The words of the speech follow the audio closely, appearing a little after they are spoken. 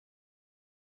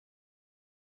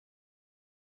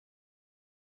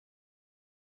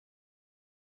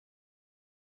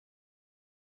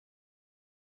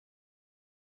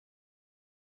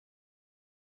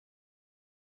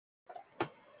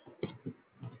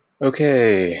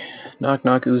Okay. Knock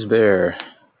knock, who's there?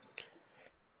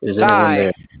 Is anyone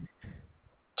Ty.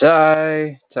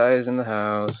 there? Ty is in the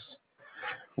house.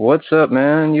 What's up,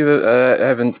 man? You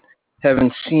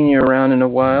haven't seen you around in a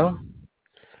while.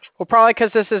 Well, probably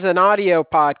because this is an audio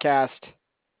podcast.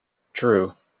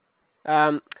 True.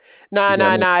 Um, You got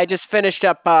any? I just finished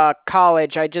up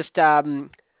college. I just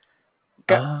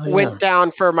Oh went yeah.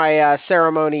 down for my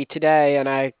ceremony today, and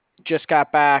I just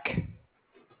got back.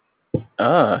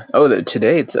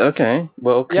 Today it's okay.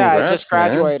 Well, Yeah, I congrats, just man.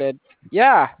 graduated.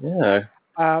 Yeah. Yeah,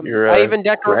 you're I a even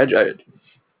graduate.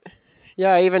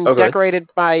 Oh, good. decorated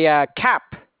my cap.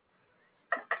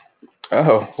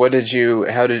 Oh, what did you?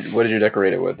 What did you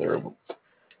decorate it with, or what did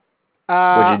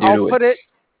you do I'll to it? put it.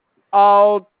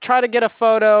 I'll try to get a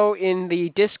photo in the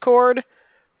Discord.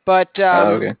 But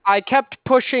Oh, okay. I kept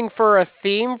pushing for a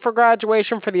theme for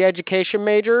graduation for the education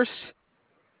majors.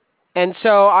 And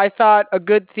so I thought a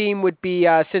good theme would be,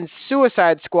 since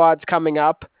Suicide Squad's coming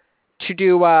up, to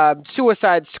do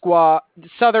Suicide Squad,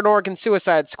 Southern Oregon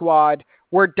Suicide Squad.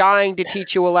 We're dying to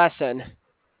teach you a lesson.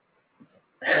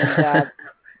 And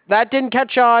that didn't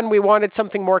catch on. We wanted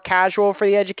something more casual for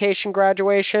the education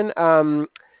graduation.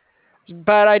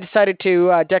 But I decided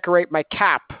to decorate my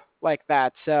cap like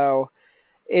that. So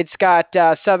it's got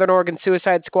Southern Oregon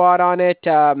Suicide Squad on it.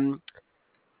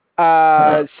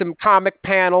 Some comic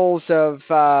panels of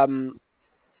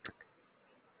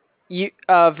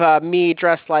me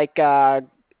dressed like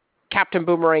Captain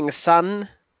Boomerang's son.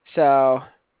 So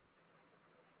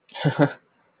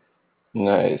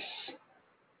Nice.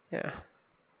 yeah.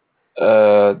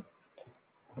 Uh,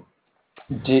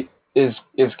 is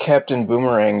Captain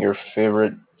Boomerang your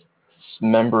favorite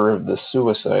member of the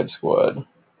Suicide Squad?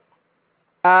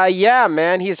 Yeah,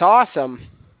 man, he's awesome.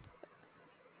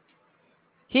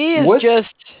 He is What? just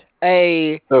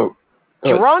a Oh,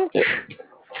 oh, drunk. yeah.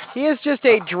 He is just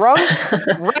a drunk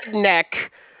redneck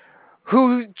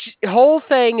whose whole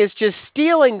thing is just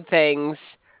stealing things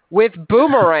with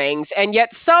boomerangs, and yet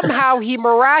somehow he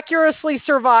miraculously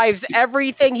survives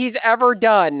everything he's ever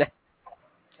done.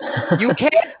 You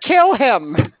can't kill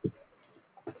him.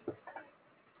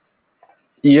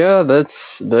 Yeah,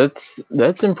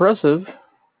 that's impressive.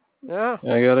 Yeah.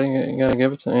 I gotta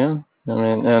give it to him. I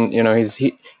mean, and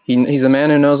he's a man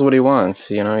who knows what he wants.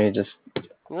 He just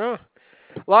Yeah.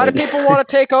 A lot of like. people want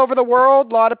to take over the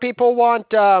world. A lot of people want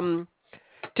to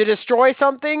destroy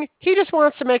something. He just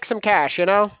wants to make some cash.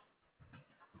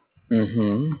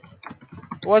 Mhm.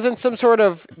 It wasn't some sort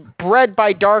of bred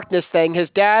by darkness thing. His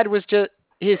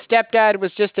stepdad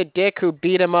was just a dick who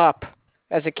beat him up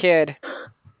as a kid.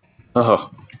 Oh.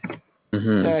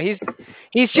 Mhm.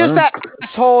 He's just Well, that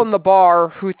asshole in the bar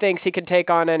who thinks he can take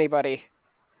on anybody.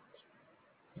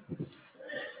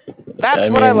 That's I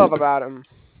what I love mean, about him.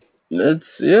 it's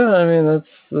yeah. I mean,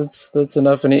 that's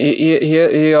enough. And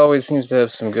he always seems to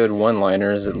have some good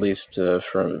one-liners, at least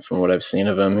from what I've seen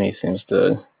of him. He seems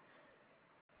to,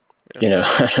 I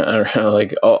don't know,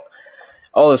 like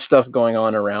all the stuff going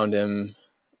on around him,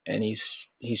 and he's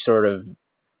sort of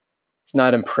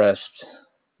not impressed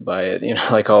by it.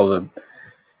 Like all the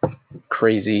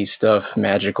crazy stuff,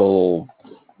 magical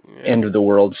Yeah. end of the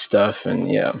world stuff,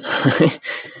 and yeah.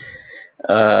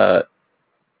 uh,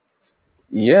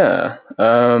 yeah.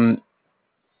 I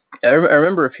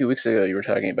remember a few weeks ago you were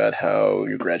talking about how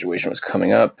your graduation was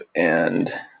coming up and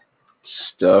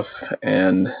stuff,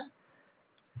 and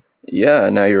yeah,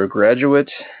 now you're a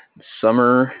graduate.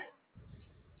 Summer,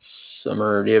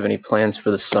 summer. Do you have any plans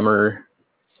for the summertime?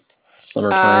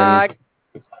 Uh,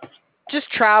 just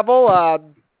travel.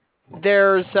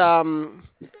 There's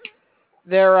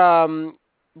they're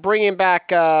bringing back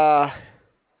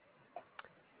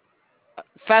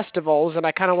festivals, and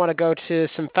I kind of want to go to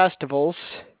some festivals.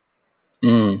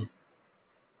 Mm.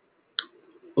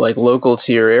 Like local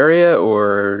to your area,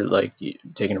 or like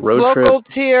taking a road trip? Local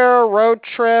tier, road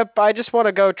trip. I just want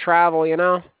to go travel.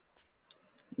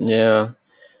 Yeah,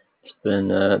 it's been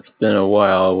a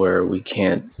while where we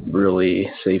can't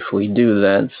really safely do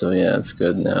that. So yeah, it's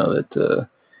good now that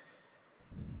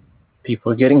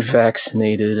people are getting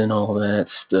vaccinated and all that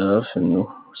stuff, and we're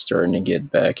starting to get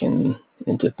back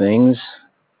into things.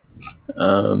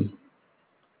 Um,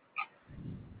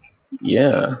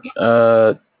 yeah.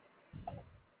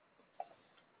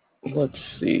 Let's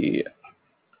see.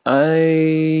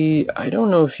 I don't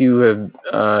know if you've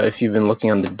been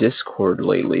looking on the Discord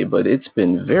lately, but it's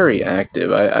been very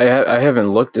active. I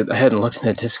hadn't looked at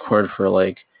the Discord for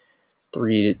like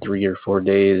three or 4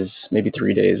 days, maybe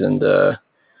 3 days, and I just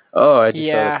saw the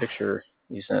Yeah. picture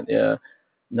you sent. Yeah,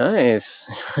 nice.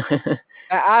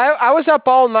 I was up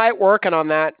all night working on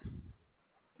that.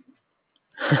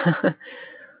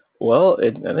 Well, I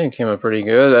think it came out pretty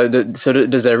good.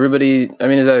 Does everybody? I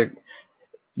mean,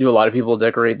 do a lot of people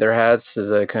decorate their hats? Is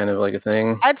that kind of like a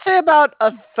thing? I'd say about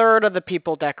a third of the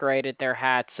people decorated their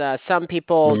hats. Some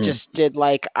people Mm. just did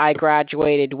like I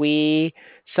graduated we.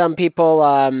 Some people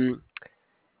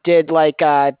did like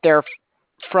they're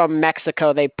from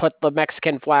Mexico. They put the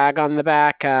Mexican flag on the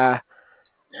back. A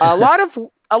lot of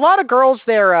a lot of girls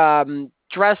there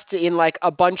dressed in like a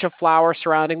bunch of flowers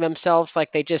surrounding themselves,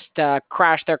 like they just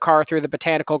crashed their car through the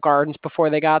botanical gardens before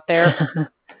they got there.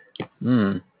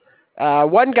 Hmm.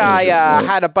 One guy Interesting.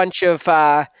 had a bunch of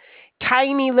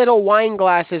tiny little wine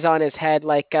glasses on his head,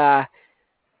 like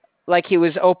he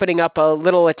was opening up a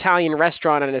little Italian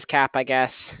restaurant on his cap, I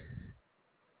guess.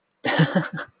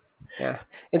 Yeah.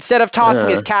 Instead of tossing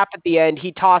his Yeah. cap at the end,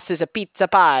 he tosses a pizza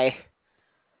pie.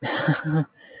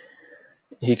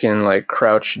 He can like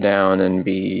crouch down and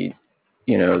be,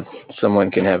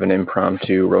 someone can have an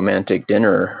impromptu romantic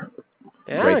dinner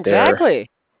Yeah, right there. exactly.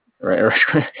 Right.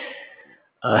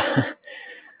 uh,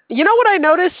 You know what I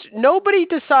noticed? Nobody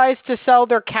decides to sell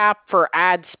their cap for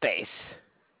ad space.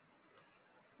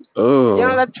 oh,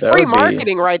 That's that free would be,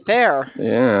 marketing right there.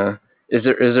 yeah. Is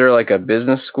there like a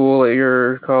business school at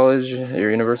your college,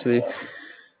 your university?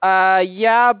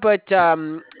 Yeah, but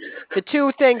the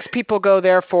two things people go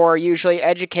there for are usually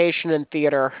education and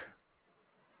theater.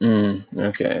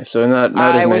 Okay. So not as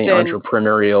I was many in,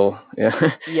 entrepreneurial.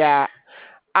 Yeah. yeah,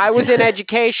 I was in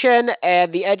education,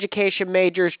 and the education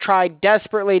majors tried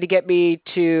desperately to get me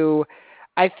to,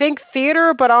 I think,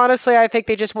 theater, but honestly, I think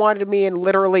they just wanted me in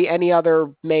literally any other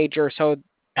major so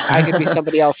I could be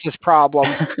somebody else's problem.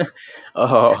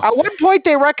 Oh, At one point,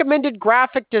 they recommended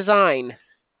graphic design.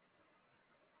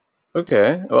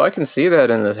 okay. Well, I can see that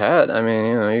in this hat. I mean,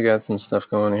 you got some stuff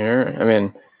going here. I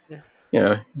mean, you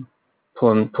know,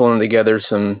 pulling together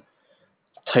some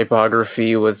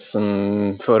typography with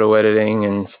some photo editing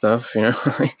and stuff.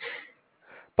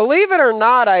 Believe it or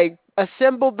not, I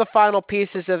assembled the final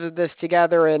pieces of this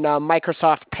together in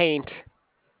Microsoft Paint.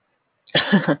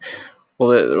 Well,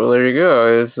 there you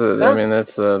go. I Yeah. mean,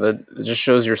 that just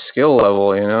shows your skill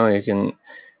level. You can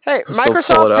Hey, still pull it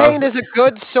Microsoft off. Paint is a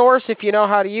good source if you know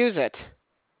how to use it.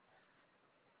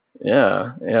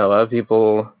 Yeah, yeah. A lot of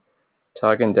people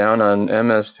talking down on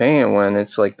MS Paint when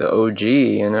it's like the OG.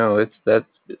 It's that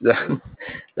that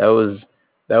was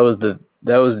that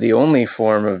was the only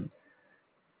form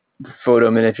of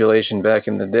photo manipulation back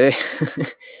in the day.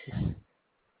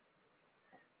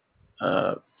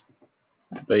 uh,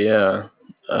 but yeah,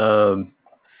 um,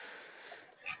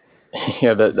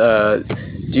 yeah. But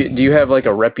do you have like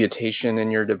a reputation in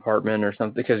your department or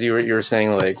something? Because you were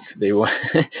saying like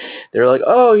they're like,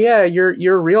 oh yeah,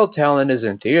 your real talent is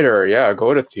in theater. Yeah,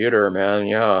 go to theater, man.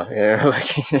 Yeah, yeah.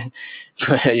 Like,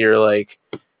 but you're like,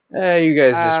 you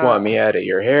guys just Uh, want me out of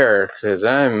your hair because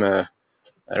I'm I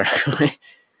don't know.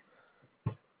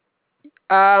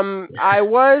 I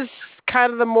was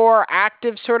kind of the more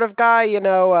active sort of guy,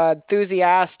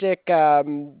 enthusiastic,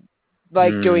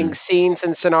 like doing Hmm. scenes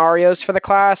and scenarios for the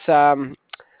class.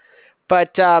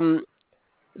 But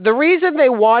the reason they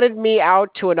wanted me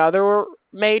out to another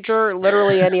major,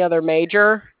 literally any other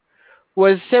major,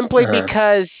 was simply Uh-huh.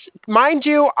 because, mind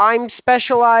you, I'm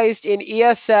specialized in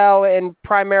ESL and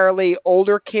primarily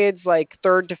older kids, like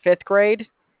third to fifth grade.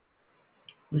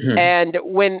 Mhm.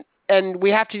 And we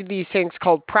have to do these things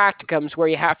called practicums, where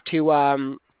you have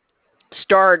to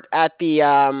start at the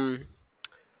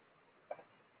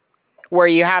where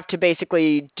you have to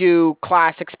basically do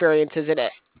class experiences in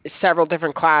several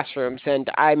different classrooms. And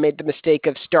I made the mistake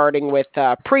of starting with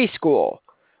preschool,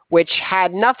 which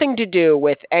had nothing to do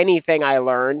with anything I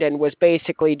learned, and was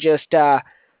basically just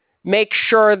make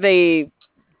sure they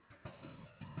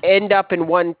end up in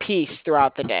one piece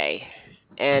throughout the day.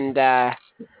 And I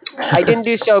didn't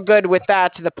do so good with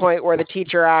that, to the point where the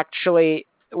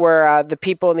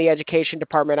people in the education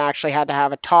department actually had to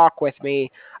have a talk with me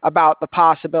about the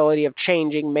possibility of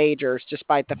changing majors,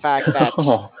 despite the fact that,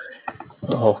 Oh,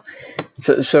 oh.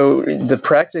 So the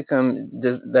practicum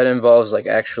that involves like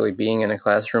actually being in a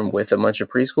classroom with a bunch of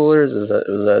preschoolers? Is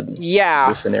that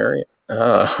yeah. the scenario?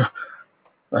 Oh,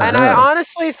 And I uh-huh.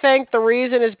 honestly think the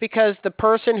reason is because the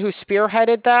person who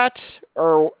spearheaded that,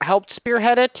 or helped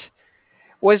spearhead it,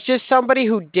 was just somebody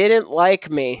who didn't like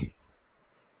me.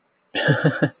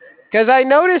 Because I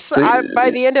noticed So,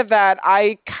 by the end of that,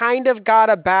 I kind of got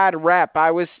a bad rep.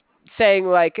 I was saying,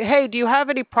 like, hey, do you have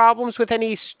any problems with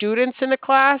any students in the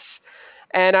class?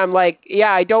 And I'm like,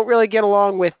 yeah, I don't really get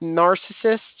along with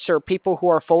narcissists or people who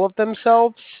are full of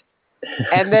themselves.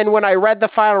 And then when I read the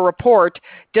final report,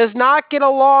 does not get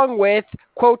along with,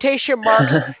 quotation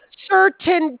marks,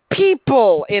 certain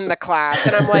people in the class.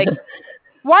 And I'm like,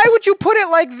 why would you put it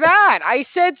like that? I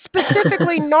said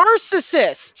specifically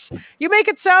narcissists. You make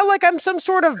it sound like I'm some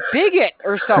sort of bigot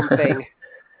or something.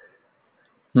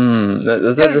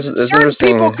 Because That's certain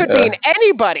people interesting. could mean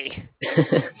anybody.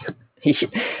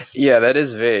 Yeah, that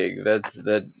is vague. That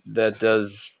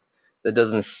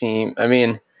doesn't seem. I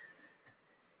mean,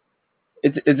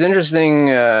 it's interesting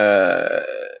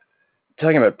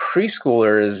talking about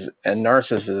preschoolers and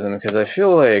narcissism because I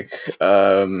feel like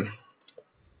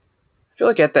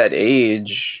at that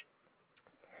age,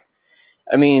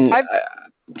 I mean, I've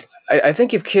I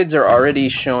think if kids are already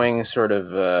showing sort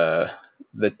of a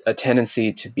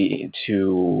tendency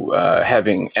to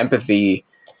having empathy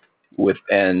with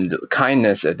and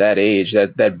kindness at that age,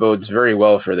 that bodes very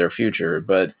well for their future.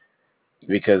 But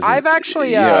because I've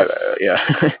actually yeah, yeah.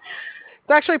 it's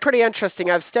actually pretty interesting.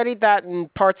 I've studied that in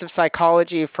parts of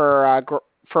psychology for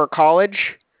college.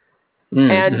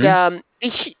 And Mm-hmm.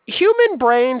 human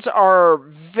brains are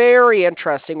very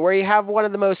interesting. Where you have one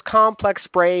of the most complex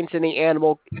brains in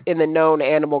the known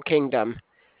animal kingdom,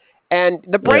 and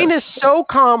the Yeah. brain is so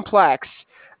complex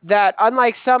that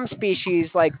unlike some species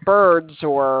like birds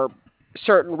or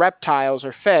certain reptiles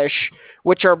or fish,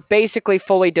 which are basically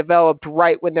fully developed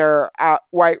right when they're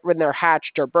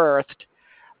hatched or birthed,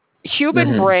 human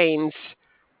Mm-hmm. brains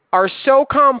are so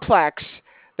complex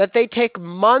that they take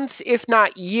months, if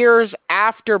not years,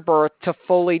 after birth to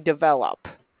fully develop.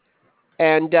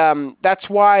 And that's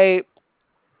why,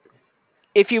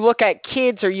 if you look at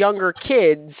kids or younger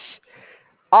kids,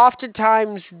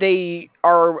 oftentimes they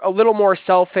are a little more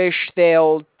selfish.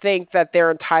 They'll think that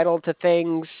they're entitled to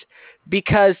things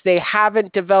because they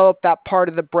haven't developed that part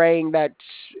of the brain that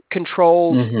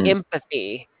controls Mm-hmm.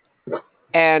 empathy.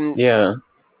 And Yeah.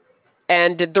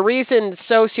 and the reason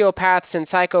sociopaths and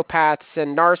psychopaths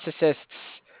and narcissists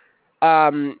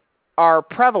um, are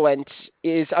prevalent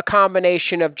is a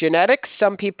combination of genetics.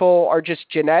 Some people are just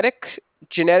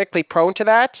genetically prone to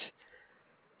that.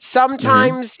 Mm-hmm.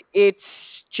 Sometimes it's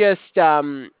just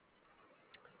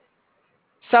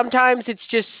sometimes it's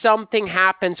just something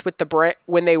happens with the brain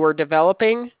when they were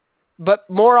developing, but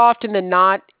more often than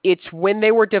not, it's when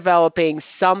they were developing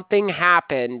something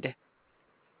happened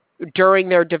during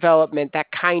their development that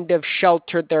kind of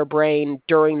sheltered their brain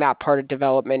during that part of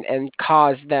development and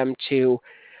caused them to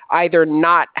either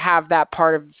not have that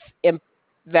part of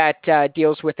that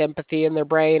deals with empathy in their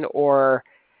brain, or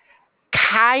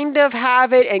kind of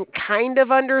have it and kind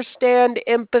of understand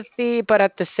empathy, but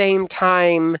at the same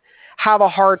time have a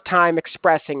hard time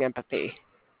expressing empathy.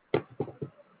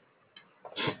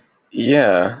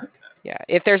 Yeah. Yeah.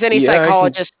 If there's any Yeah. I can.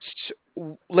 psychologists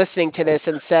listening to this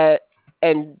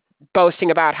and boasting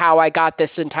about how I got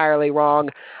this entirely wrong,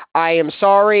 I am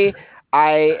sorry.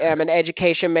 I am an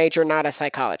education major, not a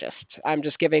psychologist. I'm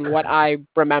just giving what I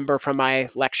remember from my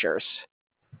lectures.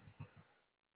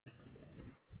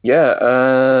 Yeah.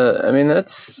 I mean that's.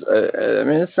 I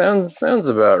mean it sounds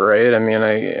about right. I mean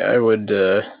I would.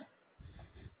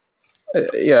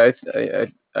 Yeah.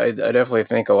 I definitely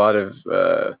think a lot of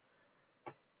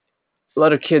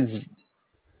kids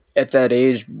at that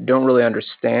age don't really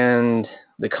understand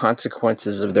the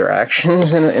consequences of their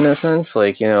actions in a sense.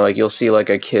 Like like you'll see like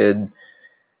a kid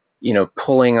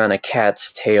pulling on a cat's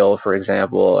tail, for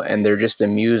example, and they're just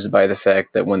amused by the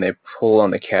fact that when they pull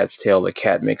on the cat's tail, the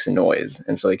cat makes a noise,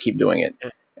 and so they keep doing it,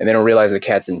 and they don't realize the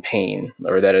cat's in pain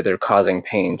or that they're causing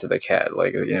pain to the cat,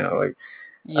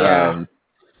 Yeah. um,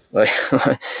 like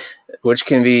which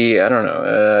can be, I don't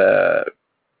know,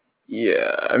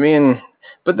 yeah, I mean,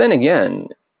 but then again,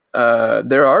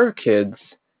 there are kids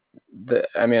that,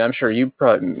 I mean, I'm sure you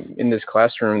probably in this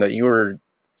classroom that you were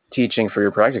teaching for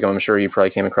your practicum, I'm sure you probably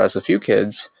came across a few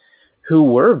kids who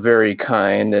were very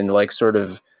kind and like sort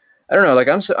of, I don't know, like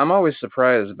I'm always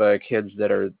surprised by kids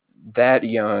that are that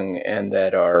young and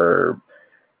that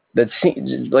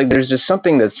seem like there's just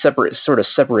something that sort of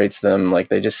separates them. Like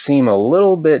they just seem a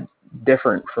little bit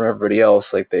different from everybody else.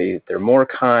 Like they're more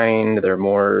kind, they're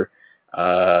more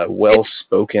It's well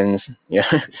spoken. Yeah.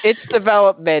 it's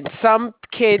development. Some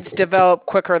kids develop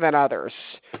quicker than others.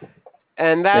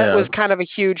 And that Yeah. was kind of a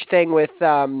huge thing with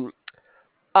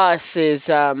us is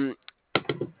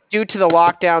due to the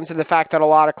lockdowns and the fact that a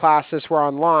lot of classes were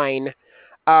online,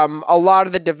 a lot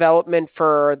of the development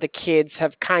for the kids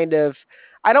have kind of,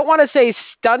 I don't want to say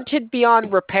stunted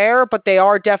beyond repair, but they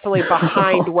are definitely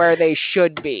behind where they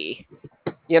should be,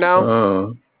 you know?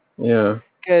 Oh. Yeah.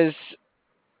 Because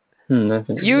That's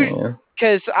you, interesting. Yeah.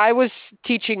 because I was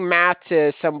teaching math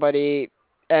to somebody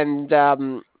and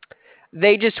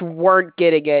they just weren't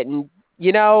getting it. And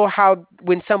you know how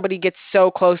when somebody gets so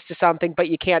close to something, but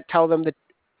you can't tell them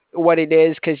what it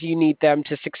is because you need them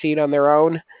to succeed on their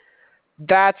own.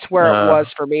 That's where it Uh, was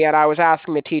for me. And I was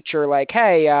asking the teacher, like,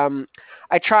 hey,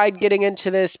 I tried getting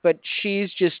into this, but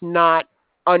she's just not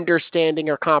understanding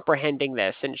or comprehending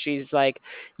this. And she's like,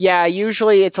 yeah,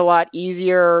 usually it's a lot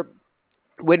easier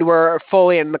when we're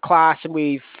fully in the class and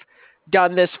we've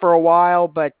done this for a while,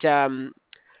 but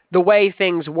the way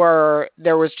things were,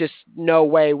 there was just no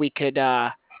way we could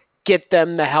get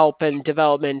them the help and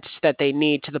development that they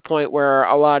need to the point where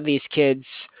a lot of these kids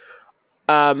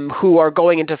who are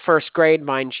going into first grade,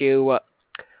 mind you,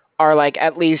 are like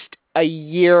at least a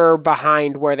year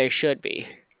behind where they should be.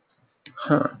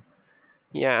 huh.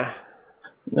 Yeah.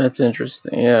 That's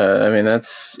interesting. Yeah, I mean that's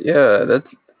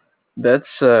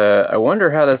I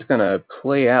wonder how that's gonna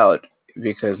play out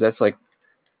because that's like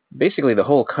basically the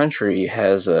whole country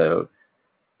has a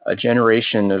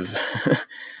generation of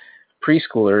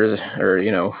preschoolers or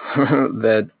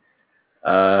that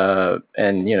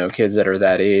and kids that are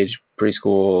that age,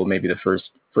 preschool, maybe the first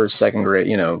second grade,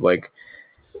 like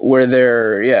where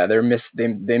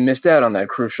they missed out on that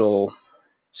crucial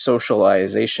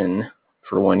socialization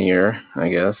for 1 year, I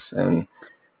guess, and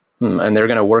they're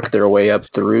going to work their way up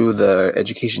through the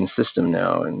education system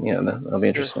now, and that'll be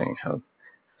interesting. How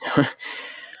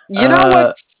You know what?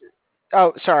 uh,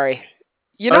 Oh, sorry.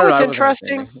 You oh know no, no, what's I wasn't gonna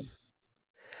say interesting? anything.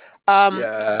 Um,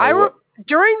 Yeah, I re- what?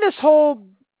 During this whole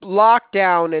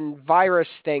lockdown and virus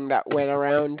thing that went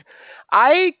around,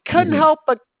 I couldn't Mhm. help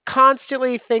but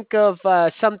constantly think of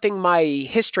something my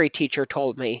history teacher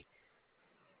told me.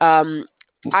 Um,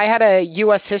 I had a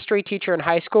U.S. history teacher in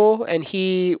high school, and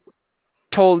he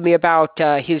told me about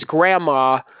his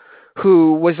grandma,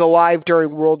 who was alive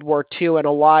during World War II and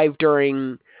alive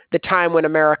during the time when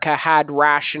America had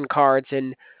ration cards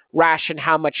and ration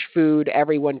how much food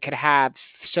everyone could have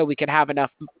so we could have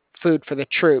enough food for the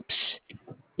troops,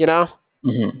 you know?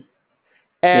 Mhm.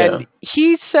 And Yeah.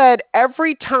 he said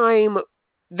every time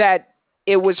that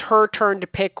it was her turn to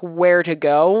pick where to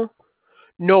go,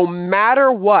 no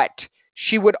matter what,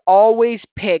 she would always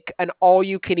pick an all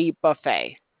you can eat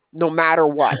buffet, no matter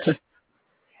what.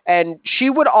 And she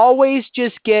would always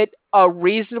just get a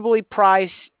reasonably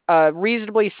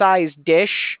sized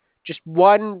dish, just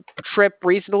one trip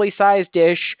reasonably sized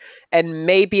dish, and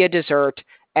maybe a dessert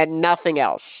and nothing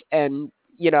else. And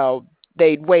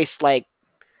they'd waste like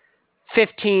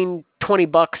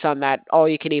 15-20 bucks on that all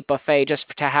you can eat buffet just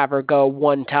to have her go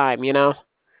one time.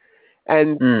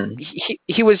 And Mm.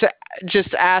 he was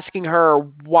just asking her,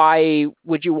 why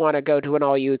would you want to go to an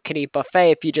all you can eat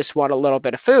buffet if you just want a little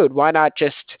bit of food? Why not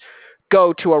just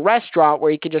go to a restaurant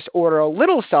where you can just order a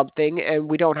little something and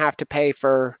we don't have to pay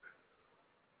for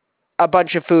a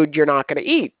bunch of food you're not going to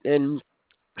eat? And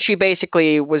she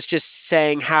basically was just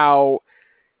saying how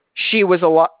she was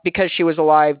because she was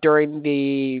alive during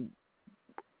the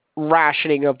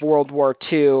rationing of World War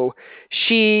II.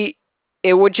 She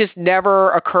It would just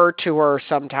never occur to her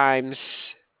sometimes,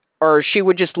 or she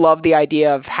would just love the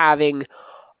idea of having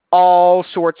all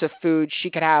sorts of food she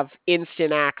could have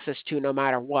instant access to no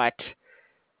matter what.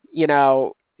 you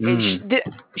know and Mm.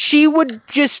 she would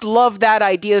just love that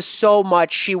idea so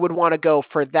much she would want to go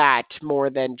for that more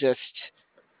than just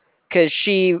because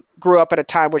she grew up at a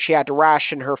time where she had to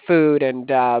ration her food, and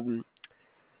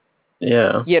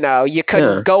Yeah. you Yeah.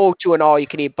 couldn't go to an all you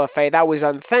can eat buffet. That was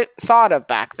unthought of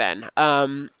back then.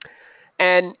 And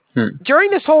Hmm.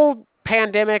 during this whole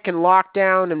pandemic and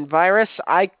lockdown and virus,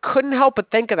 I couldn't help but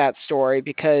think of that story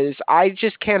because I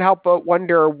just can't help but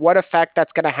wonder what effect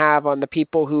that's going to have on the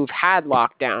people who've had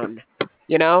lockdown,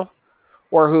 you know,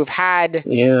 or who've had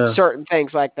Yeah. certain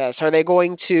things like this. Are they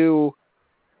going to,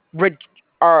 re-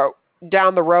 are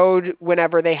down the road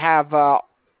whenever they have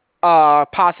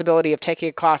possibility of taking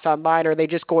a class online, are they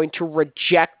just going to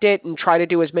reject it and try to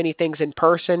do as many things in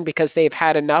person because they've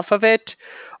had enough of it?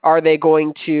 Are they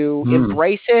going to Hmm.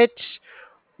 embrace it?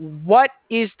 What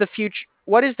is the future?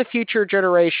 What is the future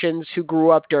generations who grew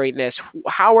up during this?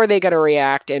 How are they going to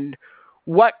react, and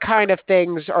what kind of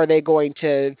things are they going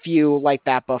to view like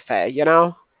that buffet?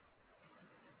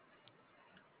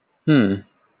 Hmm.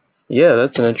 Yeah,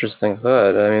 that's an interesting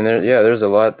thought. I mean, there's a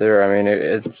lot there. I mean,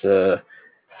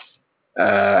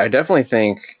 I definitely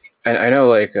think, I know,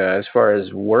 like, as far as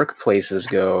workplaces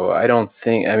go, I don't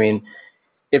think, I mean,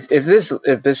 if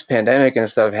this pandemic and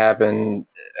stuff happened,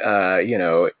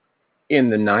 in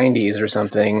the 90s or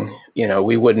something,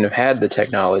 we wouldn't have had the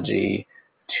technology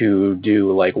to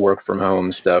do like work from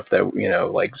home stuff that,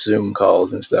 like Zoom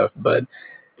calls and stuff. But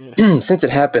Yeah. since it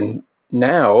happened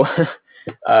now,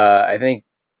 I think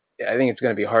it's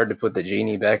going to be hard to put the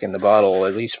genie back in the bottle,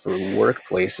 at least for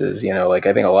workplaces. Like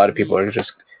I think a lot of people are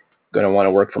just going to want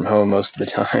to work from home most of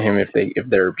the time if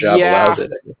their job Yeah. allows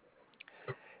it.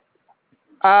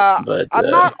 But I'm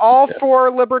not all yeah.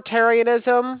 for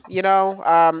libertarianism,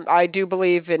 I do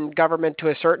believe in government to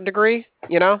a certain degree,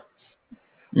 but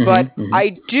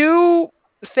I do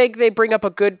think they bring up a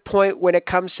good point when it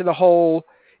comes to the whole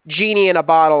genie in a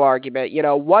bottle argument.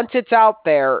 Once it's out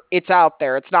there, it's out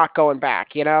there. It's not going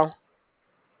back, Is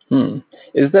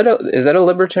that a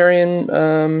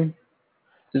libertarian?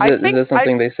 Is I that think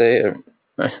something they say?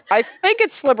 I think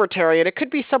it's libertarian. It could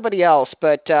be somebody else,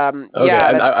 but Okay,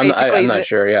 yeah, that's I'm basically not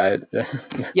sure.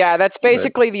 Yeah, that's but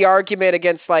basically the argument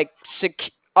against like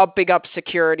upping up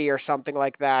security or something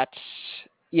like that.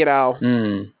 You know,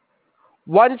 mm,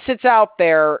 once it's out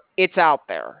there, it's out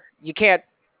there. You can't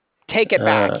take it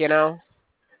back. uh,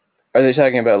 are they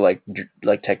talking about like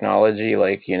technology?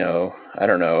 Like I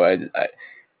don't know.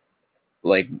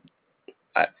 Like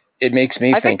I, it makes me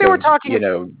I think think they were of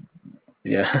talking.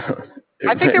 yeah.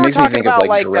 I think they It were makes me talking think of about like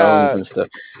like drones and stuff.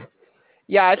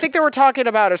 yeah, I think they were talking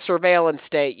about a surveillance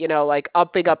state. Like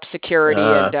upping up security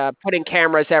Uh, and putting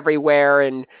cameras everywhere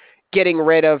and getting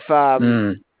rid of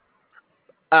mm,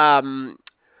 um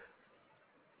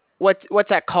what's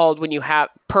that called when you have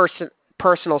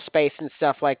personal space and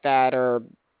stuff like that, or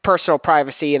personal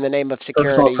privacy in the name of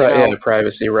security, yeah,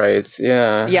 privacy rights.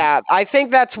 Yeah, Yeah, I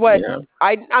think that's what yeah,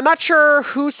 I'm not sure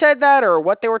who said that or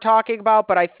what they were talking about,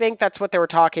 but I think that's what they were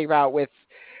talking about with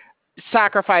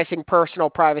sacrificing personal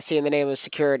privacy in the name of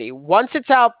security. Once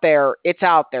it's out there, it's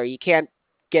out there. You can't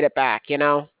get it back.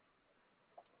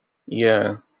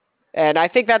 yeah, And I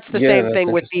think that's the yeah. same That's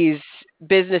thing with interesting. these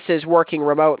businesses working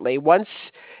remotely. Once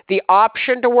the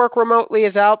option to work remotely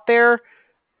is out there,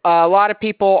 a lot of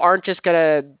people aren't just going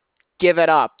to give it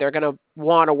up. They're going to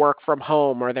want to work from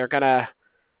home, or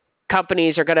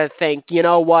companies are going to think, you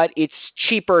know what, it's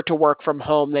cheaper to work from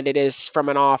home than it is from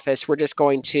an office. We're just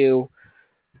going to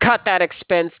cut that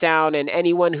expense down, and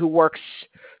anyone who works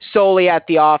solely at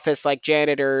the office, like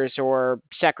janitors or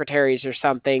secretaries or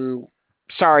something,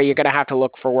 sorry, you're going to have to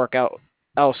look for work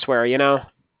elsewhere. Yeah,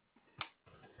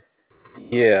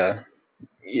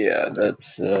 yeah.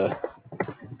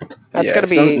 That's going to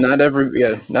be, Not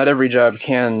every job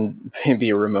can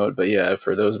be remote, but yeah,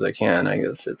 for those that can, I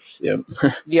guess it's yep.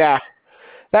 yeah.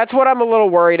 That's what I'm a little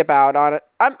worried about on it.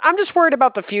 I'm just worried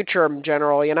about the future in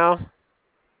general.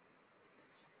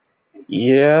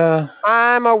 Yeah,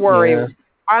 I'm a worry yeah.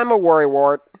 I'm a worry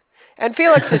wart. And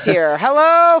Felix is here.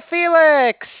 Hello,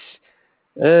 Felix.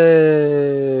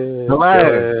 Hey,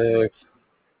 Hello. Felix.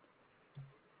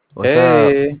 What's up?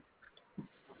 Hey,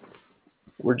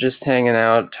 we're just hanging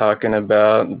out talking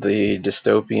about the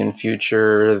dystopian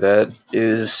future that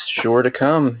is sure to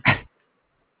come.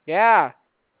 Yeah.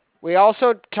 We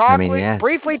also Yes.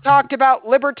 briefly talked about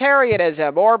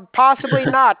libertarianism, or possibly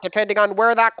not, depending on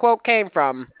where that quote came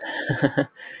from.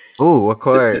 Ooh, what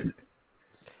quote?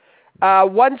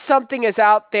 Once something is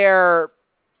out there,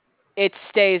 it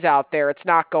stays out there. It's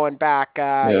not going back. In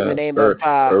the Yeah, name of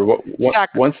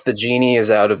sac- once the genie is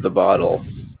out of the bottle.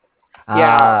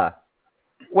 yeah, Ah,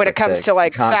 when it that's comes it. to You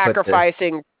like can't put the.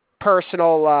 sacrificing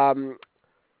personal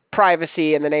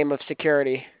privacy in the name of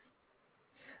security.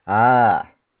 Ah,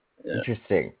 Yeah.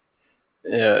 interesting.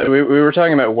 Yeah, we were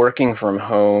talking about working from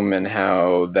home and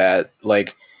how that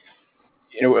like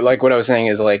what I was saying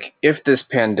is like if this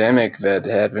pandemic that's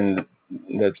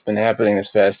been happening this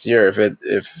past year, if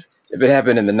it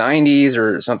happened in the 90s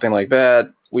or something like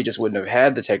that, we just wouldn't have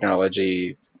had the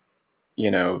technology,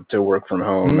 to work from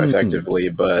home Hmm. effectively.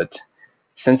 But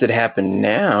since it happened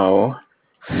now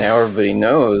everybody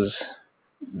knows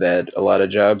that a lot of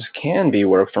jobs can be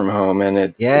work from home, and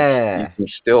you Yeah. can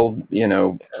still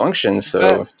function. But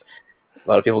So a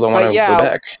lot of people don't want but to go yeah,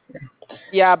 back.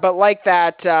 yeah, but like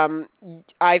that,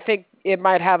 I think it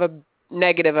might have a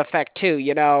negative effect too.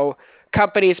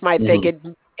 Companies might think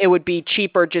Hmm. it would be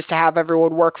cheaper just to have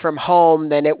everyone work from home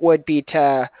than it would be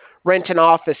to rent an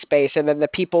office space, and then the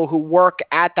people who work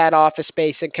at that office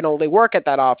space and can only work at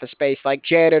that office space, like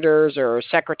janitors or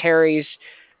secretaries,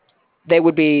 they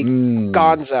would be Hmm.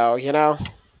 gonzo.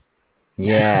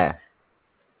 Yeah.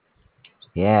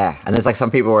 Yeah. And there's like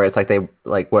some people where it's like they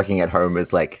like working at home is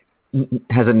like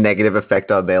has a negative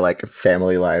effect on their like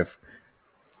family life.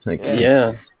 Like. Yeah.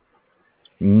 Yeah.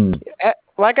 Mm.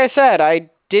 Like I said, I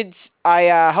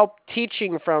helped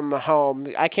teaching from home.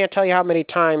 I can't tell you how many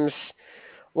times.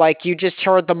 Like you just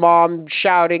heard the mom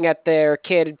shouting at their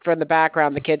kid from the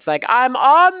background. The kid's like, I'm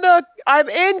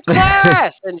in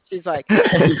class," and she's like, "Well,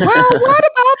 what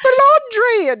about the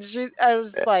laundry?" I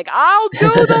was like, "I'll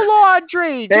do the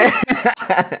laundry.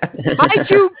 Just mind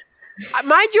you,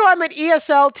 Mind you, I'm an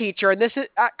ESL teacher, and this is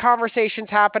conversation's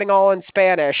happening all in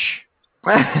Spanish.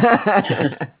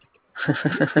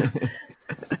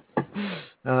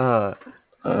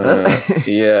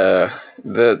 Yeah,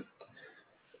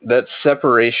 that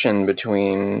separation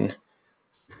between,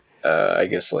 I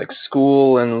guess, like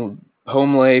school and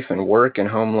home life and work and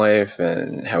home life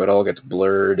and how it all gets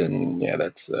blurred, and yeah,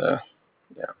 that's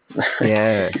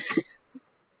Yeah.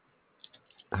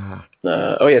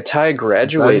 Oh yeah, Ty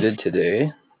graduated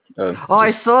today. Oh,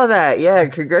 I saw that. Yeah,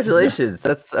 congratulations.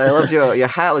 I loved your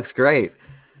hat. Looks great.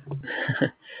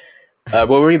 What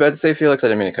were you about to say, Felix? I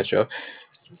didn't mean to cut you off.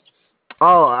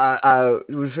 Oh,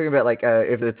 we were talking about like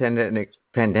if the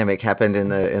pandemic happened in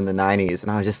the 90s, and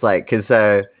I was just like, because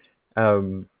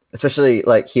especially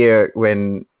like here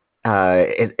when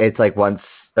it's like once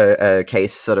a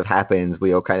case sort of happens,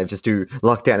 we all kind of just do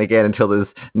lockdown again until there's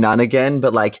none again.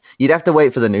 But like you'd have to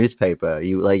wait for the newspaper.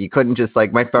 You couldn't just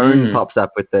like my phone pops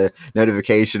up with the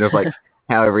notification of like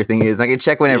how everything is. I can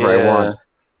check whenever I want.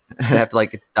 I have to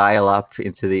like dial up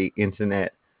into the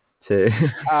internet to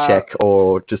check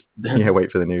or just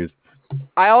wait for the news.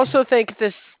 I also think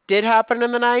this did happen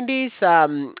in the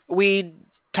 90s. We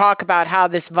talk about how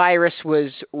this virus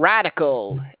was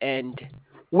radical and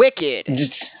wicked,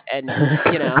 and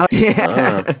Oh,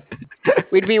 yeah.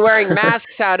 we'd be wearing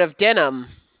masks out of denim.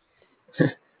 The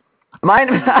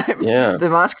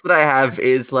mask that I have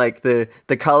is like the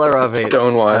color of it.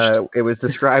 Stonewashed. It was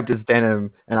described as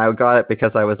denim, and I got it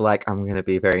because I was like, I'm gonna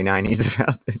be very 90s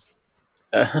about this.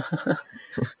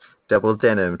 Double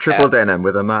denim, triple denim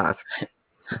with a mask.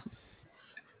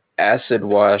 Acid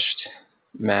washed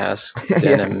mask,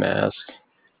 denim mask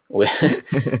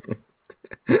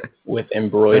with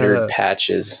embroidered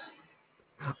patches.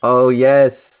 Oh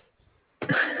yes.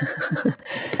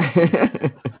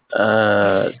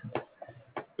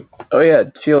 Oh yeah,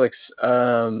 Felix.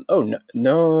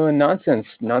 No nonsense.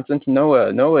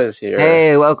 Noah. Noah is here.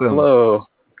 Hey, welcome. Hello.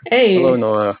 Hey. Hello,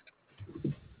 Noah.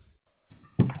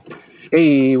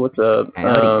 Hey, what's up?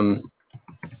 Howdy.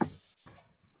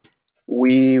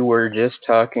 We were just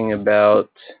talking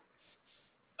about.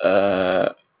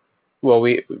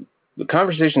 The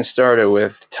conversation started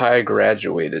with Ty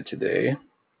graduated today,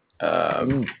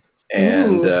 and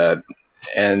the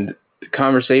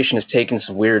conversation has taken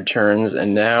some weird turns,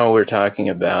 and now we're talking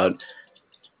about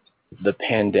the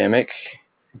pandemic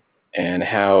and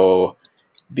how,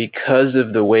 because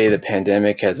of the way the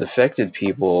pandemic has affected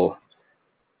people,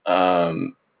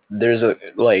 there's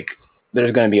going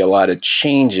to be a lot of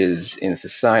changes in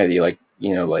society.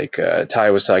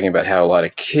 Ty was talking about how a lot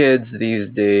of kids these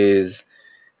days,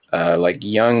 like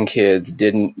young kids,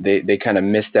 they kind of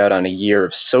missed out on a year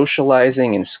of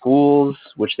socializing in schools,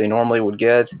 which they normally would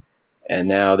get, and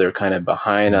now they're kind of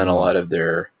behind on a lot of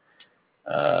their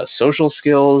social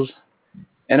skills,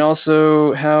 and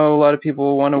also how a lot of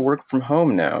people want to work from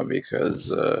home now because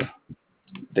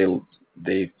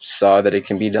they saw that it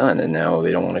can be done, and now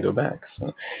they don't want to go back.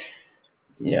 So,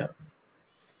 yeah.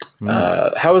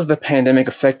 How has the pandemic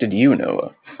affected you,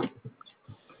 Noah?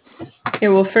 Yeah,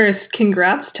 well, first,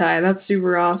 congrats, Ty. That's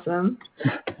super awesome.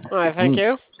 All right, thank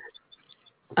you.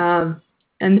 And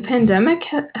the pandemic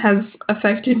has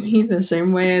affected me the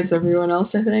same way as everyone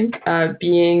else, I think.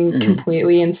 Being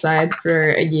completely inside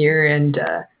for a year, and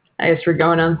I guess we're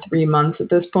going on 3 months at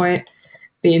this point,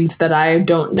 means that I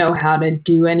don't know how to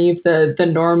do any of the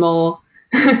normal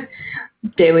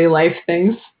daily life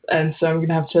things. And so I'm going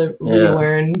to have to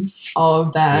relearn all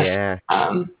of that. Yeah.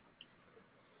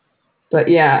 But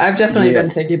yeah, I've definitely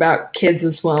been thinking about kids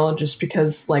as well, just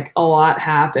because like a lot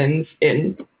happens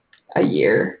in a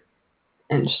year,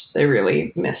 and they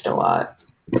really missed a lot.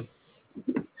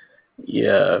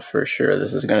 Yeah, for sure.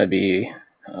 This is going to be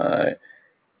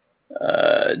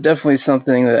definitely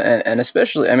something that, and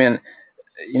especially, I mean,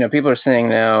 people are saying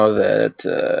now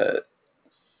that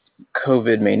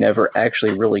COVID may never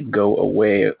actually really go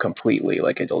away completely.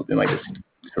 Like it might just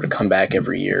sort of come back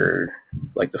every year,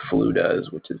 like the flu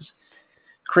does, which is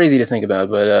crazy to think about.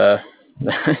 But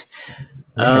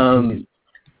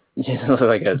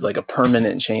like a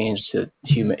permanent change to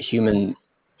human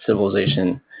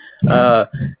civilization.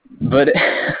 But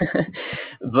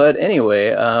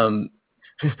anyway,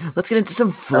 let's get into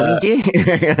some funny games.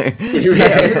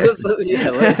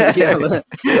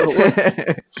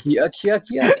 Yuck.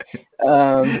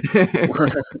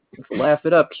 Laugh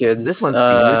it up, kids. This one's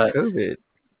COVID.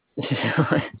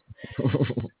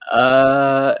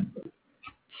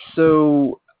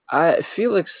 So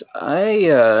Felix,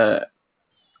 I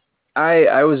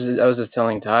was just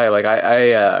telling Ty, like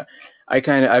I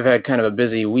I've had kind of a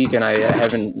busy week, and I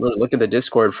haven't really looked at the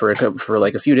Discord for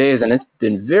like a few days, and it's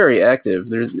been very active.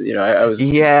 There's, I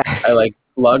like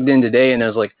logged in today, and I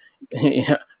was like,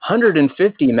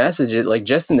 150 messages, like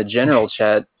just in the general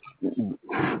chat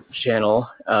channel.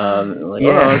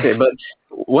 Okay. But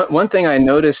one thing I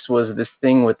noticed was this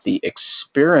thing with the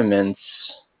experiments.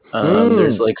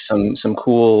 There's like some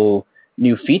cool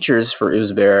new features for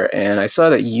Oozbear, and I saw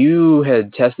that you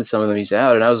had tested some of these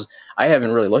out, and I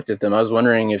haven't really looked at them. I was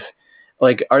wondering if,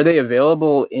 like, are they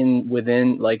available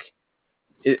within like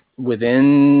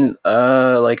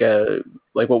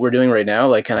what we're doing right now?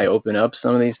 Like, can I open up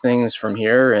some of these things from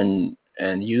here and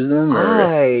use them,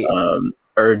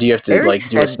 or do you have to Eric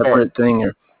do a separate thing?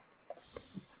 Or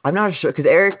I'm not sure, because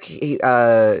Eric he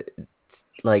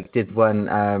did one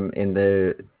in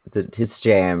his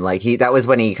jam. Like that was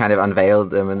when he kind of unveiled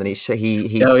them, and then he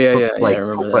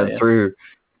went through.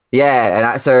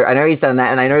 Yeah, and so I know he's done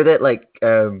that, and I know that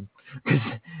because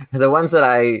the ones that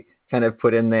I kind of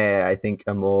put in there, I think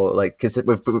are more like, because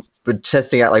we're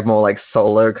testing out like more like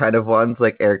solo kind of ones.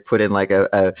 Like Eric put in like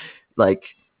a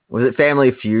was it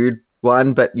Family Feud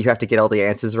one, but you have to get all the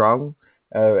answers wrong,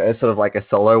 as sort of like a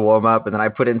solo warm up, and then I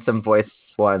put in some voice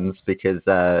ones because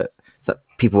so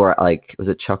people were like, was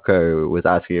it Choco was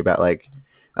asking about like,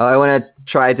 oh, I want to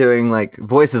try doing like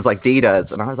voices like Dee does,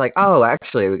 and I was like, oh,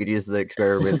 actually we could use the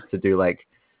experiment to do like,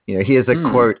 here's a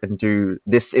quote and do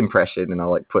this impression, and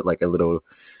I'll like put like a little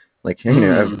like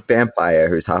a vampire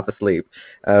who's half asleep.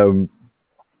 But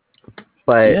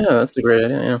yeah, that's a great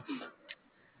idea.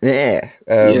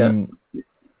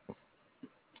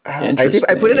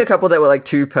 I put in a couple that were like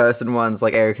 2-person ones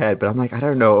like Eric had, but I'm like, I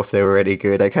don't know if they were any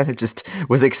good. I kind of just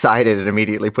was excited and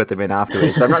immediately put them in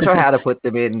afterwards. So I'm not sure how to put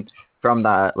them in from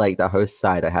the host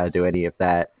side, or how to do any of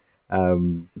that.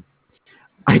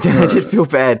 I did feel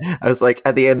bad. I was like,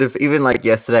 at the end of even like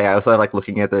yesterday, I was like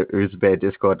looking at the Oozbear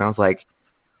Discord, and I was like,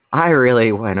 I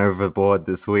really went overboard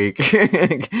this week. I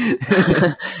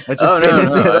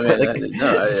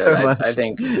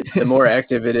think the more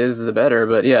active it is, the better.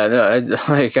 But yeah, no,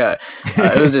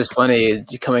 it was just funny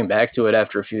coming back to it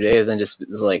after a few days, and just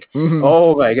like,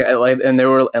 oh my god, like, and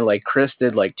like Chris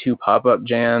did like 2 pop-up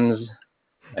jams.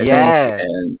 I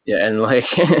think, and like,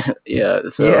 there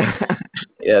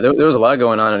was a lot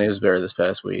going on in Oozbear this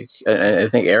past week. And I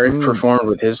think Eric performed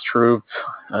with his troupe.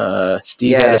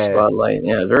 Steve had a spotlight.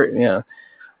 This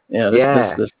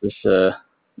is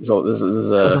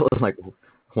like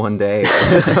one day.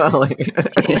 I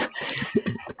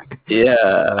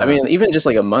mean, even just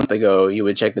like a month ago, you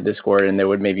would check the Discord and there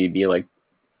would maybe be like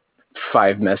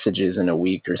 5 messages in a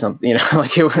week or something.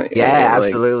 Like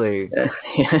absolutely.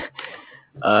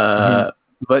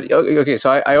 But okay, so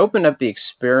I opened up the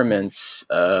experiments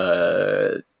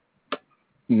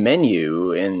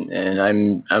menu, and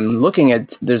I'm looking at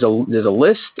there's a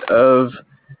list of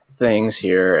things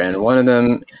here, and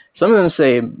some of them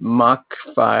say Mach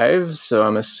 5, so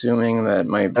I'm assuming that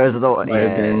might have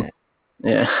been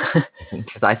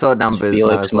because I saw numbers.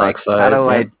 Felix, and I was Mach like, 5, how do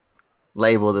I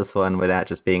label this one without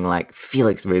just being like,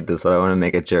 Felix made this, so I want to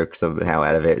make a joke somehow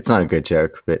out of it. It's not a good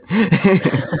joke, but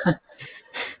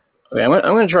okay, I'm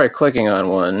going to try clicking on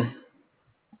one.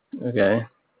 Okay,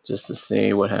 just to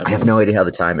see what happens. I have no idea how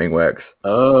the timing works.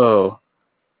 Oh,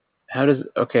 how do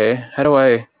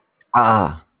I?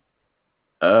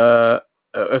 Okay. I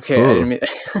didn't mean...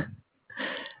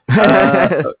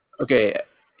 okay,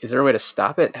 is there a way to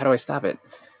stop it? How do I stop it?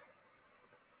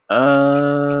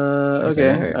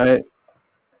 Okay.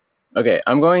 Okay,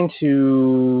 I'm going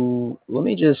to... Let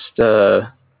me just...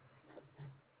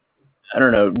 I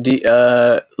don't know.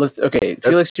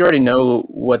 Felix, you already know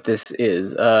what this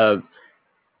is.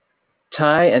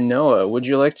 Ty and Noah, would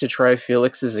you like to try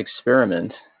Felix's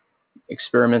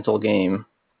experimental game?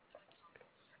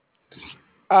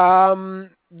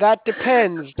 That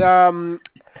depends.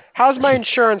 How's my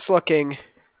insurance looking?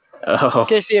 Oh. In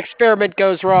case the experiment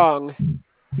goes wrong.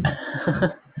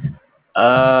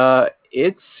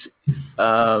 It's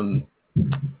I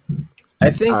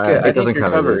think you're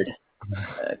covered.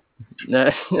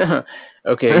 No.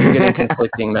 Okay, you're getting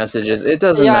conflicting messages. It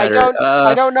doesn't matter.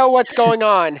 I don't know what's going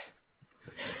on.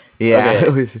 Yeah.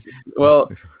 Okay.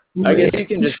 Well, I guess you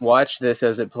can just watch this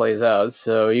as it plays out,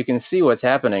 so you can see what's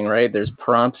happening, right? There's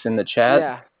prompts in the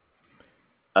chat.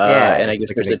 Yeah. And I guess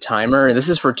there's a timer, and this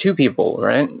is for 2 people,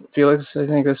 right? Felix, I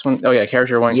think this one. Oh yeah,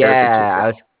 character 1, character 2. Yeah, I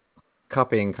was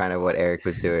copying kind of what Eric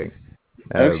was doing.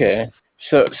 Okay.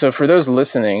 So for those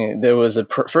listening, there was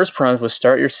first prompt was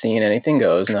start your scene, anything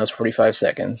goes, and that was 45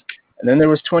 seconds. And then there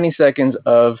was 20 seconds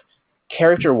of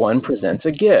character 1 presents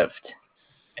a gift.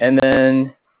 And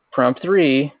then prompt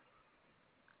 3,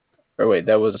 Or wait,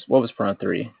 what was prompt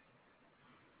 3?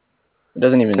 It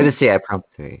doesn't even. What is prompt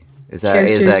 3? Is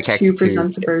Character character 2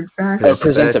 presents a bird fact. Oh,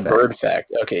 presents a bird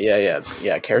fact. Okay,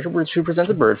 yeah. Character 2 presents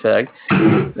a bird fact.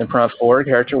 Then prompt 4,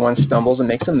 character 1 stumbles and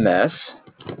makes a mess.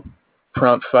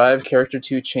 Prompt 5, character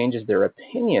 2 changes their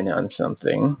opinion on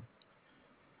something.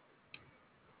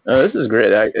 Oh, this is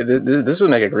great. This would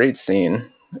make a great scene.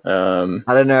 I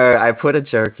don't know. I put a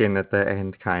joke in at the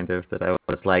end, kind of, that I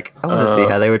was like, I want to see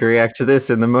how they would react to this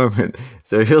in the moment.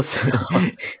 So you'll see.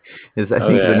 Is I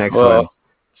think the next one.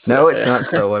 No, it's not.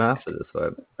 So one after this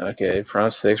one. Okay,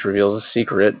 prompt 6 reveals a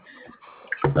secret.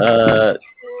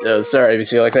 Sorry,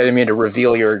 Felix, I didn't mean to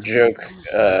reveal your joke.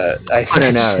 No.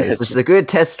 It's a good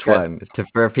test one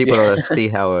for people to see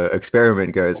how an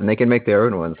experiment goes, and they can make their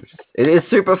own ones. It is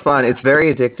super fun. It's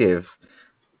very addictive.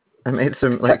 I made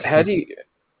some like. How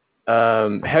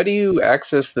do you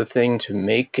access the thing to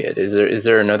make it? Is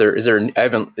it on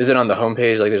the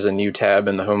homepage? Like there's a new tab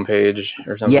in the homepage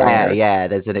or something? Yeah.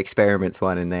 There's an experiments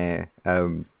one in there.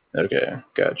 Okay,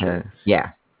 gotcha.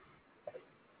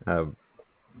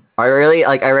 I really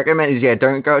I recommend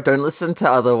don't listen to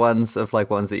other ones of like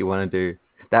ones that you want to do.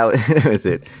 That was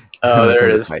it. Oh, there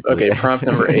it is. Okay, prompt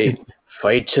number 8.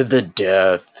 Fight to the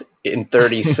death in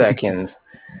 30 seconds.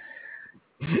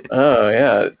 Oh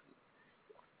yeah.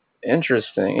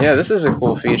 Interesting. Yeah, this is a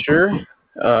cool feature.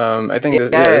 I think this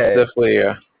is definitely.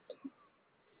 Oh,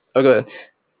 go ahead.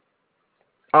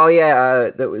 Oh yeah,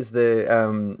 that was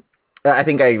the. I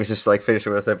think I was just like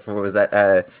finishing what I said before. Was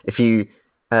that if you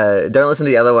don't listen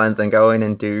to the other ones and go in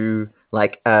and do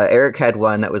like Eric had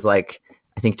one that was like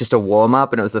I think just a warm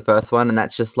up and it was the first one and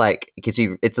that's just like it gives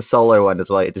you it's a solo one as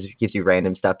well. It just gives you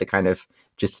random stuff to kind of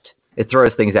just. It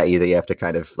throws things at you that you have to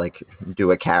kind of like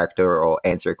do a character or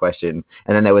answer a question.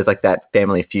 And then there was like that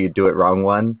Family Feud do it wrong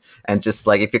one. And just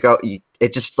like if it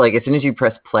just like as soon as you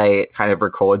press play, it kind of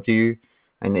records you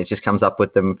and it just comes up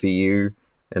with them for you.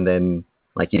 And then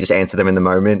like you just answer them in the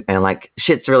moment. And like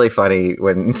shit's really funny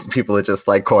when people are just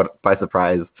like caught by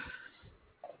surprise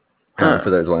for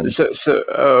those ones.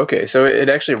 Okay. So it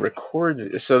actually records.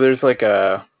 So there's like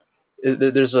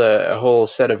there's a whole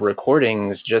set of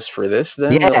recordings just for this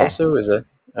then also? Is it?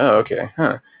 Oh, okay.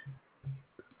 Huh.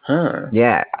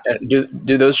 Yeah. Do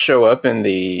those show up in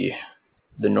the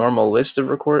normal list of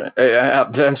record?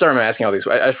 I'm sorry I'm asking all these.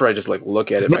 I should probably just like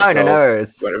look at it myself. No.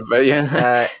 But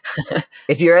yeah.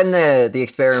 If you're in the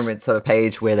experiment sort of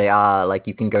page where they are, like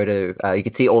you can go to, you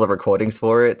can see all the recordings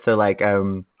for it. So like,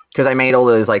 because I made all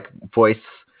those like voice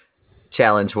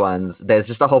challenge ones, there's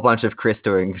just a whole bunch of Chris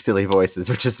doing silly voices,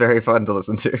 which is very fun to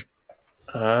listen to.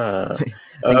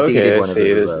 Okay, I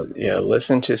see. Yeah,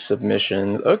 listen to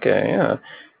submissions. Okay, yeah,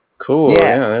 cool.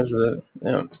 Yeah,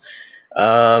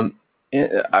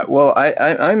 well,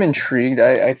 I'm intrigued.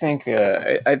 I think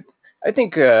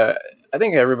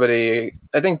everybody.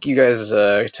 I think you guys,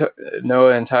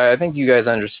 Noah and Ty. I think you guys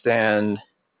understand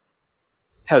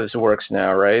how this works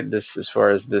now, right? This as far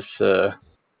as this.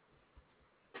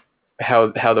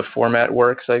 How the format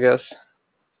works, I guess.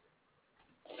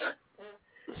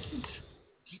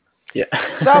 Yeah.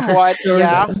 Somewhat,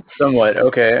 yeah. Somewhat.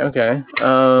 Okay.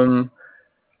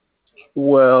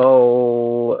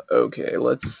 Well, okay.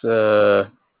 Let's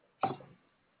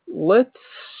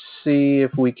see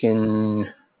if we can.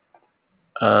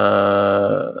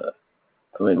 Let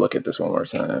me look at this one more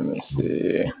time. Let's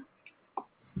see.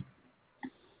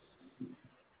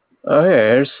 Oh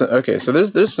yeah, so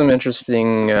there's some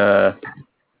interesting.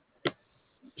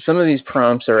 Some of these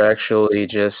prompts are actually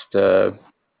just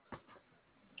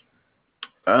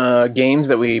games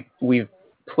that we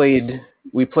play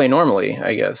normally,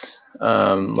 I guess.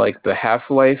 Like the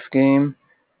Half-Life game.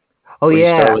 Oh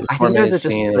yeah, I think those are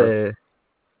just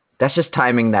that's just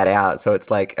timing that out. So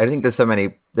it's like I think there's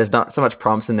not so much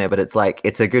prompts in there, but it's like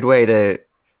it's a good way to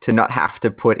not have to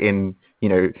put in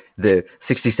the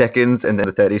 60 seconds and then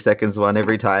the 30 seconds one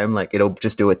every time. Like it'll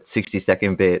just do a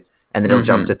 60-second bit and then it'll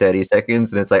jump to 30 seconds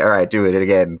and it's like, all right, do it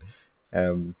again.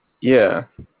 Yeah.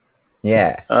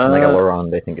 And like a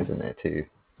Laurent, I think is in there too.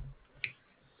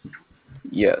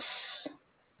 Yes.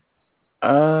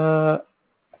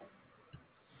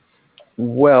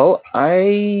 Well,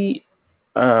 let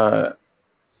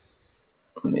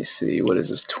me see. What is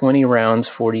this? 20 rounds,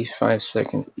 45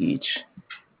 seconds each.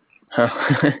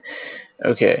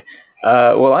 Okay.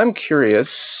 Well, I'm curious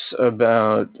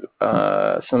about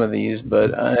some of these,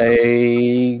 but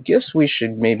I guess we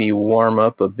should maybe warm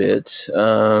up a bit.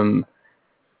 How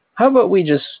about we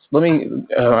just let me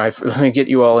get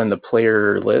you all in the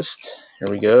player list. Here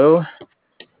we go.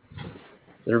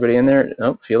 Is everybody in there?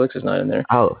 Nope, Felix is not in there.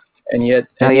 Oh. And yet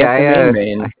the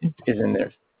main is in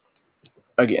there.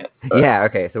 again. Yeah,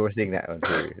 okay, so we're seeing that one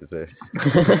too. So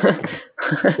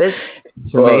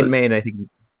Well, main, I think.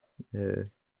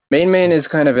 Main is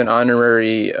kind of an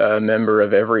honorary member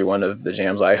of every one of the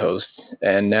jams I host,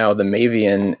 and now the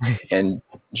Mavian and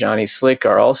Johnny Slick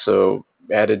are also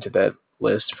added to that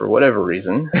list for whatever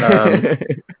reason.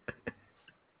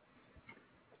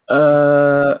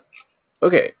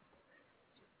 Okay.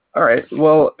 All right.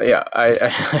 Well, yeah.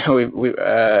 I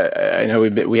know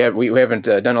we haven't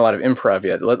done a lot of improv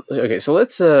yet. Okay, so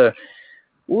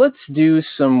let's do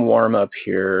some warm up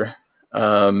here.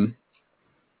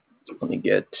 Let me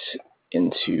get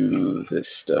into this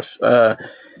stuff.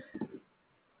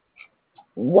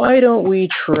 Why don't we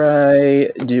try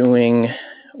doing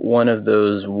one of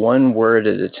those one word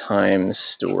at a time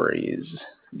stories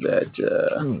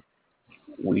that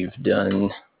we've done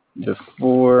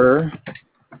before?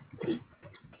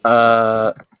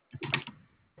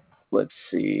 Let's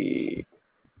see.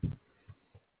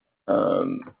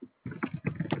 Do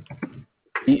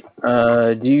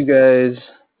you guys?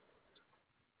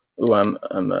 Oh, I'm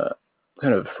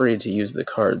kind of afraid to use the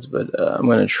cards, but I'm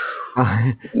gonna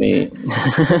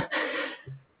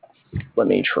let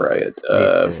me try it.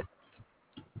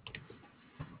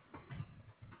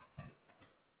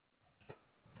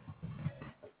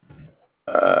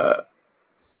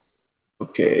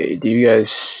 Okay. Do you guys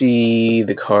see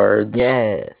the cards?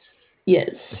 Yes.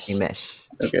 Yes. The mesh.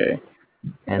 Okay.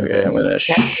 And okay, I'm gonna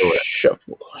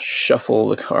shuffle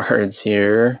the cards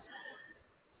here.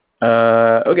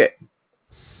 Okay.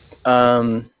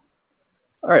 All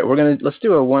right, let's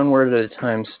do a one word at a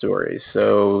time story.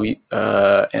 So, and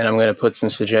I'm gonna put some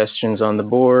suggestions on the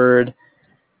board.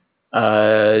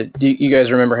 Do you guys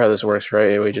remember how this works,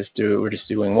 right? We're just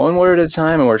doing one word at a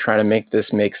time, and we're trying to make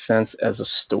this make sense as a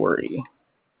story.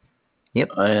 Yep.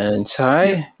 And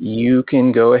Ty, you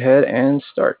can go ahead and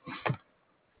start.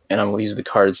 And I'm gonna use the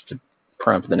cards to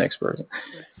prompt the next person.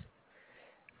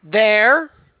 There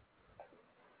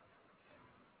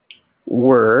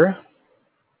were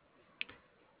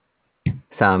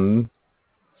some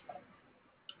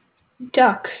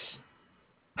ducks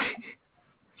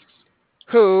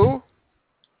who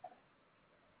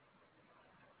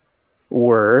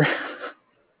were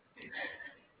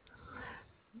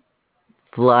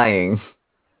flying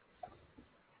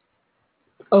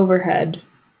overhead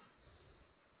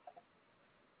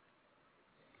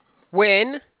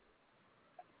when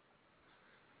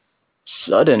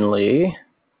suddenly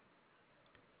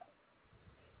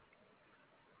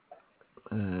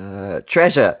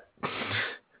treasure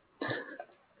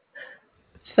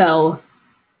fell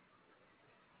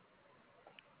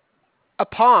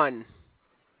upon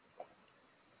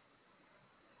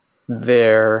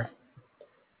their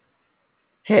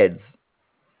heads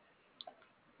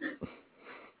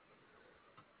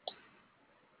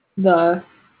the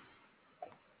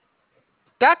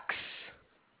ducks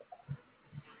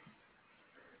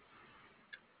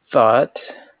thought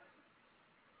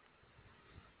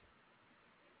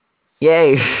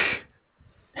yay.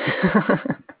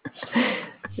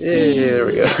 Yay, there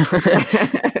we go.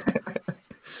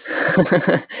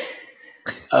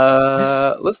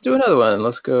 Let's do another one.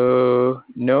 Let's go.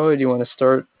 Noah, do you want to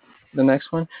start the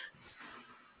next one?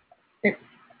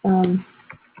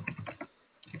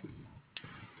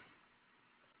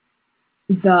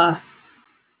 The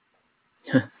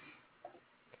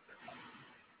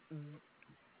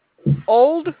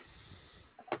old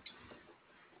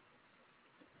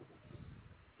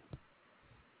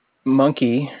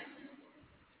monkey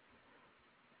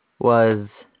was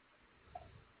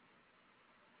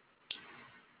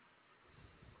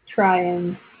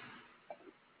trying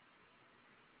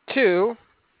to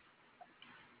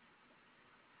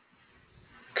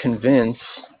convince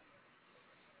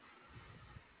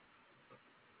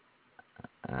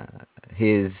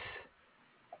his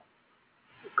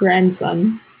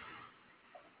grandson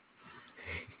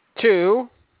to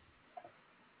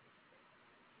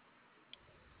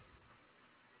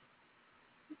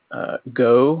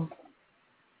go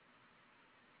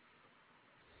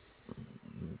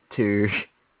to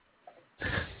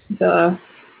the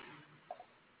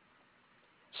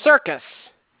circus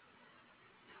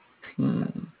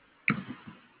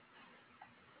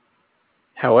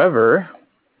however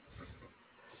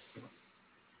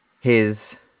his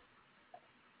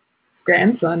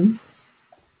grandson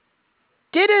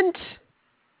didn't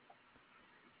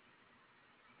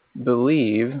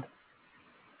believe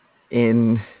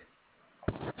in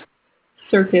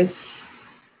circus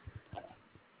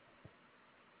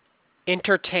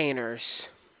entertainers.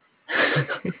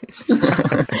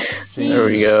 There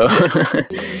we go.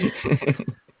 These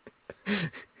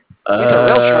are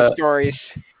real short stories.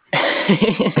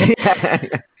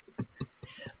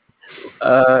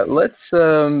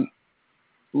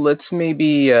 Let's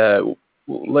maybe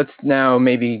let's now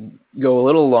maybe go a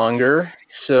little longer.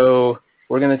 So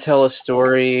we're gonna tell a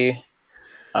story,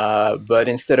 but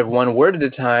instead of one word at a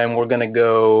time, we're gonna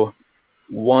go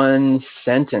one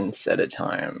sentence at a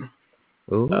time.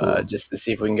 Ooh. Just to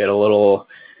see if we can get a little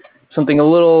something a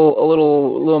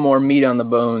little more meat on the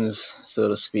bones, so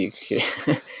to speak.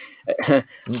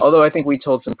 Although I think we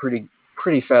told some pretty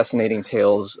fascinating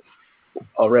tales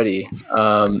already.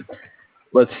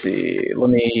 Let's see. Let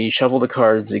me shuffle the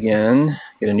cards again.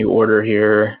 Get a new order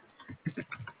here.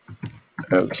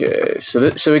 Okay, so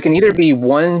it can either be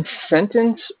one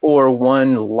sentence or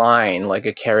one line, like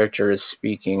a character is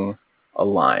speaking a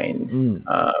line,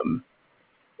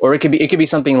 or it could be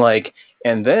something like,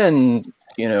 and then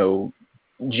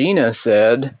Gina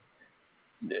said,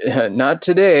 not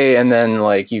today, and then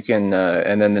like you can,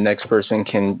 and then the next person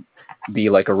can be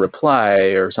like a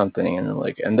reply or something, and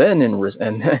like, and then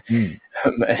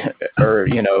or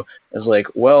it's like,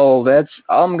 well,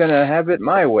 I'm gonna have it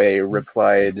my way,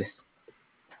 replied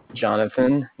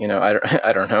Jonathan.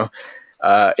 I don't know.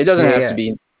 It doesn't have to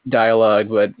be dialogue,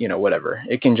 but whatever.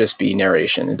 It can just be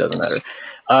narration. It doesn't matter.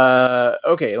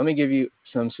 Okay, let me give you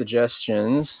some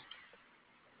suggestions.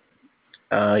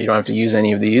 You don't have to use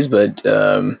any of these, but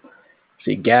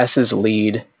see, gases,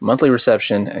 lead, monthly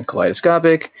reception, and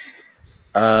kaleidoscopic.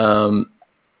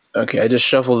 Okay, I just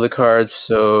shuffled the cards.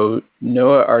 So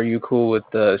Noah, are you cool with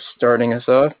starting us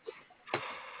off?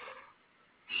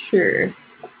 Sure.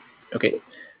 Okay.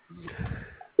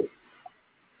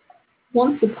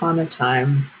 Once upon a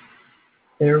time,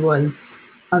 there was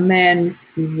a man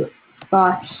who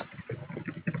thought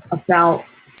about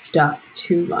stuff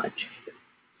too much.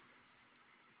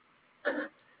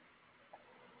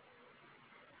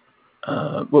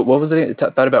 What was it?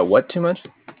 Thought about what too much?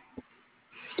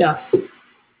 Stuff.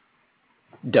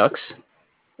 Ducks.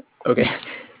 Okay.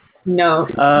 No,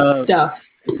 stuff.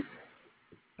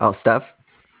 Oh, stuff?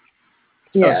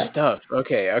 Yeah. Oh, stuff.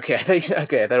 Okay. Okay.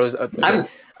 I thought it was. Okay. I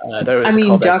thought it was I a mean,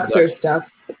 callback to ducks are ducks. stuff.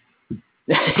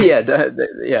 Yeah.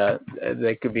 Yeah.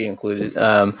 That could be included.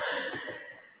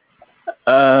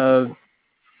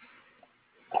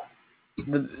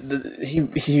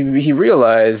 He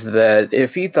realized that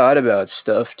if he thought about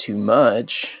stuff too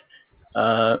much,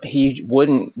 he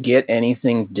wouldn't get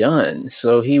anything done.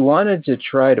 So he wanted to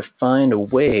try to find a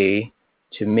way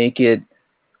to make it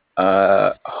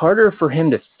harder for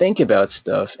him to think about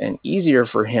stuff and easier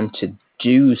for him to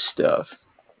do stuff.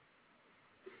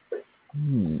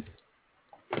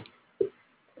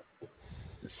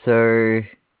 So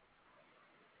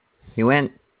he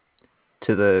went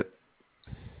to the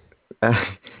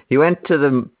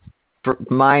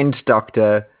mind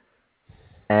doctor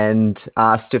and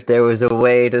asked if there was a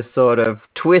way to sort of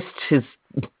twist his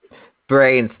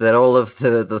brain so that all of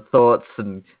the thoughts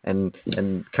and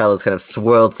colors kind of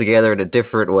swirled together in a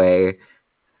different way.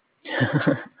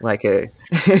 Like a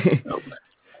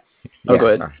Go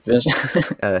ahead.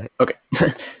 Okay.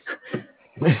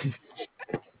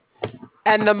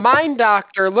 And the mind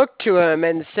doctor looked to him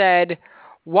and said,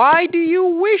 "Why do you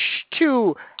wish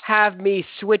to have me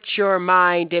switch your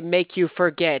mind and make you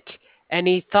forget?" And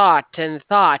he thought and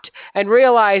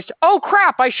realized, "Oh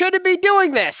crap, I shouldn't be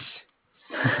doing this."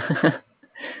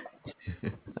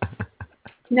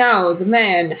 Now, the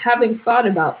man, having thought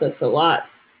about this a lot,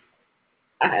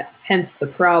 hence the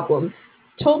problem,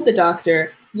 told the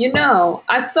doctor,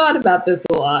 I've thought about this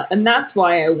a lot, and that's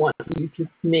why I want you to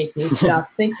make me stop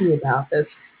thinking about this.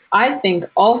 I think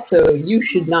also you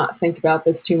should not think about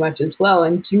this too much as well,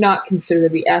 and do not consider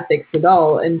the ethics at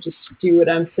all, and just do what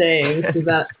I'm saying so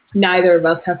that neither of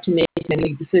us have to make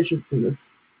any decisions in this.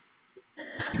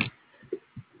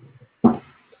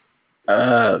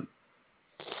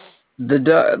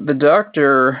 The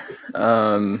doctor,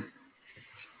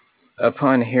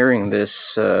 upon hearing this,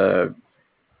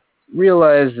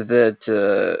 realized that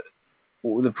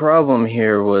the problem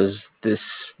here was this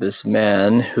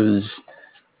man whose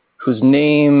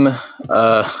name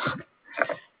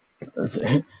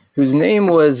whose name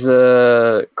was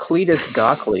Cletus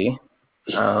Gockley.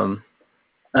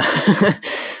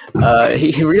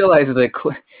 He realized that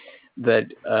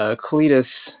Cletus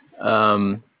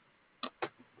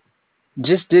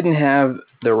just didn't have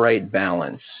the right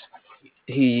balance.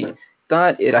 He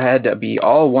thought it had to be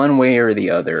all one way or the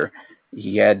other.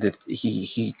 He had to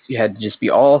just be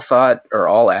all thought or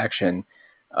all action.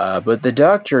 But the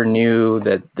doctor knew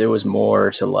that there was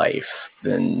more to life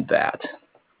than that.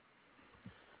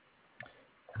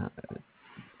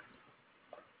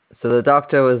 So the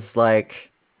doctor was like,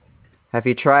 "Have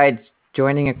you tried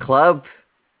joining a club?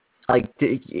 like,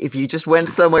 if you just went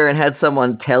somewhere and had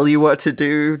someone tell you what to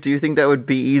do you think that would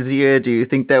be easier? Do you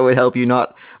think that would help you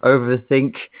not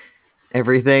overthink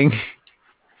everything?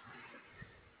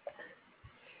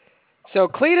 So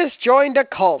Cletus joined a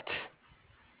cult.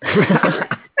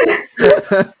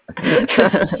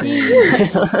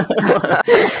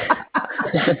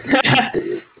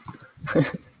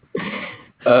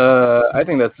 I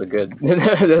think that's a good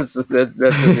that's a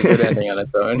good ending on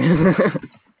its own.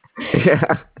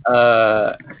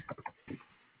 Yeah.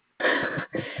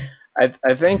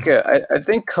 I think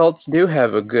cults do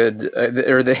have a good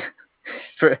or they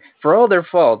for all their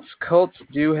faults, cults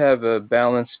do have a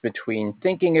balance between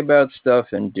thinking about stuff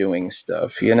and doing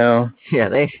stuff. You know, Yeah,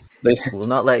 they they will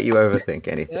not let you overthink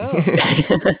anything.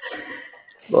 Yeah.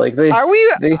 like they Are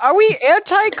they we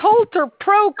anti-cult or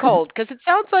pro-cult? Because it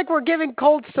sounds like we're giving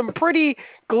cults some pretty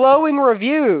glowing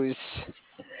reviews.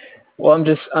 well, I'm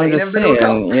just You never know,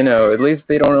 saying, you know, at least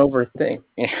they don't overthink.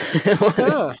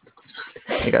 Huh.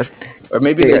 You got- Or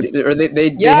maybe Yeah.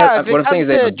 they Yeah, have, if it what I'm saying comes is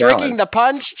they have to a drinking balance. the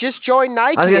punch, just join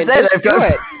Nike I was and gonna say, just they've do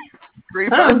got it. free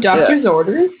Oh, punch. doctor's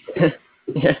orders.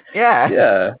 Yeah. Yeah.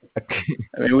 Yeah.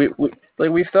 I mean,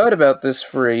 we've thought about this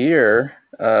for a year,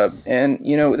 and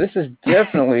you know, this is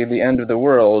definitely the end of the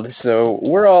world. So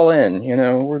we're all in. You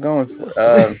know, we're going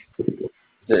for.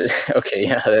 Okay,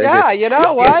 yeah. Yeah, you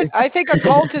know what? I think a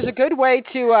cult is a good way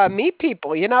to meet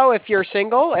people. You know, if you're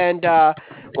single and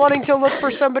wanting to look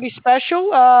for somebody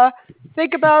special,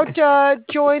 think about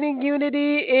joining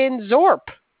Unity in Zorp.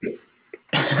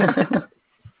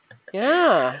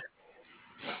 Yeah.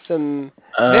 Some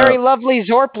very lovely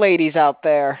Zorp ladies out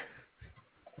there.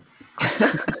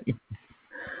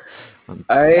 Hail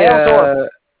Zorp.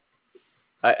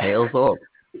 Hail Zorp.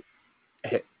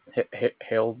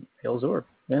 Hail Zorp.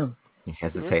 Yeah. He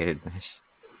hesitated.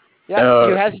 Yeah,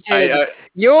 you hesitated. I'm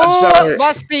You sorry.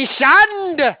 must be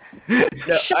shunned. No,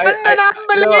 Shunned and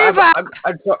unbeliever.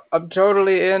 I'm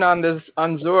totally in on this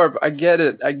on Zorp. I get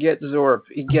it. I get Zorp.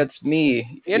 He gets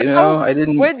me. You You know, know, I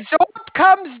didn't. when Zorp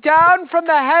comes down from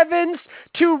the heavens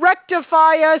to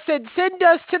rectify us and send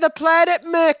us to the planet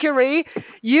Mercury,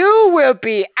 you will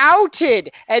be outed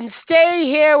and stay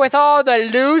here with all the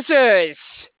losers.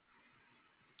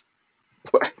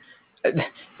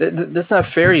 That's not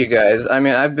fair, you guys. I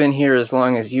mean, I've been here as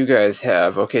long as you guys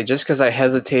have. Okay, just because I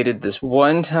hesitated this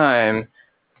one time.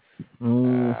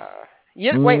 Mm,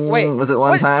 Wait. was it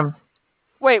one time?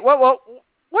 Wait, what's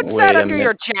Wait that a under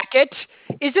your minute. jacket?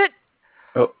 Is it?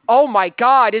 Oh. Oh my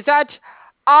God! Is that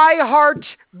I Heart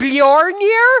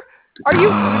Bjornir? Did you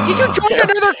join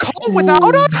another cult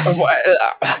without us?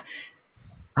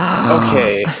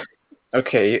 Okay.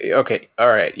 Okay. All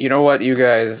right. You know what, you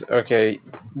guys? Okay.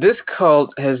 This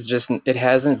cult it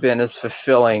hasn't been as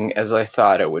fulfilling as I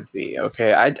thought it would be.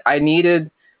 Okay. I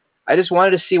just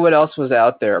wanted to see what else was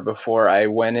out there before I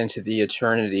went into the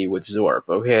eternity with Zorp.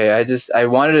 Okay. I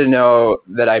wanted to know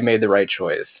that I made the right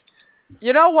choice.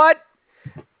 You know what?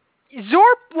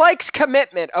 Zorp likes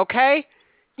commitment, okay?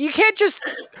 You can't just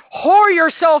whore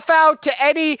yourself out to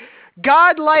any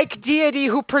godlike deity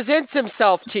who presents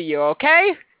himself to you,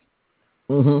 okay?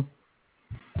 Mm-hmm.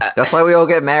 That's why we all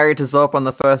get married to Zorp on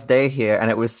the first day here,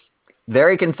 and it was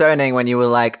very concerning when you were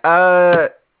like,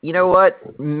 you know what?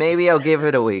 Maybe I'll give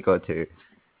it a week or two.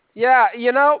 Yeah,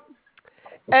 you know,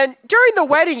 and during the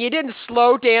wedding, you didn't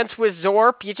slow dance with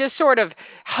Zorp. You just sort of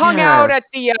hung out at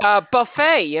the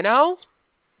buffet, you know?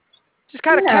 Just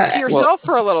kind of kept to yourself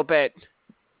for a little bit.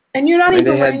 And you're not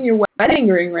even wearing your wedding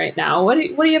ring right now. What do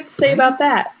you have to say about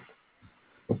that?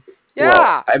 Yeah.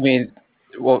 Well, I mean,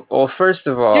 first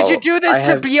of all, did you do this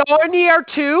to Bjornir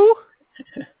too?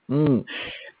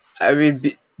 I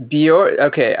mean, Bjorn.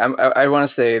 Okay, I want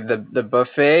to say the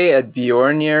buffet at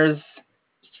Bjornir's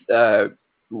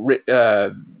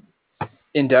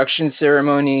induction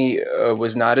ceremony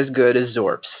was not as good as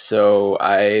Zorp's, so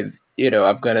I'm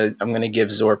gonna give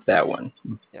Zorp that one.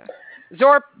 Yeah.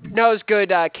 Zorp knows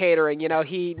good catering. You know,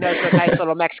 he knows a nice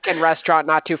little Mexican restaurant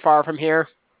not too far from here.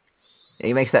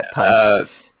 He makes that punch.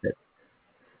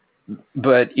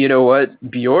 But you know what?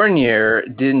 Bjornir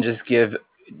didn't just give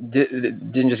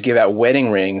out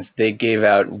wedding rings. They gave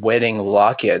out wedding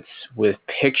lockets with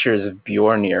pictures of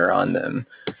Bjornir on them.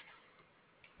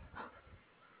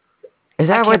 Is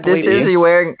that what this is? Are you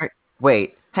wearing?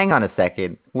 Wait, hang on a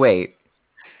second. Wait,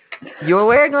 you're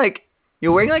wearing like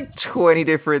 20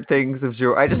 different things of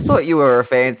your. I just thought you were a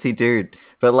fancy dude,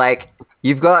 but like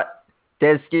you've got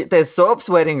there's Zorp's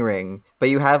wedding ring, but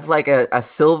you have like a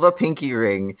silver pinky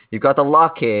ring. You've got the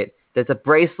locket. There's a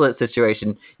bracelet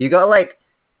situation. You got like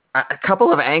a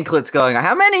couple of anklets going.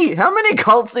 How many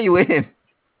cults are you in?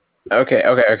 Okay.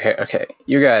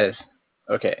 You guys.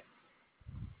 Okay.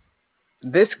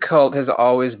 this cult has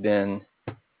always been,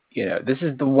 this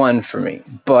is the one for me.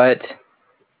 But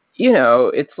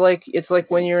it's like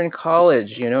when you're in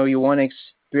college, you want to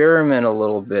experiment a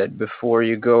little bit before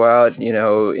you go out,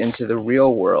 into the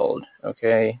real world,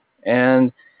 okay?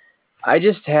 And I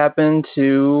just happened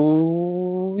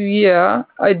to,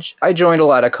 I joined a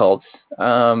lot of cults.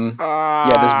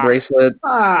 This bracelet,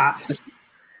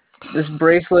 this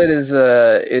bracelet is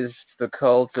the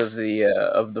cult of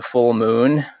the full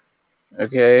moon,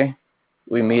 okay?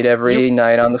 We meet every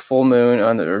night on the full moon,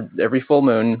 every full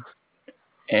moon,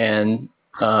 and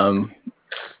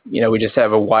we just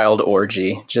have a wild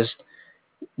orgy. Just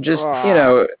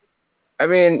I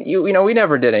mean, we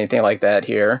never did anything like that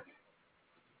here.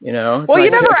 Well,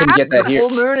 you never couldn't get that The here. full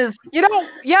moon is You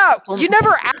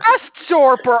never asked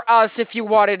Zorp or us if you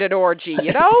wanted an orgy,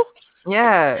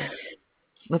 yeah.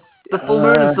 The full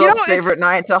moon is Zorp's it's- favorite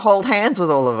night to hold hands with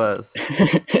all of us.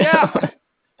 Yeah.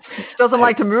 He doesn't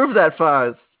like to move that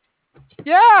fast.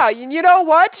 Yeah, you know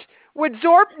what? With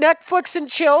Zorp, Netflix and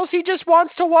chills, he just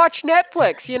wants to watch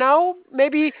Netflix,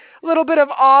 Maybe a little bit of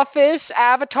Office,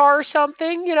 Avatar or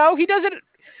something, He doesn't...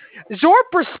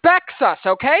 Zorp respects us,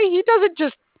 okay? He doesn't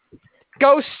just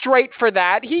go straight for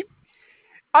that. He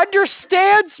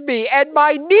understands me and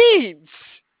my needs.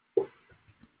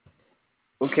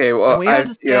 Okay, well, We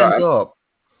understand Zorp.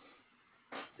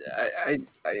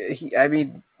 I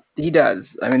mean, he does.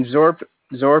 I mean, Zorp.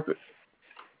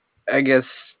 I guess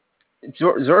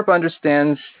Zorp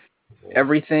understands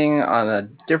everything on a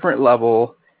different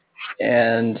level,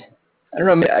 and I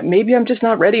don't know. Maybe I'm just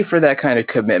not ready for that kind of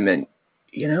commitment.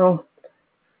 Well,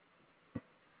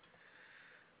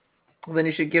 then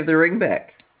you should give the ring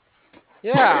back.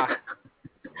 Yeah.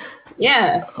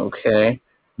 Yeah. Okay.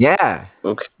 Yeah.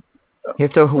 Okay. You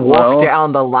have to walk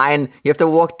down the line. You have to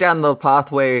walk down the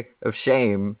pathway of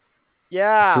shame.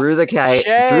 Yeah. Through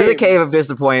the cave of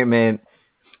disappointment,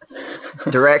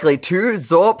 directly to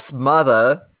Zorp's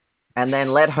mother, and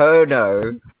then let her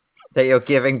know that you're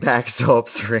giving back Zorp's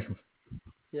ring.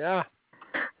 Yeah.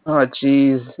 Oh,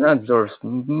 jeez, not Zorp's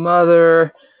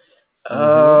mother.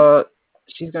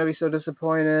 She's gonna be so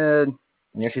disappointed.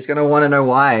 Yeah, she's gonna want to know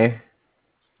why.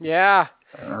 Yeah.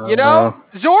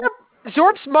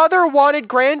 Zorp's mother wanted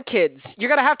grandkids. You're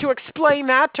gonna have to explain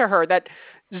that to her. That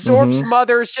Zorp's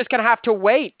mother's just gonna have to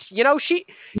wait.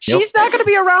 She's not gonna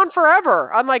be around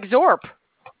forever, unlike Zorp.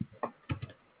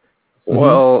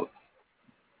 Well,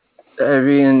 I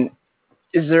mean,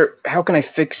 how can I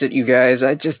fix it, you guys?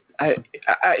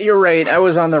 You're right. I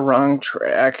was on the wrong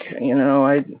track. I don't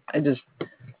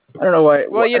know why.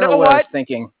 Well, I don't know what I was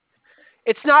thinking.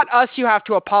 It's not us you have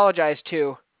to apologize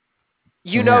to.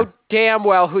 You know damn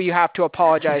well who you have to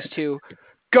apologize to.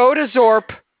 Go to Zorp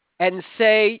and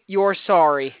say you're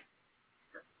sorry.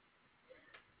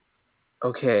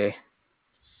 Okay.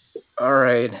 All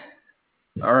right.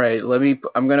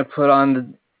 I'm gonna put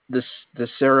on the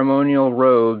ceremonial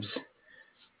robes,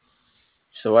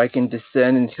 so I can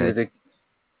descend into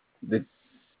the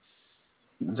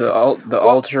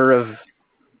altar of.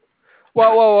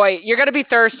 Whoa, wait! You're gonna be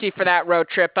thirsty for that road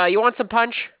trip. You want some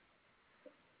punch?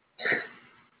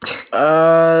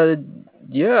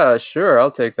 Yeah, sure.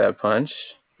 I'll take that punch.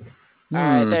 All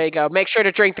right, there you go. Make sure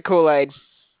to drink the Kool-Aid.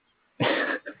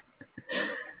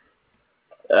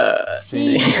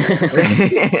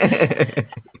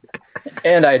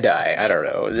 And I die. I don't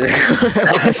know.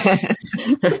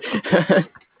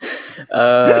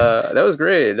 That was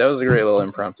great. That was a great little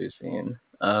impromptu scene.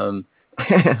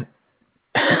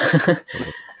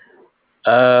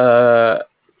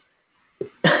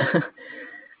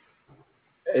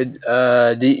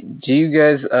 Do you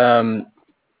guys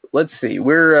let's see.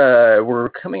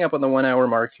 We're coming up on the 1 hour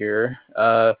mark here.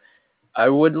 I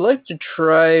would like to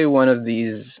try one of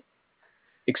these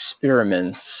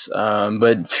experiments,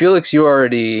 but Felix, you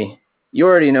already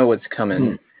know what's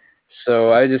coming.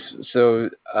 So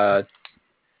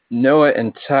Noah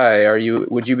and Ty,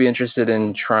 would you be interested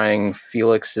in trying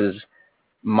Felix's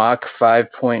Mach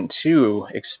 5.2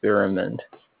 experiment?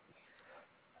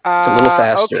 It's a little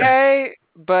faster. Okay,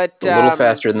 but it's a little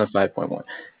faster than the 5.1.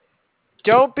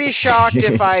 Don't be shocked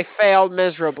if I fail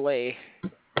miserably.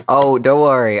 Oh, don't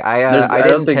worry. I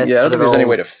don't think test there's any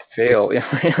way to fail.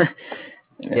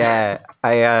 Yeah,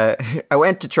 I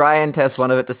went to try and test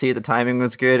one of it to see if the timing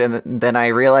was good, and then I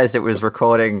realized it was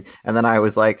recording, and then I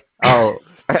was like, oh,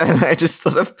 and I just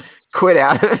sort of quit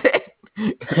out of it.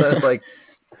 I was like,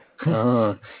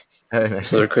 so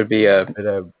there could be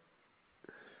the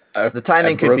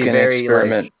timing could be very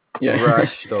experiment.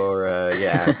 rushed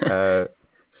or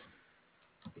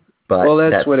but well,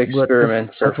 that's what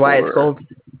experiments are That's why for. it's called.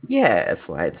 Yeah, that's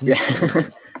why it's.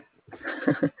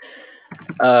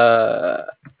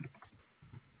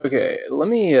 Okay, let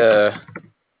me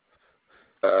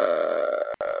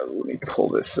pull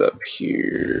this up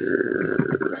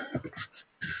here.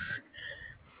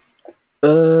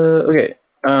 Okay.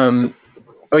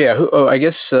 Oh yeah. I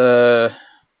guess.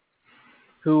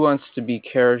 Who wants to be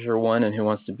character 1 and who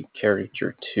wants to be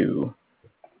character 2?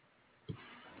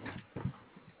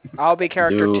 I'll be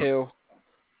character 2.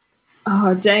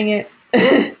 Oh, dang it.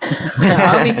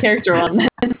 I'll be character 1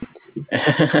 then.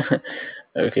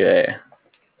 Okay.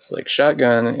 It's like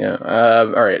shotgun, yeah.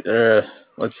 Alright,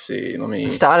 let's see.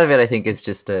 The start of it, I think, is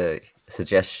just a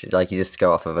suggestion. Like, you just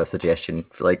go off of a suggestion,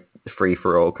 for, like, free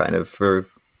for all kind of for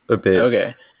a bit.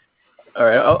 Okay.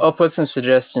 Alright, I'll put some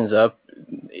suggestions up.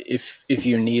 If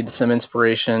you need some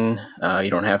inspiration, you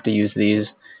don't have to use these.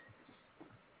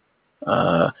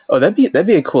 That'd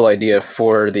be a cool idea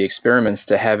for the experiments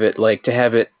to have it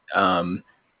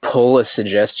pull a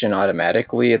suggestion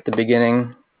automatically at the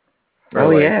beginning.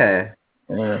 Yeah.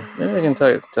 Yeah, maybe I can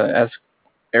ask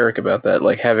Eric about that,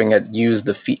 like having it use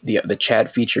the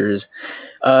chat features.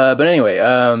 But anyway,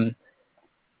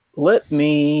 let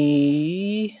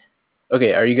me.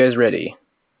 Okay, are you guys ready?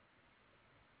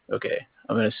 Okay,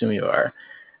 I'm gonna assume you are.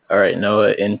 All right,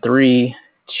 Noah, in 3,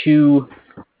 2,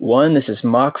 1. This is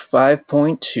Mach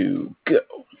 5.2. Go.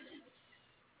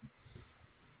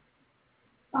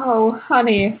 Oh,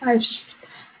 honey,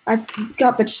 I've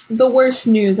got the worst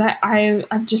news.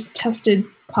 I've just tested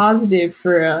positive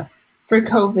for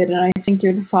COVID, and I think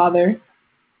you're the father.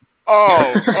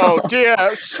 Oh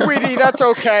dear, sweetie, that's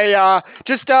okay.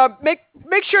 Just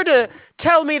make sure to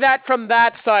tell me that from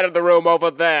that side of the room over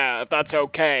there, if that's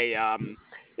okay. I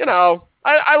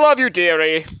love you,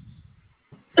 dearie.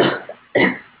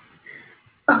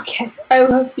 Okay, I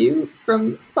love you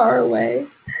from far away.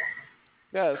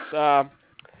 Yes.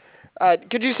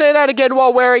 Could you say that again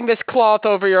while wearing this cloth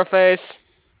over your face?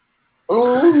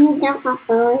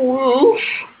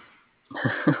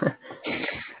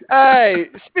 Hey,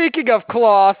 speaking of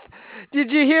cloth, did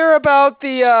you hear about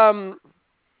the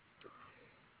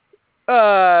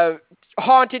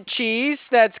haunted cheese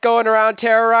that's going around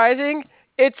terrorizing?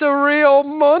 It's a real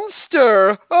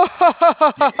monster.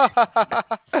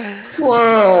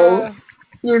 Whoa,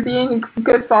 you're being a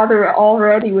good father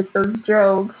already with those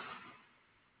jokes.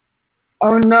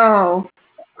 Oh no,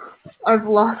 I've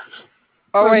lost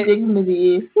my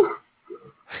dignity.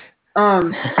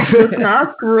 This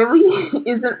mask really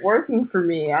isn't working for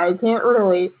me. I can't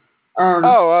really.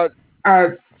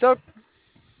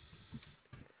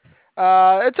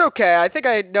 It's okay. I think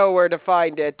I know where to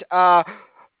find it.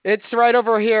 It's right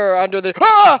over here under the.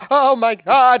 Oh my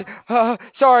God!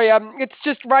 Sorry. It's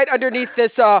just right underneath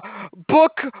this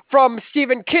book from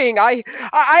Stephen King. I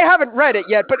haven't read it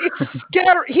yet, but it's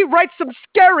scary. He writes some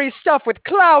scary stuff with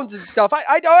clowns and stuff.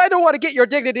 I don't want to get your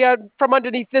dignity from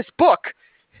underneath this book.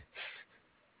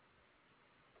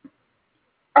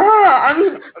 I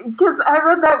mean, because I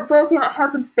read that book and it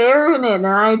has a bear in it,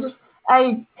 and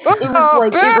it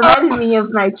reminded me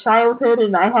of my childhood,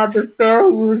 and I had this bear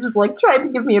who was just like trying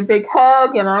to give me a big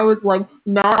hug, and I was like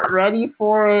not ready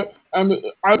for it, and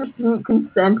I just didn't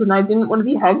consent, and I didn't want to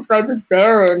be hugged by this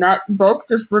bear, and that book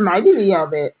just reminded me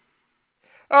of it.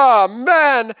 Oh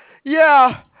man,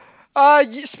 yeah.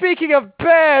 Speaking of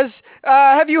bears,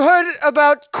 have you heard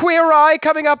about Queer Eye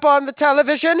coming up on the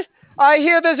television? I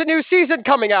hear there's a new season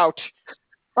coming out.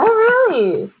 Oh,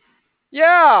 really?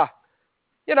 Yeah.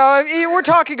 We're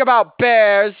talking about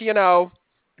bears,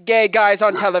 gay guys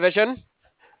on television.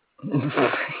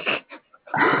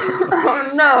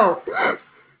 Oh, no.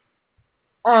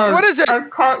 What is it? I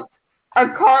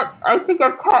think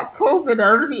I've caught COVID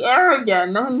out of the air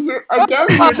again. And you're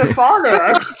the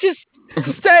father. Just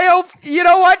stay over. You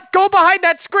know what? Go behind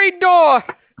that screen door.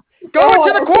 Go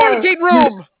into the quarantine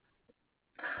room.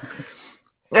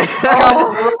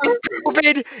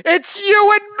 COVID, it's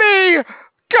you and me.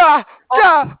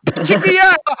 Punching the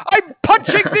air. I'm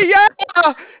punching the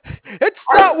air. It's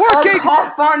not working. I'll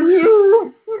cough on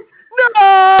you. No!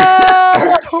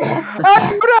 I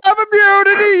don't have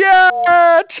immunity yet.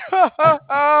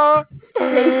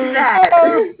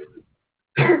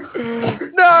 Take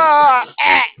that.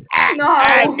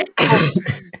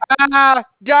 No.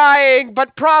 Dying,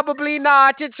 but probably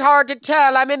not. It's hard to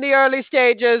tell. I'm in the early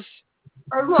stages.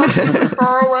 I love you from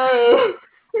far away.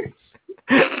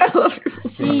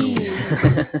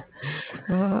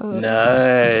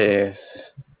 Nice.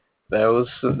 That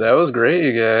was great,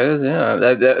 you guys. Yeah,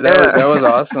 that was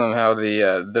awesome. How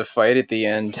the fight at the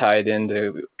end tied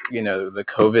into the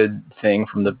COVID thing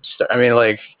from the start. I mean,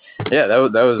 like, yeah,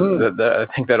 I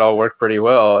think that all worked pretty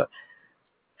well.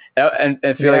 And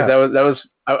I feel like that was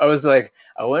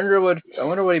I I wonder what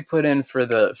he put in for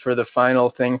the final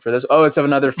thing for this. Oh, it's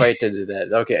another fight to do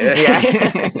that. Okay.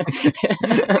 Yeah.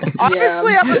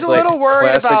 Honestly, I was a Like little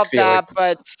worried classic about Felix. that,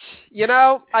 but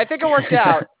I think it worked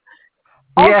out.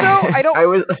 Also, Yeah, I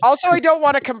was. I don't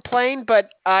want to complain, but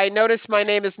I noticed my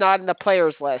name is not in the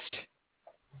players list.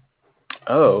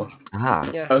 Oh.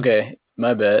 Yeah. Okay.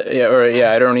 My bad. Yeah. Or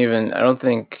yeah. I don't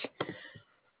think.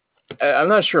 I'm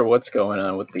not sure what's going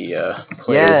on with the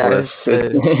players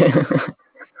list.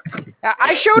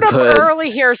 I showed up But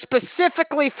early here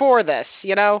specifically for this,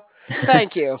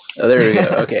 Thank you. oh, there we go.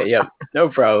 Okay. Yep. No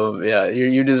problem. Yeah.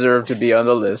 You deserve to be on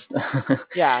the list.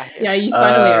 Yeah. Yeah, you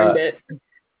finally earned it.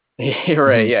 You're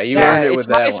right. Yeah. You earned it It's with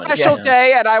my that one. special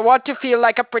day, and I want to feel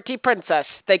like a pretty princess.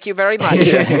 Thank you very much.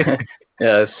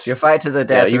 Yes. Your fight to the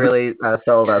death you- really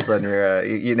sold us on your.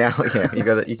 You now,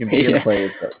 you can be in the Yeah.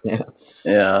 players. But, yeah.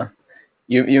 Yeah.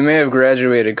 You may have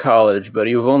graduated college, but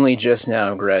you've only just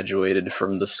now graduated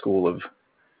from the school of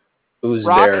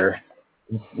Uzbear.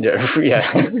 Yeah.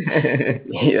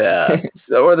 Yeah.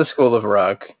 So, or the school of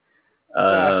rock.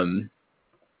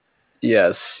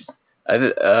 Yes.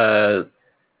 I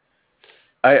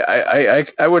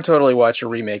would totally watch a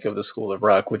remake of the School of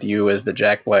Rock with you as the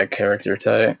Jack Black character,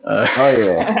 Ty. Oh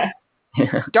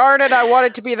yeah. Darn it! I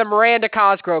wanted to be the Miranda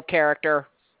Cosgrove character.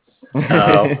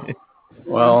 Oh.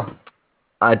 Well.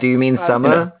 Do you mean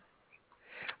Summer?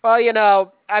 Well,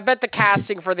 I bet the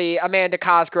casting for the Amanda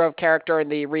Cosgrove character in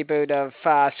the reboot of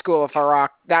School of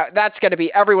Rock, that's going to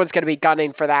be, everyone's going to be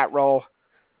gunning for that role.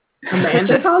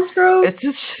 Amanda Cosgrove? It's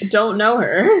just. Don't know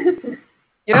her.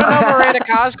 You don't know Miranda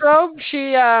Cosgrove?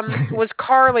 She was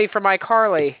Carly from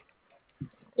iCarly.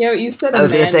 You said I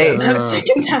was gonna Amanda say- that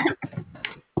second time.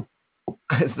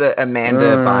 It's the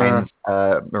Amanda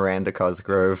Bynes, Miranda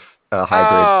Cosgrove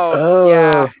hybrid. Oh,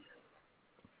 yeah.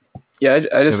 Yeah,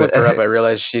 I just looked her up. I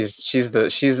realized she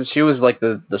was like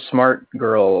the smart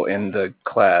girl in the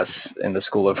class in the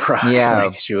School of Rock. Yeah.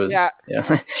 Like, she was. Yeah.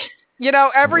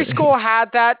 Every school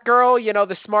had that girl,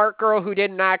 the smart girl who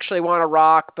didn't actually want to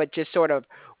rock, but just sort of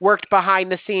worked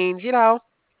behind the scenes,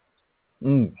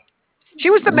 Mm.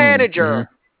 She was the manager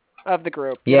of the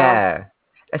group. Yeah.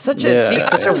 It's such a The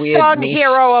such a weird unsung niche.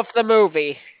 hero of the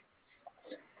movie.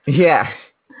 Yeah.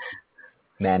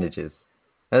 Manages.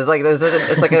 It's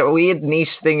like a weird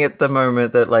niche thing at the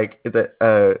moment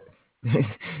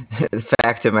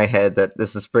fact in my head that this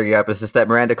is bringing up is just that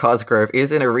Miranda Cosgrove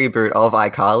is in a reboot of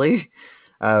iCarly.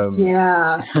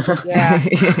 Yeah.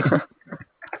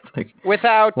 Like,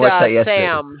 Without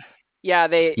Sam. Yeah,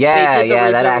 they did the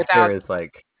reboot that actor without... is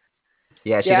like...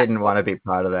 Yeah, she didn't want to be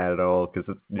part of that at all.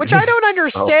 Which I don't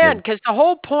understand, because the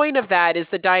whole point of that is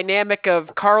the dynamic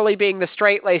of Carly being the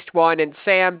straight-laced one and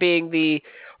Sam being the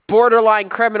borderline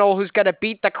criminal who's going to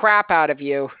beat the crap out of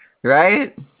you.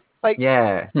 Right? Like,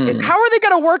 yeah. How are they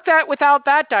going to work that without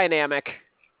that dynamic?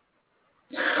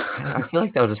 I feel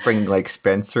like they'll just bring, like,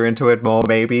 Spencer into it more,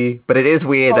 maybe. But it is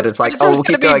weird that it's like, we'll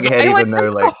keep going ahead even though,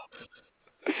 like...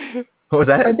 What was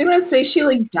that? I think I'd say she,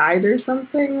 died or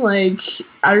something.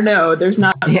 I don't know. There's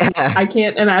not... Yeah. I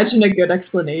can't imagine a good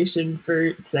explanation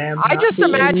for Sam. I just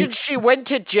imagined she went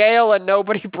to jail and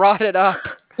nobody brought it up.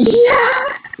 Yeah!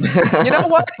 You know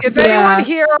what? If anyone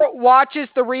here watches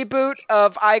the reboot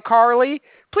of iCarly,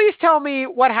 please tell me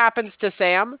what happens to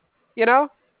Sam.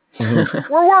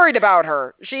 We're worried about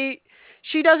her. She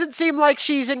doesn't seem like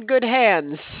she's in good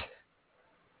hands.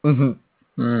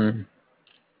 Mm-hmm.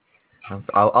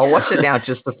 I'll watch it now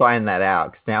just to find that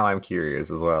out, because now I'm curious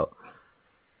as well.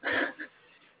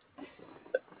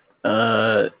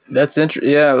 That's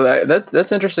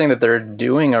that's interesting that they're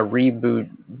doing a reboot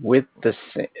with the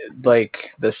same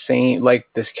this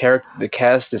character. The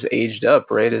cast is aged up,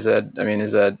 right? Is that the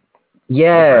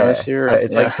premise here?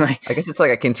 It's I guess it's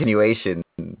like a continuation.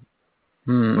 And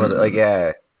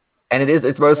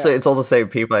it's mostly it's all the same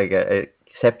people. I get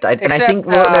except I think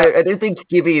I didn't think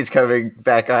Gibby is coming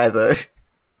back either.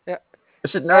 Yeah. I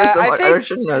should know I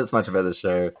shouldn't know as much about the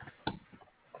show.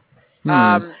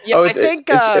 I think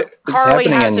Carly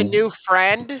has a new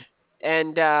friend,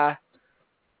 and I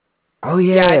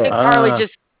think Carly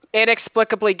just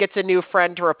inexplicably gets a new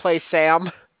friend to replace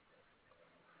Sam.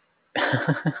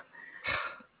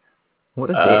 What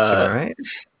a bitch, am I right?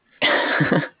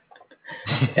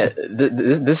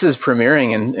 This is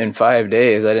premiering in 5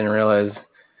 days. I didn't realize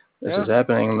this was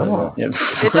happening. But,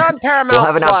 It's on Paramount+. We'll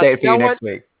have an update for you next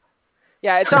week.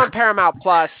 Yeah, it's on Paramount+.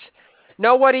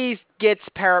 Nobody's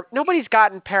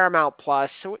gotten Paramount+.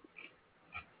 So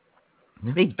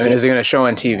is it going to show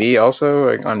on TV also,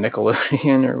 like on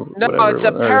Nickelodeon or whatever? No, it's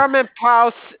a Paramount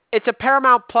Plus. It's a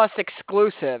Paramount Plus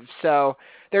exclusive. So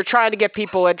they're trying to get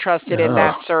people interested in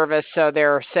that service. So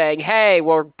they're saying, hey,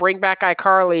 we'll bring back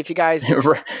iCarly if you guys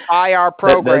buy our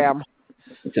program.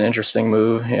 It's an interesting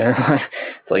move. Yeah.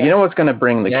 It's like, you know what's going to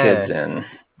bring the kids in?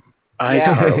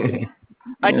 iCarly.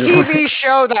 A TV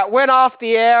show that went off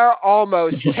the air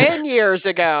almost 10 years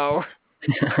ago.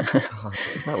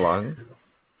 Not long.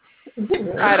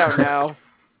 I don't know.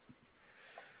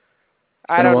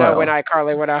 I don't know when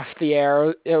iCarly went off the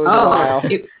air. It was a while.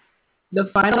 The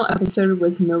final episode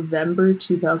was November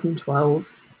 2012.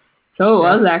 So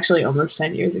it was actually almost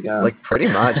 10 years ago. Like pretty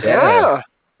much, yeah.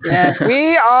 Yeah.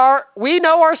 We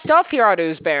know our stuff here on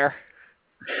News Bear.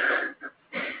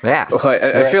 Yeah. Well,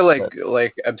 I feel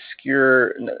like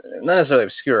obscure, not necessarily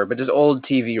obscure, but just old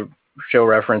TV show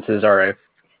references are a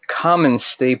common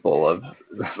staple of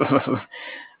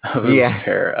News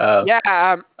Bear.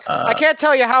 I can't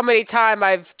tell you how many times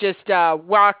I've just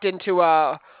walked into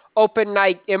a open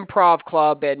night improv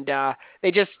club and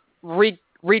they just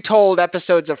retold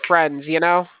episodes of Friends, you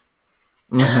know?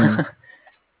 Mm-hmm.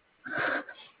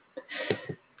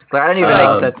 Like, I don't even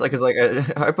know if that's I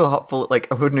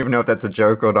wouldn't even know if that's a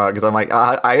joke or not because I'm like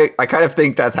I kind of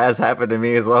think that has happened to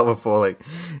me as well before. Like,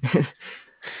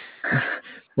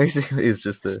 basically, it's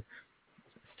just a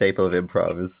staple of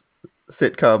improv is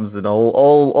sitcoms and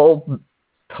all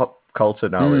pop culture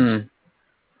knowledge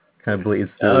kind of bleeds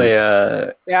through. Oh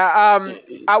yeah. Yeah.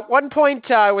 At one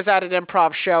point, I was at an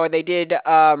improv show and they did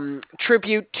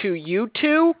tribute to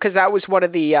U2 because that was one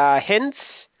of the hints.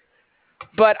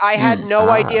 But I had no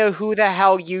idea who the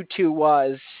hell U2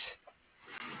 was.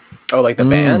 Oh, like the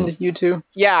band U2?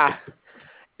 Yeah.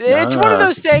 It's one of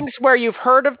those things where you've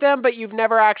heard of them, but you've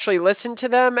never actually listened to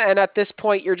them, and at this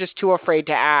point, you're just too afraid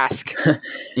to ask.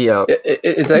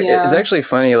 It's actually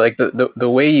funny, like the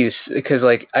way you, because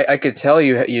like I could tell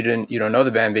you don't know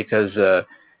the band because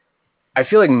I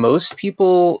feel like most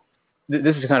people,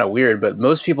 this is kind of weird, but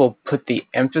most people put the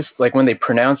emphasis, like when they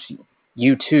pronounce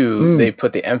U2, they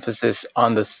put the emphasis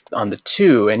on the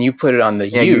two, and you put it on the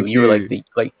U. You were like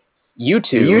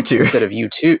U2 instead of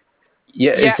U2.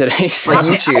 Yeah. Instead of like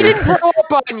YouTube. I didn't grow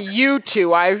up on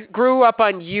U2. I grew up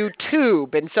on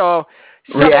YouTube, and so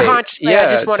subconsciously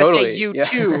I just want to say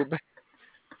YouTube. Yeah.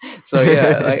 So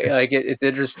yeah, it's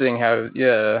interesting how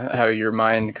your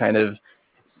mind kind of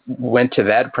went to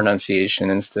that pronunciation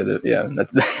instead of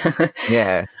That's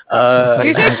yeah. Do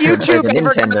you think YouTube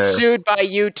ever got sued by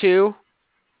U2?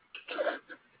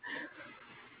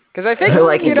 Because I think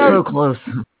it's so close.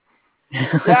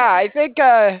 Yeah, I think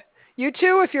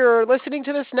U2, if you're listening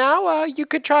to this now, you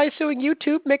could try suing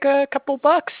YouTube, make a couple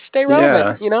bucks, stay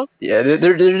relevant. You know? Yeah,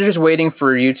 they're just waiting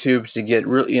for YouTube to get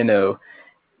really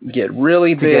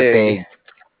big.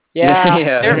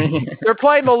 Yeah, they're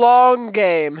playing the long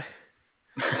game.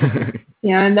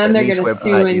 Yeah, and then they're gonna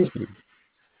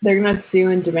sue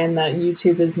and demand that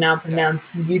YouTube is now pronounced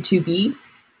YouTube,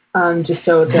 just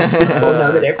so that people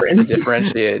know the difference.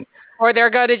 Differentiate. Or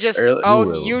they're gonna just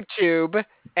own YouTube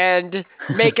and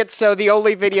make it so the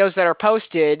only videos that are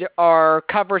posted are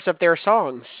covers of their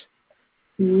songs.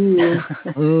 The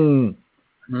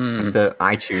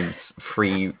iTunes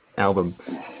free album.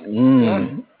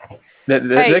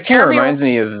 That kind of reminds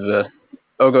me of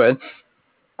go ahead.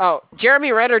 Oh,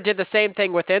 Jeremy Renner did the same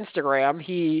thing with Instagram.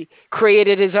 He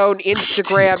created his own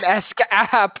Instagram-esque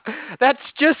app that's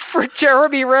just for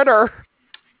Jeremy Renner.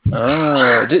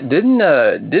 Didn't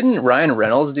Ryan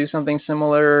Reynolds do something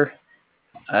similar?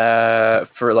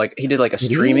 For like he did like a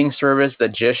streaming service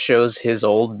that just shows his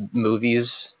old movies.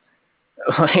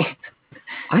 Like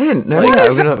I didn't know. What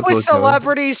is up with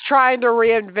celebrities trying to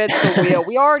reinvent the wheel?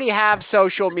 We already have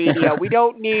social media. We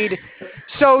don't need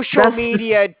social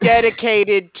media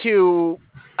dedicated to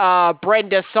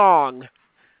Brenda Song.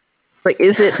 Like,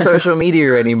 is it social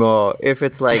media anymore? If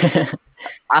it's like a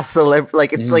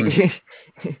like it's like.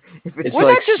 Would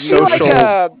that just be like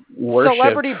a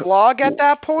celebrity blog at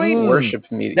that point? Worship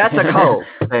media. That's a cult.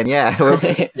 Then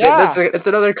it's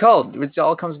another cult. It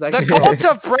all comes back to the cult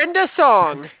of Brenda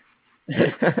Song.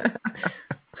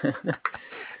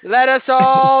 Let us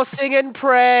all sing and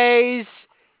praise.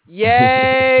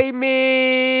 Yay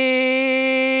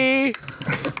me!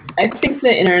 I think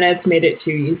the internet's made it too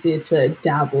easy to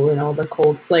dabble in all the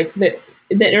cults. Like the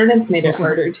internet's made it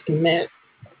harder to commit.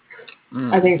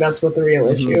 I think that's what the real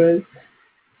issue is.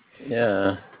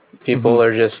 Yeah, people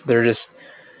are they're just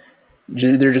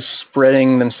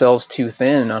spreading themselves too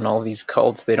thin on all these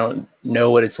cults. They don't know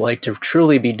what it's like to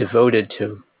truly be devoted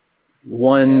to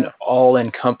one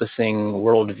all-encompassing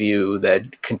worldview that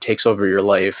takes over your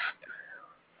life.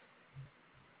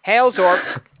 Hail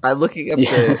Zork. I'm looking up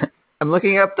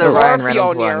the Ryan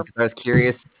Reynolds one because I was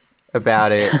curious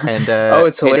about it, and Oh,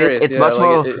 it's hilarious. it's Yeah, much like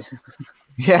more.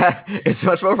 Yeah, it's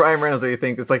much more Ryan Reynolds than you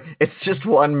think. It's like it's just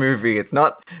one movie. It's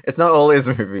not all his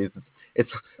movies. It's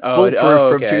Foolproof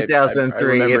from okay. I 2003. It's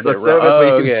remembered a it wrong. service where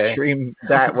Oh, you can okay. stream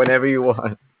that whenever you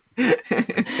want.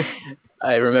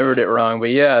 I remembered it wrong,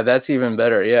 but yeah, that's even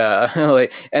better. Yeah,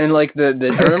 like and like the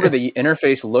I remember the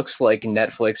interface looks like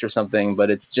Netflix or something,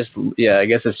 but it's just yeah, I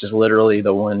guess it's just literally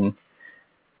the one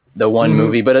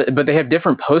movie, but they have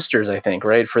different posters, I think,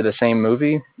 right, for the same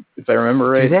movie, if I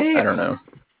remember right. Do they? I don't know.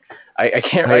 I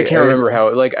can't remember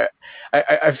how like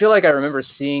I feel like I remember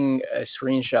seeing a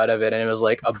screenshot of it and it was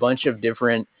like a bunch of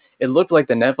different. It looked like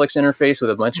the Netflix interface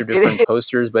with a bunch of different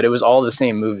posters, but it was all the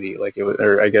same movie. Like it was,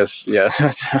 or I guess yeah.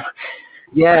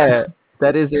 Yeah,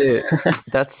 that is it.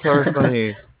 That's so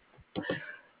funny.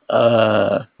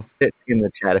 It's in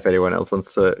the chat if anyone else wants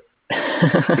to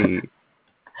see.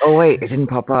 Oh wait, it didn't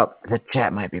pop up. The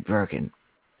chat might be broken.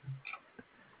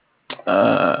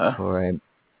 All right.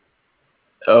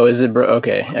 Oh, is it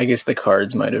okay? I guess the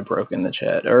cards might have broken the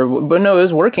chat, but no, it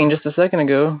was working just a second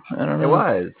ago. I don't know. It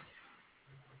was.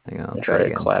 Hang on, I'll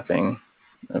try clapping.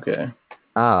 Okay.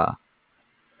 Ah.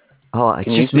 Oh, it's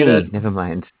just see me. that? Never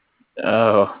mind.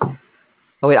 Oh.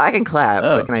 Oh wait, I can clap,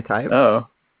 Oh. but can I type? Oh.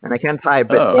 And I can type,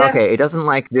 but okay, it doesn't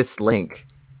like this link.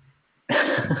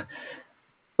 What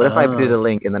if I do the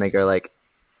link and then I go like,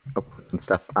 put some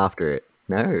stuff after it?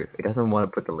 No, it doesn't want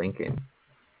to put the link in.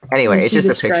 Anyway, it's just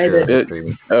a picture of the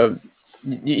streaming.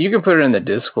 You can put it in the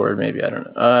Discord, maybe. I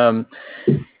don't know.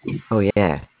 Oh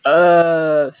yeah.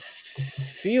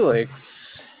 Felix,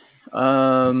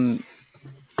 do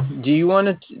you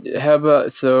want to have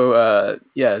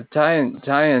Ty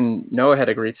and Noah had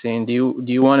a great scene. Do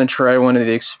you want to try one of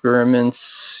the experiments?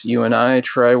 You and I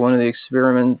try one of the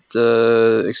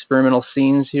experimental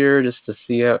scenes here just to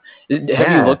see how.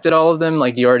 Have you looked at all of them?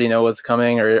 Like, do you already know what's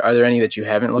coming, or are there any that you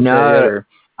haven't looked at yet? Or?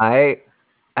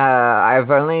 I've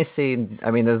only seen.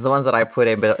 I mean, there's the ones that I put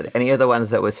in, but any of the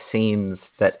ones that were scenes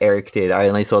that Eric did, I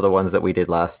only saw the ones that we did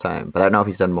last time. But I don't know if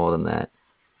he's done more than that.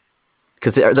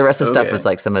 Because the rest of the stuff was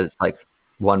like some of like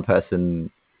one person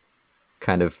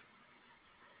kind of.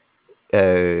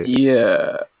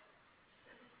 Yeah.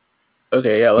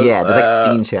 Okay. Yeah. Yeah, there's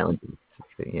like scene challenges.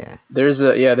 Yeah. There's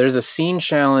a scene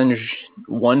challenge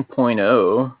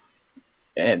 1.0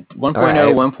 and 1.0,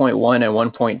 1.1,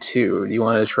 and 1.2. Do you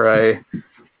want to try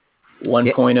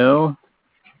 1.0?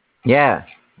 Yeah.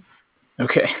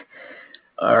 Okay.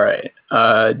 All right.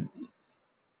 Okay.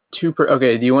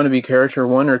 Do you want to be character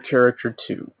 1 or character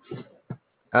 2?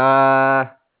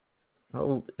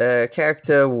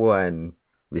 Character 1.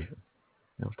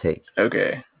 I'll take.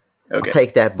 Okay. I'll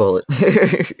take that bullet.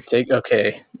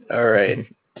 Okay. All right.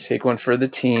 Take one for the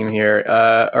team here.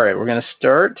 All right. We're gonna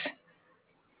start.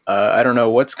 I don't know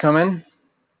what's coming,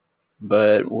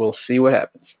 but we'll see what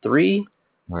happens. 3,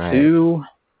 2,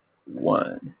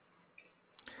 1.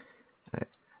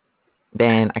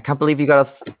 Dan, I can't believe you got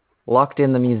us locked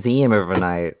in the museum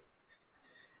overnight.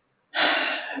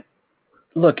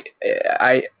 Look,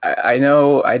 I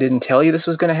know I didn't tell you this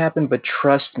was going to happen, but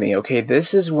trust me, okay? This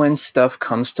is when stuff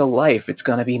comes to life. It's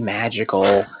going to be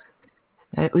magical.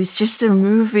 It was just a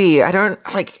movie. I don't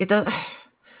like it. Does.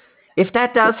 If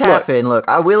that does happen, look,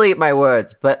 I will eat my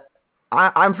words, but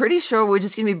I'm pretty sure we're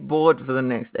just gonna be bored for the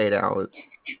next 8 hours.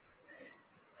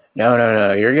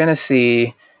 No. You're gonna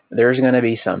see. There's gonna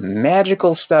be some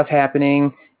magical stuff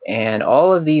happening, and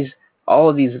all of these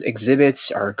exhibits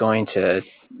are going to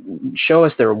show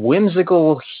us their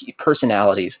whimsical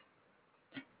personalities.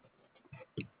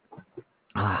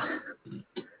 Well,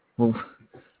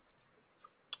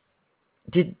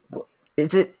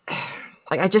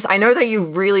 I know that you're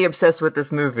really obsessed with this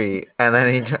movie, and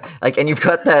then and you've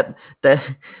got that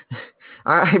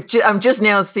I'm just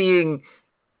now seeing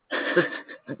the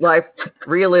like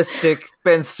realistic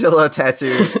Ben Stiller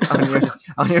tattoo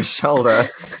on your shoulder.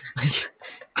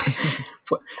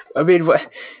 I mean,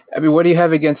 what do you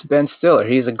have against Ben Stiller?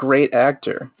 He's a great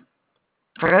actor.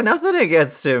 I got nothing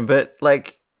against him, but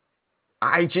like,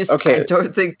 I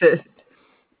don't think that.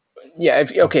 Yeah,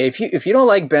 if you don't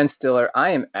like Ben Stiller, I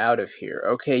am out of here.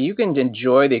 Okay, you can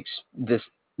enjoy this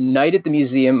night at the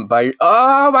museum by.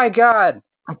 Oh my god!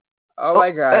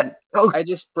 I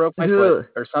just broke my foot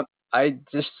or something. I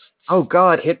just. Oh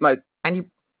god! Hit my. And you.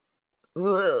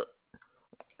 Well.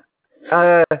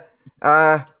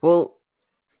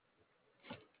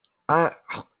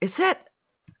 Is that?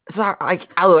 Sorry,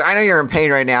 look, I know you're in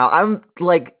pain right now. I'm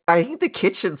like, I think the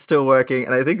kitchen's still working,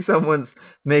 and I think someone's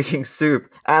making soup,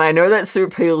 and I know that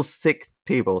soup heals sick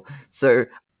people, so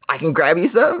I can grab you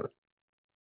some.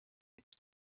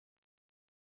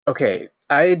 Okay,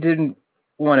 I didn't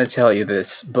want to tell you this,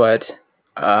 but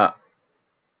I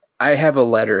have a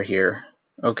letter here.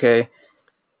 Okay,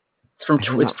 it's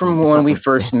from when we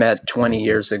first met 20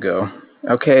 years ago.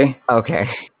 Okay. Okay.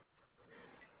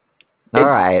 All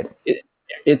right.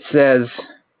 It says,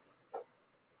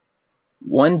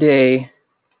 one day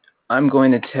I'm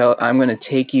going to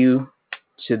take you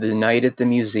to the night at the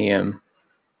museum.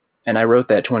 And I wrote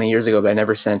that 20 years ago, but I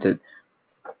never sent it.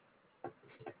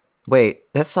 Wait,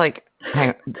 that's like, hang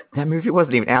on, that movie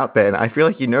wasn't even out then. I feel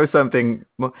like you know something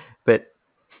more, but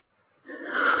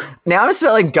now I'm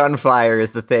spelling gunfire is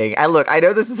the thing. And look, I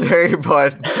know this is very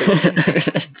important.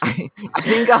 I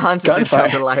think a hunter did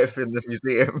come to life in the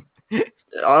museum.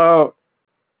 Oh,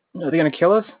 are they gonna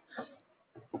kill us?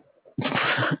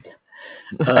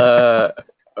 All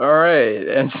right.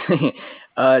 And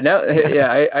now,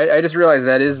 yeah, I just realized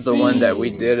that is the one that we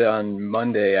did on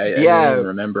Monday. I didn't even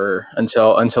remember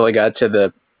until I got to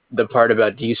the part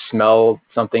about, do you smell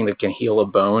something that can heal a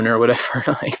bone or whatever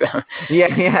like that. Yeah. I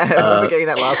remember getting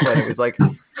that last one. It was like,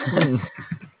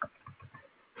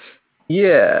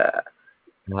 Yeah.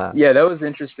 Wow. Yeah, that was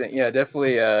interesting. Yeah,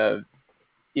 definitely. Yeah,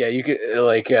 you could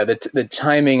the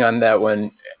timing on that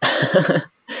one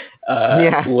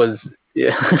was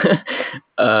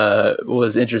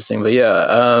was interesting. But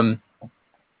yeah,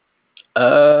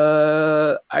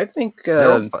 I think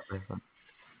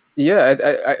yeah,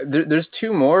 there's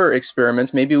two more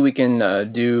experiments. Maybe we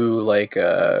can do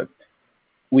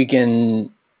we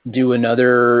can do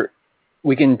another.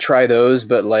 We can try those,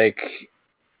 but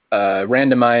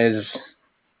randomize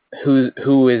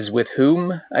who is with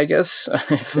whom, I guess.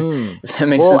 If that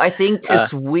makes sense. I think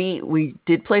because we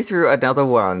did play through another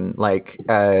one,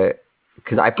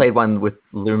 because I played one with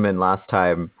Lumen last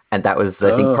time, and that was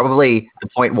I think probably the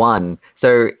 0.1.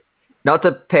 So not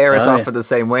to pair us off in the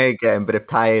same way again, but if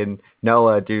Ty and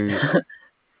Noah do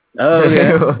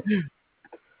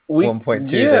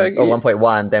 1.2 or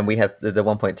 1.1, then we have the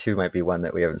 1.2 might be one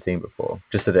that we haven't seen before,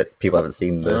 just so that people haven't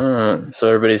seen the. So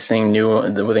everybody's seeing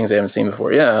the things they haven't seen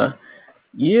before. Yeah.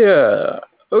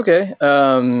 Okay.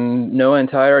 Noah and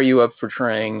Ty, are you up for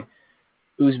trying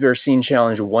Oozbear Scene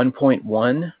Challenge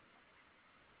 1.1?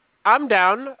 I'm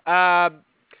down.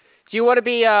 Do you want to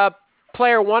be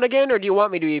player 1 again, or do you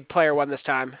want me to be player 1 this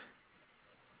time?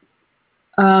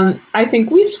 I think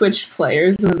we switched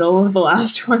players in the middle of the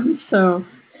last one, so.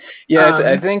 Yeah,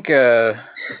 I think yeah.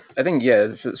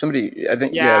 Somebody, I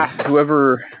think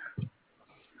whoever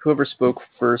spoke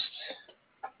first.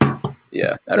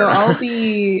 Yeah, I don't know. I'll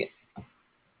be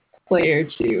player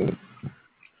 2.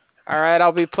 All right,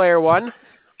 I'll be player 1.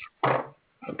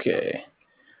 Okay.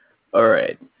 All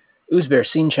right. Oozbear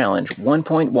Scene Challenge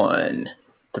 1.1.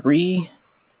 3,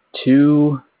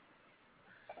 2,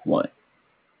 1.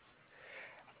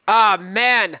 Ah,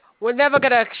 man. We're never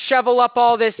going to shovel up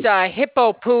all this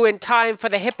hippo poo in time for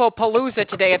the Hippopalooza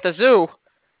today at the zoo.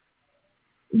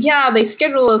 Yeah, they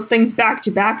schedule those things back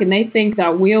to back, and they think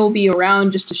that we'll be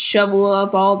around just to shovel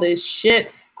up all this shit.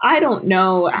 I don't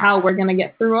know how we're going to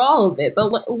get through all of it,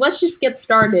 but let's just get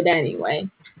started anyway.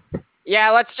 Yeah,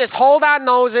 let's just hold our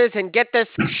noses and get this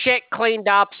shit cleaned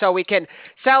up so we can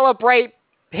celebrate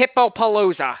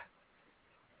Hippopalooza.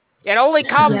 It only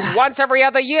comes once every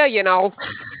other year, you know.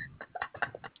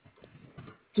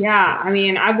 Yeah, I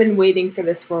mean, I've been waiting for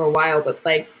this for a while, but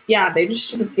they just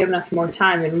should have given us more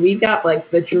time, and we got the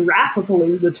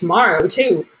Giraffapalooza tomorrow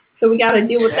too, so we got to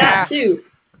deal with that too.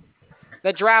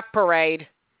 The giraffe parade.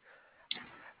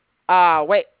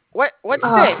 Wait, what's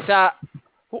this?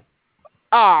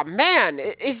 Oh man,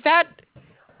 is that?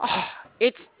 Oh,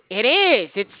 it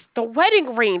is. It's the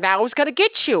wedding ring that I was gonna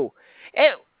get you.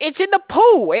 It's in the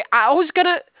poo. I was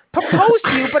gonna propose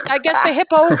to you, but I guess the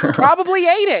hippo probably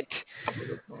ate it.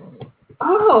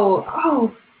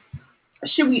 Oh.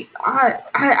 Should we?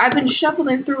 I've been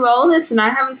shuffling through all this and I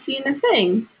haven't seen a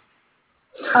thing.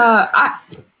 I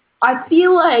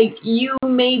feel like you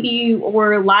maybe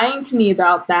were lying to me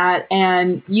about that,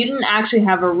 and you didn't actually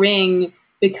have a ring,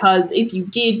 because if you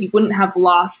did, you wouldn't have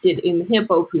lost it in the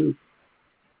hippo poop.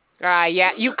 Yeah,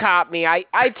 you caught me. I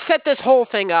set this whole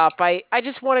thing up. I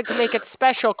just wanted to make it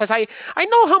special because I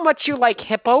know how much you like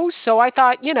hippos, so I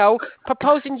thought,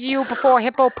 proposing to you before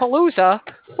Hippopalooza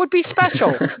would be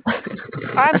special.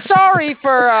 I'm sorry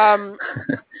for I'm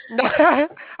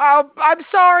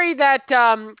sorry that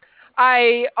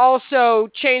I also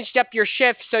changed up your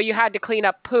shift so you had to clean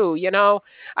up poo,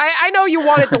 I know you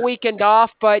wanted the weekend off,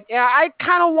 but I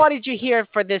kind of wanted you here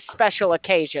for this special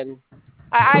occasion.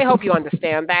 I hope you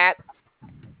understand that.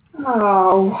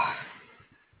 Oh.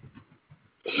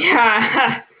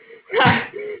 Yeah.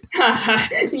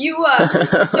 You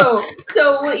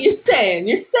so what you're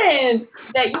saying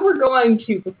that you were going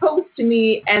to propose to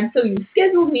me, and so you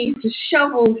scheduled me to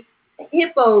shovel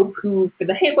hippo poo for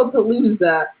the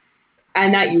Hippopalooza,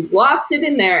 and that you lost it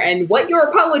in there, and what you're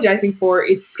apologizing for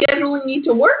is scheduling me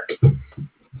to work?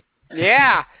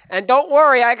 Yeah, and don't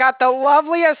worry, I got the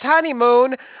loveliest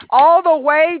honeymoon all the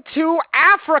way to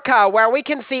Africa, where we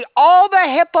can see all the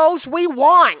hippos we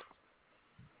want.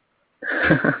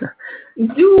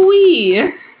 Do we?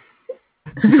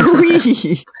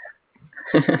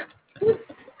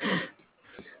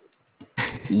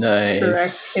 Nice.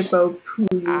 Correct.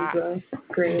 Hippopalooza.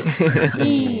 Great.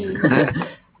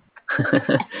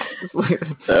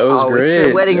 That was great. It's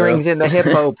the wedding yeah. rings in the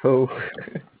hippo poo.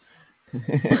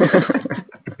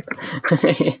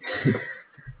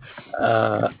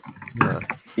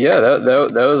 Yeah, that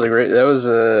was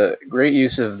a great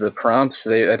use of the prompts.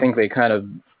 I think they kind of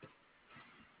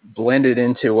blended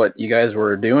into what you guys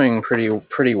were doing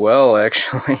pretty well,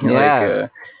 actually. Yeah.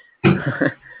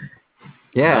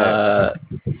 Yeah.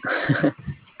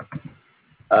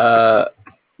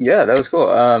 Yeah, that was cool.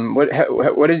 What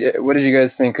did you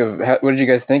guys think of? What did you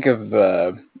guys think of?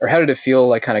 Or how did it feel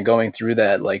like, kind of going through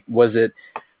that? Like, was it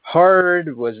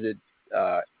hard? Was it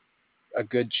a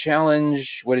good challenge?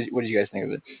 What did you guys think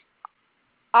of it?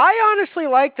 I honestly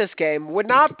like this game. Would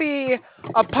not be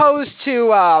opposed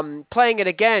to playing it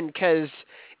again, because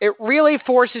it really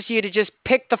forces you to just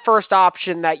pick the first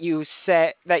option that you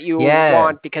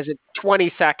want, because it's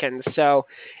 20 seconds. So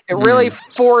it really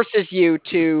forces you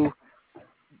to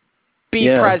be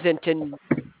present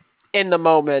in the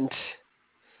moment.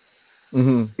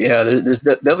 Mm-hmm. Yeah, there's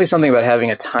definitely something about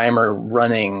having a timer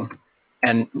running,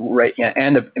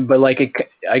 but like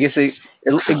I guess it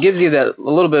gives you that a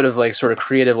little bit of like sort of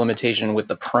creative limitation with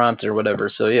the prompt or whatever.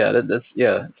 So yeah,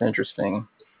 it's interesting.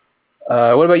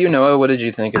 What about you, Noah? What did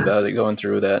you think about it going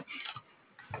through that?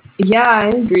 Yeah,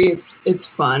 I agree. It's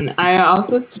fun. I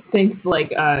also think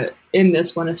in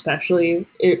this one especially,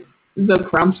 the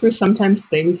prompts were sometimes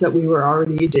things that we were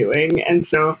already doing, and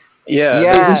so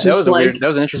that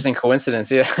was an interesting coincidence.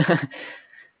 Yeah.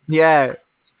 Yeah.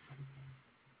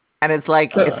 And it's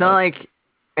like it's not like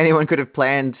anyone could have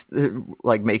planned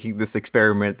like making this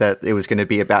experiment that it was going to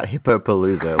be about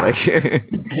Hippopalooza.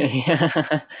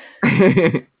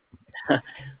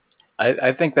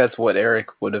 I think that's what Eric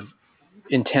would have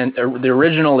the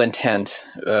original intent.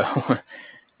 I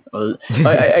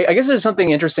guess there's something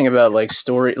interesting about like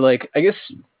story. Like, I guess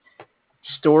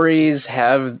stories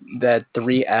have that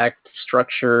 3-act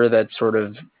structure that sort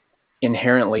of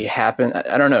inherently happen.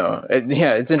 I don't know.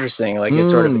 It's interesting. Like,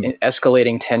 it's sort of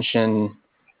escalating tension.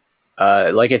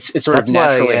 Like it's sort of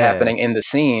naturally happening in the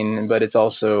scene, but it's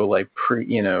also like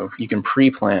you can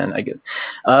pre-plan, I guess.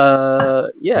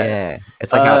 Yeah.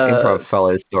 It's like how improv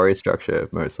follows story structure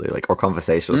mostly, like, or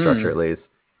conversational structure at least.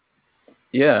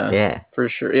 Yeah. For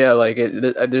sure. Yeah, like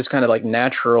there's kind of like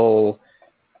natural.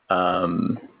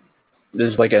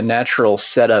 There's like a natural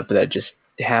setup that just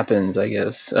happens, I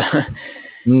guess.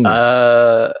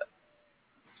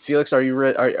 Felix, are you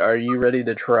ready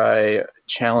to try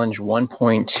challenge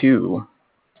 1.2?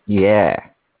 Yeah.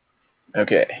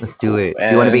 Okay. Let's do it. Do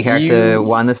you want to be character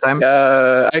 1 this time?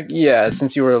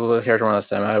 Since you were character 1 last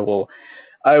time,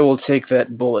 I will take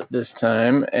that bullet this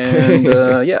time. And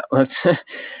let's.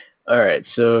 All right.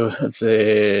 So let's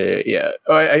say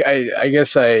Oh, I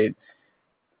guess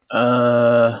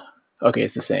okay,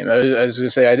 it's the same. I was going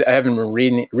to say I haven't been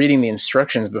reading the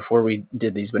instructions before we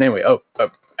did these, but anyway.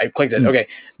 I clicked it. Okay.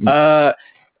 All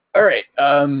right.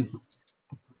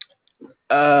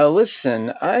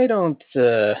 Listen, I don't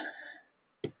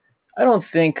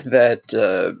think that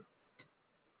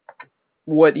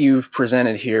what you've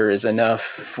presented here is enough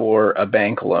for a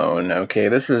bank loan. Okay,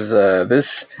 this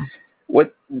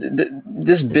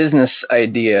business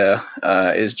idea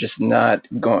is just not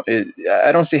going.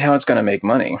 I don't see how it's going to make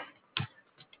money.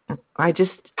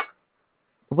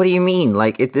 What do you mean?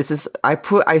 Like, I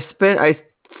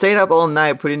stayed up all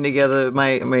night putting together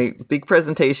my big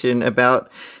presentation about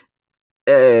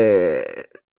a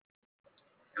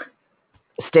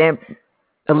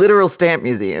literal stamp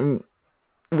museum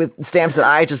with stamps that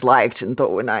I just liked and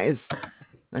thought were nice.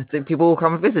 I think people will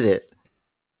come and visit it.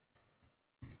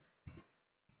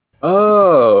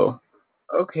 Oh,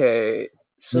 okay.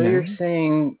 So you're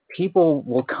saying people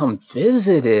will come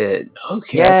visit it?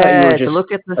 Okay. Yeah, I thought you were just to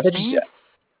look at the stamps.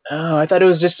 I thought it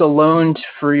was just a loan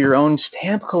for your own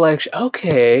stamp collection.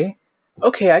 Okay,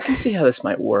 I can see how this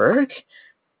might work.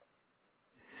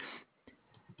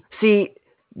 See,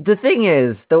 the thing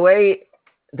is, the way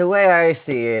the way I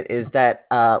see it is that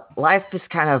life is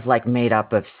kind of like made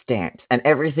up of stamps, and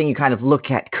everything you kind of look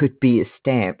at could be a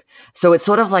stamp. So it's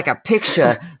sort of like a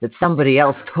picture that somebody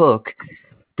else took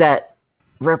that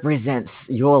represents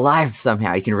your life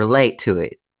somehow. You can relate to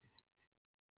it.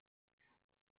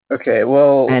 Okay,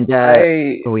 well, And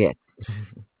oh yeah.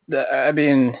 I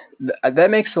mean, that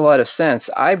makes a lot of sense.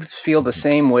 I feel the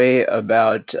same way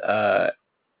about uh,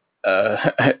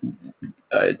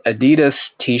 Adidas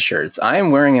T-shirts. I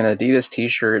am wearing an Adidas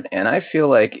T-shirt, and I feel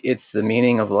like it's the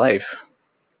meaning of life.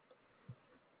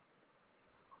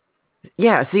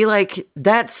 Yeah, see, like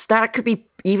that could be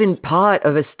even part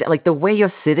of like the way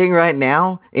you're sitting right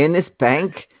now in this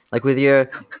bank, like with your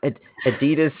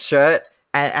Adidas shirt,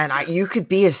 and you could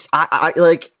be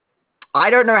like I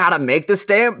don't know how to make the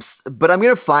stamps, but I'm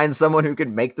gonna find someone who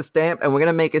can make the stamp, and we're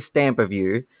gonna make a stamp of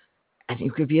you, and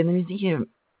you could be in the museum.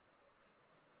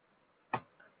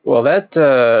 Well, that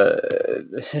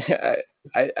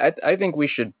I think we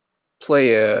should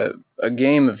play a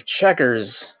game of checkers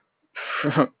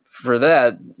for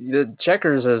that. The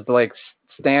checkers is like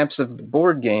stamps of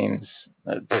board games.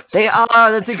 They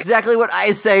are. That's exactly what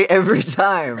I say every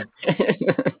time.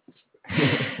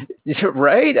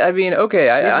 Right? I mean, okay,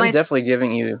 I'm My... definitely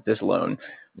giving you this loan.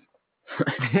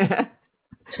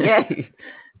 Yay.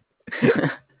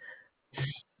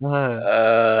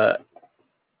 Oh,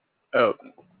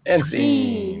 and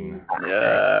scene.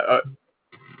 Yeah.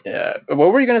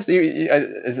 What were you gonna say?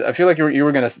 I feel like you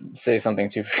were gonna say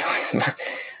something too.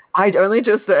 I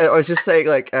was just saying,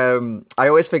 like, I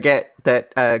always forget that,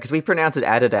 because we pronounce it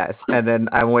Adidas, and then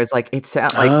I'm always like, it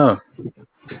sounds like,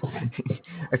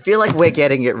 I feel like we're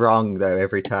getting it wrong, though,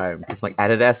 every time. It's like,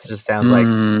 Adidas just sounds like,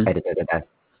 Adidas.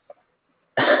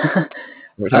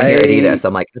 When I hear Adidas,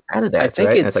 I'm like, it's Adidas,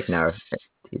 right? And it's like, no,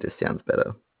 Adidas sounds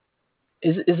better.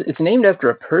 It's named after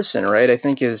a person, right? I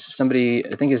think his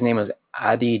name was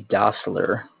Adi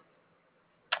Dassler.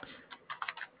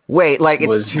 Wait, like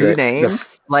it's two names?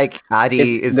 Like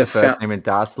Adi is the first name and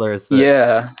Dassler is the...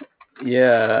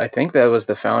 Yeah. I think that was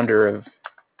the founder of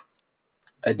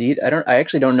Adidas. I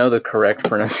actually don't know the correct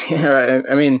pronunciation.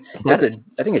 I mean, I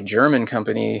think a German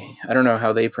company. I don't know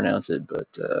how they pronounce it, but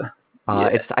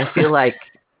yeah. I feel like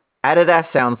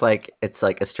Adidas sounds like it's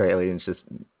like Australians just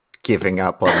giving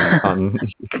up on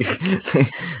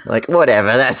like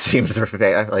whatever. That seems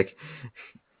fair. Like,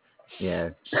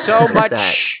 yeah. So much.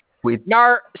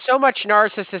 So much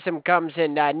narcissism comes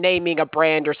in naming a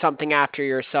brand or something after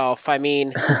yourself. I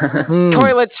mean,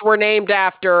 toilets were named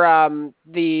after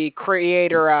the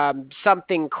creator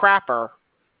something Crapper.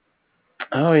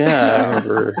 Oh yeah, I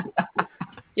remember.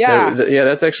 Yeah,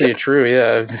 that's actually true.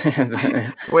 Yeah.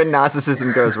 When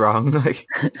narcissism goes wrong, like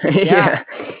yeah.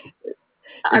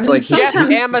 It's like Jeff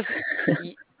Amazon.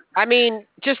 I mean,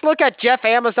 just look at Jeff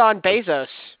Amazon Bezos.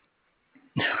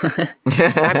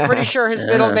 I'm pretty sure his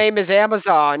middle name is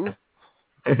Amazon.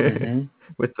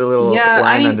 With the little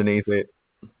line underneath it.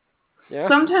 Yeah.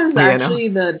 Sometimes actually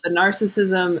the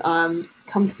narcissism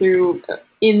comes through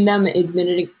in them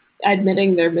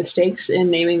admitting their mistakes in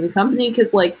naming the company,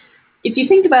 because like if you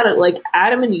think about it, like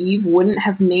Adam and Eve wouldn't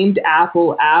have named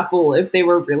Apple if they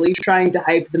were really trying to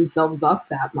hype themselves up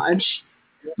that much.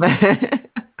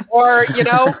 Or,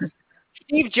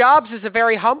 Steve Jobs is a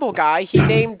very humble guy. He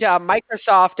named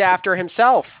Microsoft after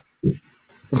himself.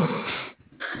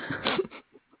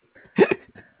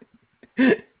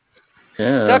 Yeah.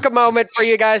 Took a moment for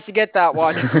you guys to get that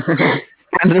one.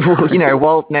 And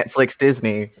Walt, Netflix,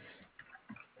 Disney.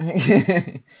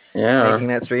 Yeah. Making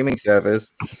that streaming service.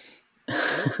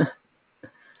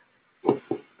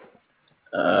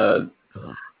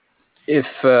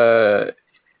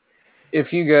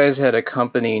 If you guys had a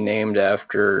company named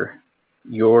after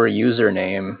your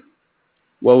username,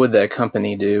 what would that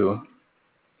company do?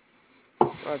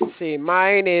 Let's see.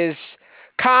 Mine is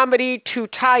Comedy to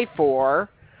Die For.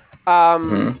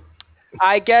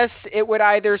 I guess it would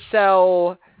either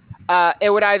sell. It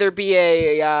would either be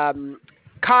a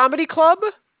comedy club,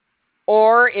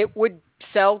 or it would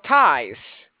sell ties,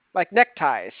 like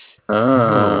neckties.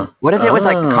 What if it was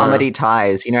like comedy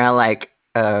ties? You know how like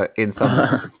in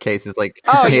some cases like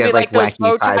you mean like those wacky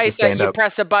bow ties that you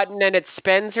press a button and it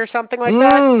spins or something like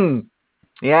that?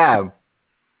 Yeah.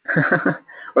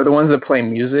 Or the ones that play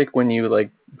music when you like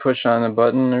push on a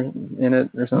button in it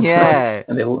or something. Yeah.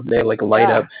 And they like light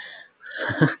up.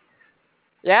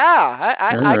 Yeah,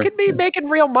 I could be making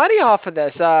real money off of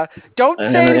this. Don't say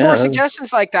any more suggestions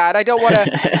like that. I don't want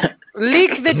to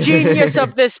leak the genius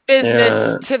of this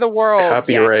business to the world.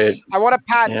 Copyright. Yet. I want to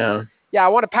patent. Yeah, I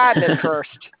want to patent it first.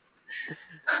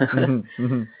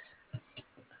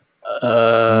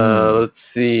 Let's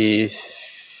see.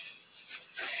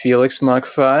 Felix Mach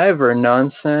 5 or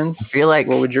Nonsense? I feel like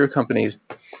What would your company's?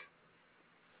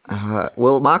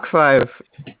 well, Mach 5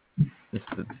 is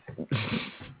the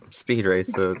speed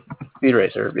racer, Speed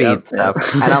Racer. speed Yep, stuff,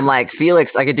 yep. and I'm like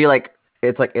Felix. I could do like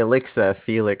it's like Elixir,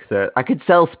 Felix. I could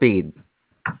sell speed.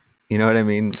 You know what I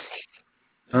mean?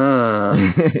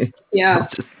 Yeah.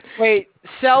 Just- Wait,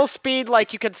 sell speed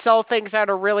like you can sell things that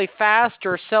are really fast,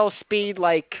 or sell speed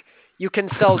like you can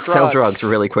sell drugs? sell drugs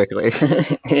really quickly.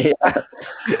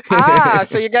 Ah,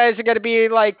 so you guys are going to be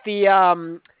like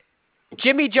the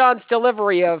Jimmy John's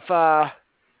delivery of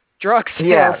drug sales.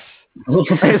 Yeah.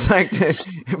 It's like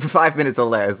 5 minutes or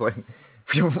less. Like,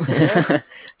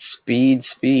 Speed.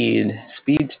 we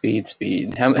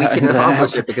can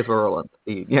accomplish it because we're all on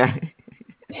speed. Yeah.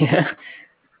 Yeah.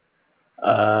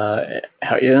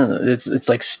 It's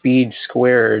like speed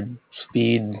squared.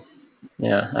 Speed.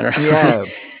 Yeah, I don't know.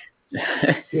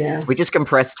 Yeah. Yeah. We just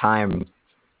compress time.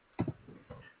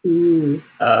 Ooh.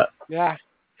 Yeah.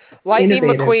 Lightning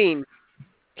Innovative. McQueen.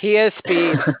 He is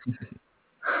speed.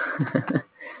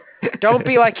 Don't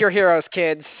be like your heroes,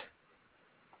 kids.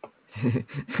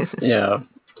 Yeah.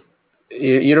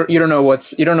 You don't know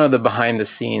the behind the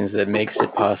scenes that makes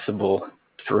it possible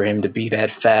for him to be that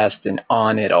fast and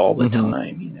on it all the Mhm.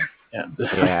 time. You know?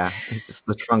 Yeah. It's just,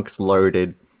 the trunk's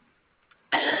loaded.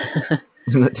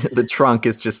 The trunk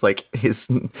is just like his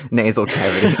nasal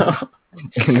cavity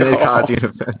in the Cars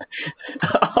universe.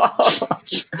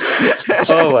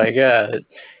 Oh my god.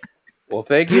 Well,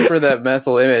 thank you for that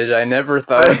mental image. I never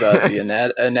thought about the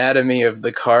anatomy of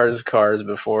the cars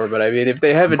before, but I mean, if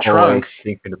they have a trunk, Always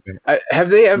thinking about it. have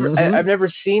they ever? Mhm. I've never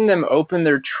seen them open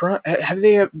their trunk. Have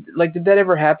they? Like, did that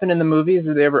ever happen in the movies?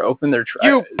 Did they ever open their trunk?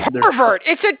 You pervert!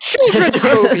 It's a children's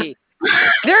movie.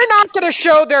 They're not going to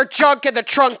show their junk in the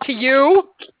trunk to you.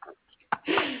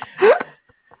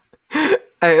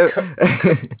 I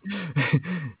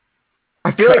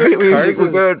feel like we Cars should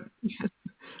is- go.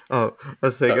 Oh,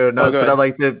 let's say go nuts, go but ahead. I'm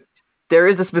like there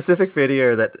is a specific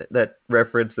video that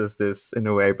references this in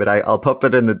a way, but I'll pop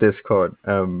it in the Discord.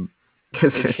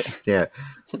 'Cause yeah.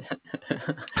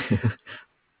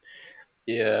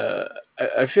 Yeah,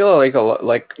 I feel like a lot,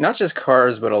 like not just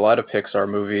Cars, but a lot of Pixar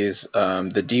movies.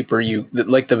 The deeper you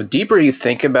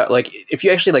think about, like if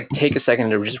you actually like take a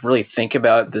second to just really think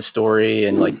about the story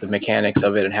and like the mechanics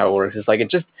of it and how it works,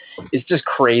 it's just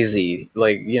crazy.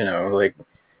 Like like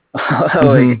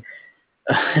Mhm.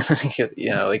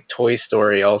 like Toy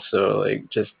Story also like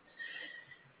just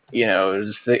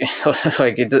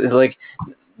like like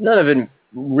none of it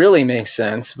really makes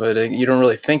sense, but you don't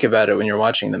really think about it when you're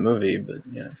watching the movie. But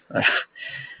Yeah.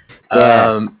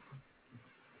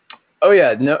 Oh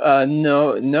yeah,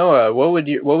 no, Noah. What would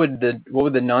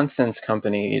the Nonsense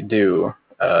Company do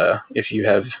if you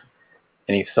have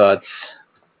any thoughts?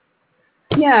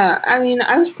 Yeah, I mean,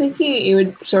 I was thinking it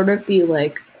would sort of be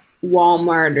like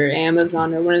Walmart or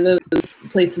Amazon or one of those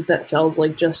places that sells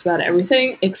like just about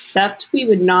everything, except we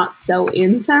would not sell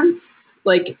incense,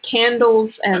 like candles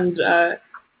and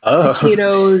Oh.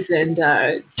 potatoes and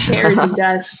chairs and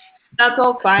desks. That's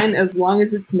all fine as long as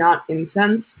it's not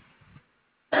incense.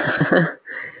 That's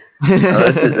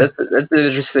an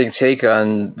interesting take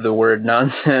on the word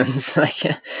nonsense.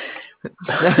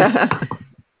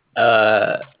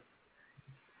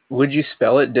 Would you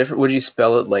spell it different? Would you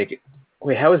spell it like?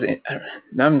 Wait, how is it?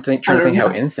 Now I'm trying to think how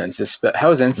incense is spelled.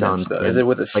 How is incense spelled? Is it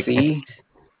with a like C?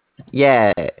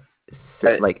 Yeah.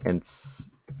 Like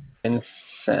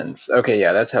Incense. Okay,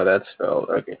 yeah, that's how that's spelled.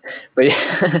 Okay, but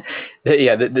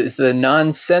yeah, the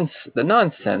nonsense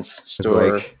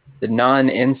store. like The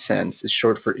non-incense is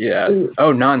short for Ooh.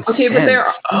 Oh, nonsense. Okay, but there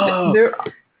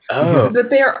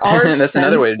are That's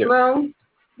another way to do it. Though.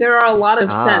 There are a lot of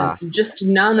Ah. scents, just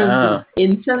none of the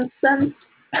incense scents.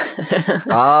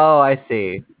 Oh, I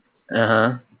see.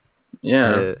 Yeah.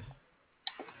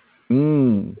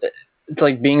 It's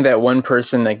like being that one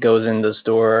person that goes in the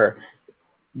store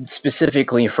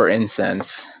specifically for incense.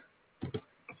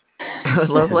 I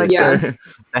love like Yeah.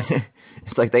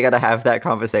 it's like they gotta have that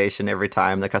conversation every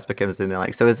time the customer comes in. They're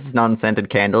like, "So is this non-scented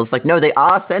candles?" Like, no, they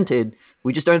are scented.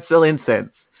 We just don't sell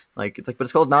incense. Like, it's like, but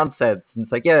it's called nonsense. And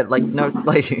it's like, yeah, like no,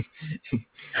 like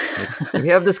we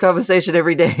have this conversation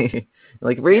every day.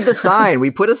 Like, read the sign.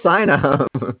 We put a sign up.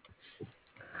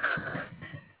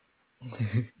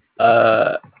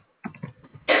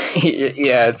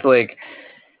 Yeah, it's like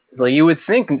you would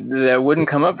think that wouldn't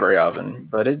come up very often,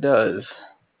 but it does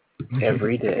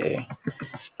every day.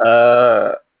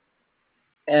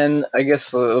 And I guess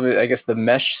the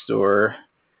mesh store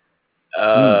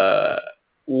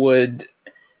would.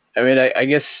 I mean, I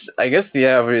guess the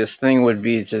obvious thing would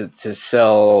be to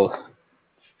sell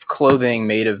clothing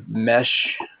made of mesh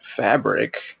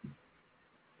fabric.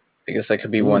 I guess that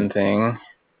could be Ooh. one thing.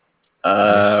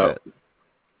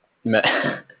 Mesh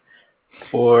fit.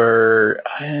 Or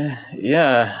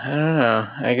yeah, I don't know.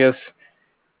 I guess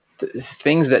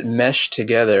things that mesh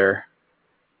together.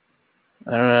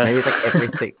 I don't know. Maybe it's like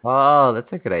everything. Oh,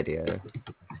 that's a good idea.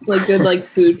 Like good like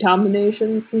food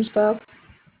combinations and stuff.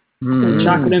 Like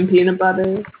chocolate and peanut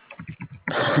butter.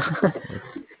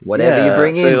 Whatever you Yeah,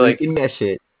 bring so in, we like, can mesh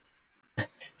it.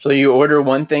 so you order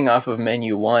one thing off of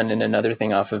menu 1 and another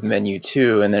thing off of menu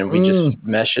 2, and then we just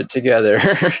mesh it together.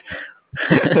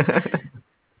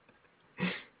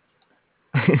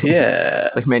 Yeah.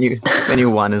 Like menu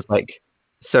 1 is like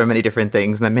so many different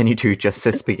things, and then menu 2 just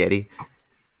says spaghetti.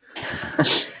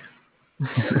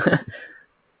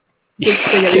 It's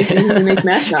spaghetti is easy to make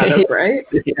mash out of, right?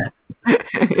 Yeah.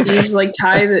 You just like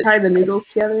tie the noodles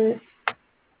together.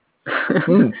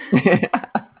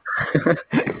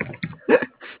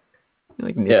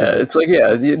 Like Yeah, it's like,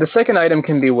 yeah, the second item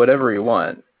can be whatever you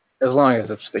want, as long as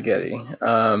it's spaghetti.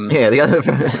 Yeah, the other.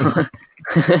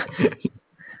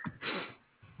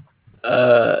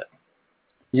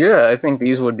 Yeah, I think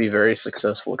these would be very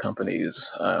successful companies.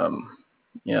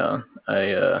 Yeah,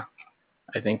 I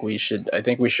think we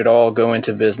should all go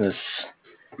into business.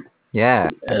 Yeah.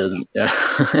 And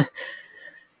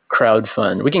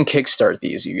crowdfund. We can kickstart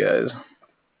these, you guys.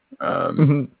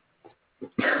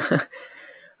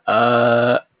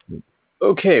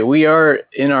 Okay, we are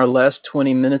in our last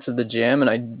 20 minutes of the jam, and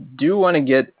I do want to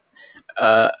get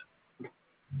a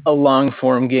long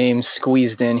form game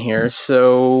squeezed in here.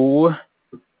 So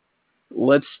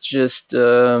let's just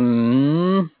this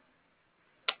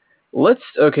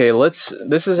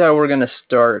is how we're gonna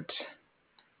start.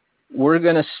 We're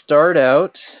gonna start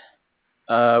out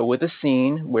with a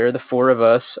scene where the four of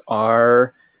us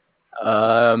are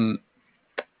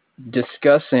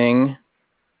discussing.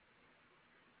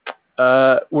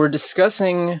 We're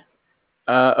discussing.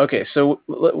 Okay, so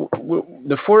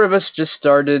the four of us just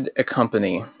started a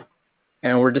company,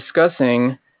 and we're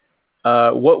discussing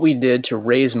what we did to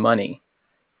raise money.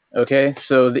 Okay,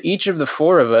 so each of the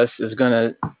four of us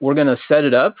we're gonna set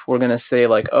it up. We're gonna say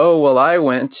like, oh well, I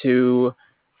went to,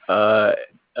 I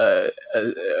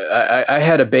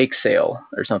had a bake sale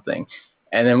or something,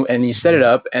 and you set it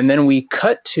up, and then we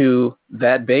cut to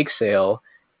that bake sale,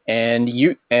 and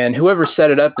whoever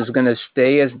set it up is gonna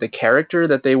stay as the character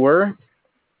that they were,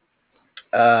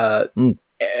 and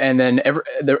then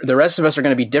the rest of us are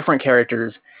gonna be different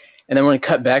characters, and then we're gonna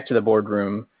cut back to the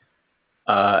boardroom.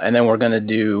 And then we're gonna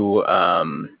do,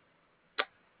 and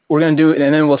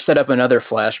then we'll set up another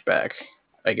flashback,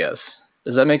 I guess.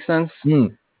 Does that make sense?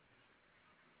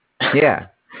 Yeah.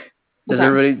 Does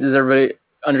everybody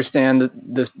understand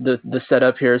the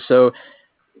setup here? So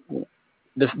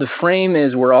the frame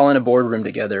is we're all in a boardroom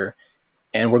together,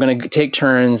 and we're gonna take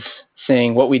turns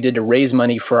saying what we did to raise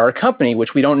money for our company,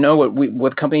 which we don't know what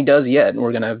the company does yet, and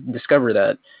we're gonna discover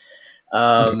that.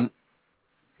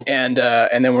 And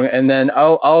then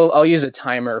I'll use a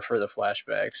timer for the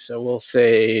flashback. So we'll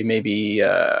say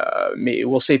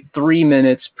we'll say 3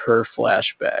 minutes per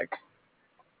flashback.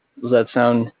 Does that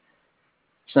sound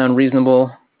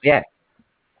reasonable? Yeah.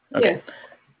 Okay.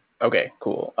 Yeah. Okay.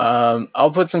 Cool.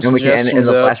 I'll put some And suggestions and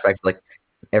the up. flashbacks, like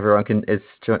everyone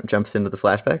jumps into the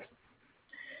flashbacks.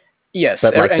 Yes,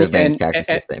 But like the main character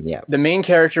is the same. Yeah. The main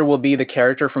character will be the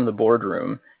character from the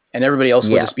boardroom, and everybody else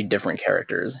will just be different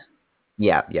characters.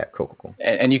 Yeah, cool.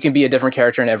 And you can be a different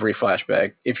character in every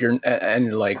flashback if you're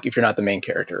not the main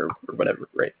character or whatever,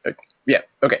 right? Yeah.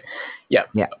 Okay. Yeah.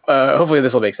 Hopefully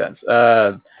this will make sense.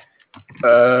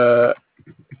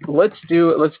 Let's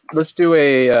do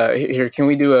a here. Can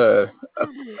we do a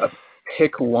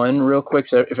pick one real quick?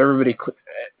 So if everybody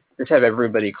let's have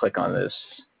everybody click on this.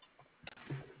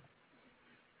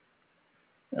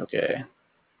 Okay.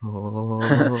 Oh.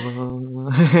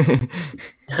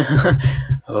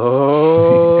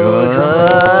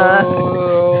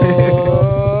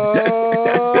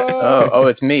 Oh,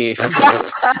 it's me.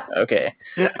 Okay.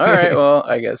 All right. Well,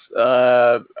 I guess.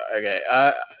 Okay.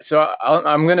 So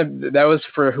I'm gonna. That was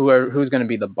for who's gonna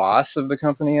be the boss of the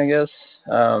company, I guess.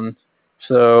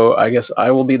 So I guess I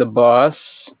will be the boss.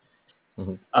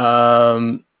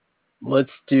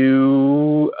 Let's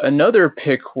do another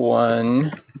pick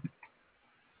one.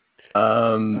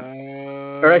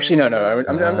 Or actually, no.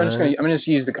 I'm just gonna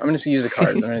use the cards.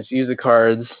 I'm gonna use the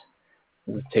cards.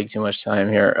 It'll take too much time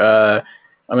here.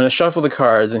 I'm gonna shuffle the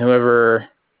cards, and whoever.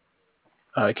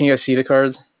 Can you guys see the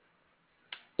cards?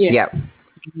 Yeah.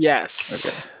 Yes.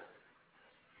 Okay.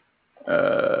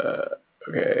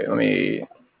 Okay. Let me.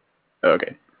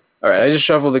 Okay. All right. I just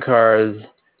shuffled the cards,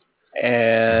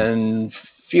 and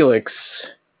Felix,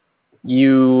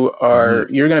 you're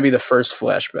going to be the first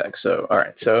flashback. So, all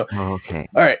right. So, Okay.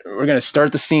 all right, we're going to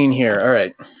start the scene here. All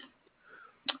right.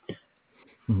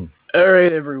 All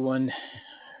right, everyone.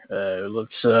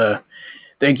 Let's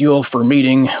thank you all for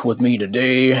meeting with me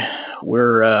today.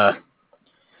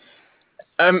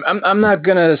 I'm not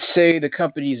going to say the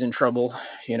company's in trouble.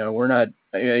 We're not,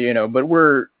 but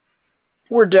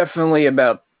we're definitely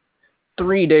about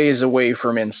 3 days away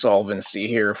from insolvency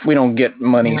here. If we don't get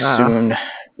money soon,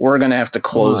 we're going to have to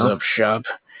close up shop.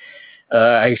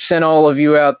 I sent all of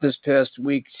you out this past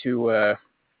week to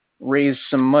raise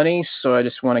some money, so I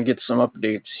just want to get some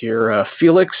updates here.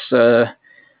 Felix,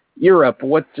 you're up.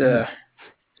 What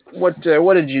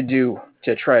did you do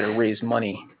to try to raise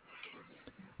money?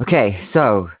 Okay,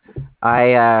 so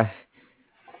I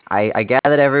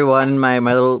gathered everyone in my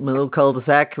little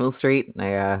cul-de-sac, little street.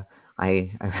 And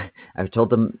I told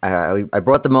them I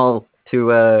brought them all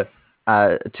to a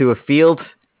field,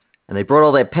 and they brought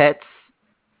all their pets,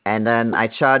 and then I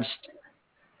charged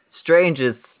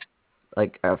strangers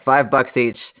like $5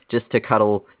 each just to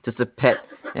pet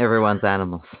everyone's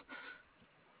animals.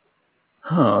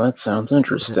 Oh, that sounds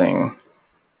interesting.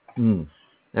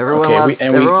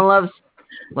 Everyone loves.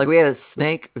 Like we had a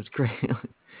snake. It was great.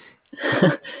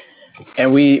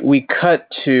 And we cut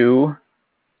to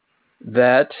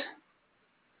that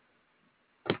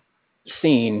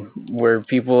scene where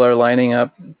people are lining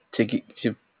up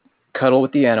to cuddle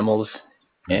with the animals,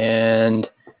 and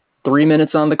 3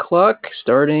 minutes on the clock,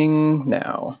 starting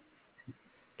now.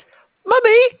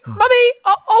 Mummy, I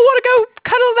want to go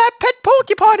cuddle that pet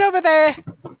porcupine over there.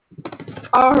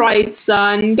 All right,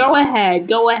 son, go ahead.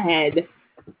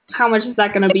 How much is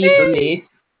that gonna be for me?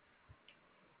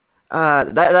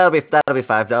 That'll be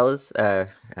 $5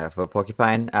 for a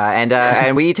porcupine,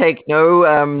 and we take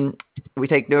no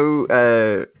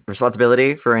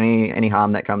responsibility for any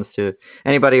harm that comes to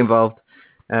anybody involved.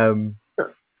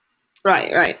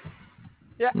 Right.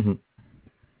 Yeah. Mm-hmm.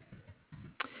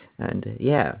 And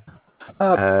yeah.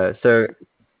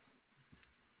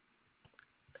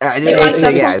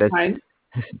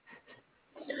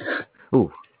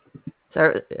 Ooh.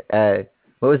 Sorry.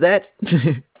 What was that?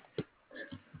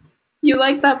 You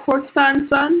like that porcupine,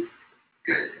 son?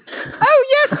 Oh,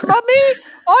 yes, Mummy.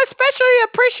 I especially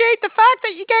appreciate the fact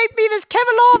that you gave me this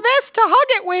Kevlar vest to hug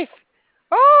it with.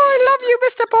 Oh, I love you,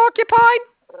 Mr. Porcupine.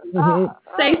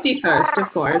 Safety first,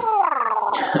 of course.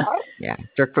 Yeah,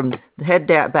 jerk from the head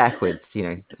down backwards,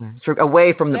 jerk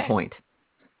away from the point.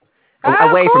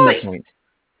 Away from the point.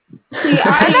 See,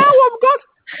 I know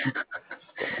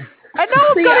I'm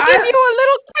gonna give you a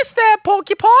little kiss there,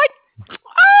 Porcupine.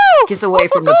 Oh! Kiss away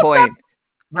from the point.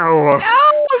 No! Oh,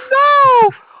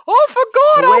 no! I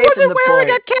forgot I wasn't wearing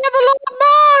a Kevlar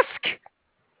mask!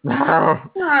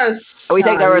 No. We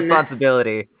take no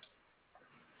responsibility.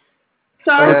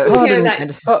 Sorry to hear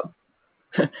that.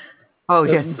 Oh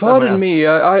yes. Pardon me.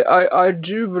 I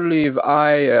do believe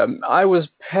I was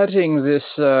petting this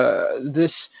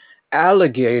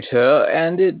alligator,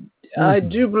 and I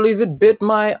do believe it bit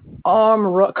my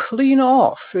arm clean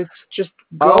off. It's just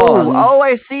gone. Oh,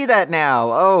 I see that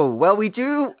now. Oh, well, we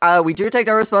do take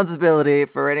no responsibility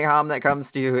for any harm that comes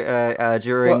to you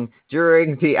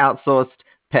during the outsourced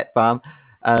pet farm.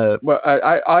 Well,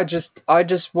 I just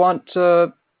want.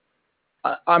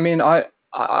 I'm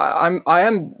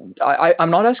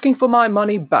not asking for my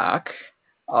money back,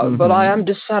 but I am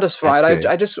dissatisfied.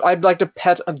 I'd like to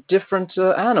pet a different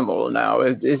animal now.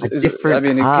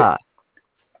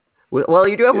 Well,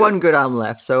 you do have one good arm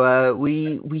left, so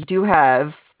we do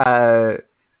have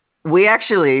we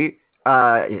actually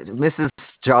Mrs.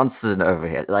 Johnson over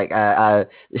here. Like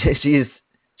she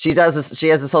has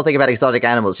this whole thing about exotic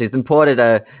animals. She's imported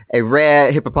a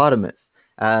rare hippopotamus.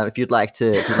 If you'd like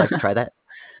to try that.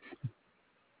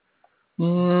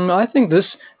 I think this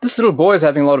little boy is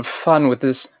having a lot of fun with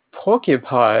this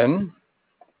porcupine.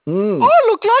 I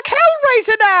look like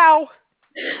Hellraiser now.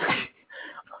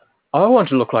 I want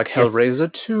to look like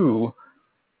Hellraiser too.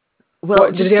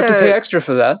 Well, did he have to pay extra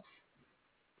for that?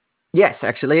 Yes,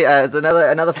 actually, it's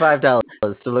another $5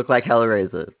 to look like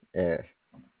Hellraiser. Yeah.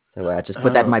 So I just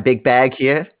put that in my big bag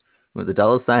here with a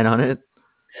dollar sign on it.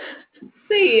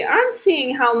 See, I'm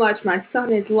seeing how much my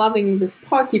son is loving this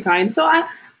porcupine, so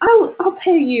I'll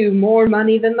pay you more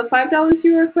money than the $5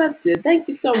 you requested. Thank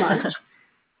you so much.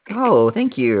 Oh,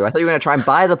 thank you. I thought you were going to try and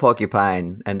buy the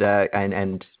porcupine, and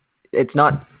it's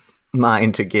not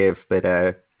mine to give, but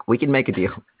we can make a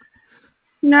deal.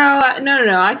 No,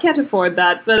 I can't afford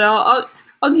that, but I'll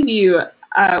give you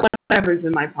whatever's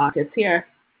in my pockets. Here,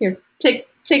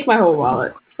 take my whole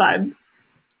wallet. It's fine.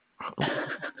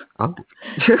 Oh.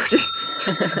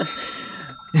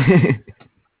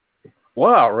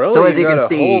 Wow, really? So as you got can a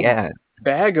see, whole yeah,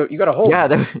 bag of, you got a whole yeah,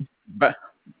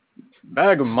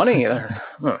 bag of money there.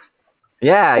 Huh.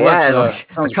 yeah, Well, yeah, that like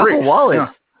a sounds couple great.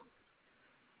 wallets.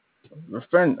 Yeah.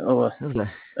 Friend, That was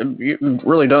you've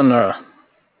really done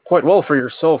quite well for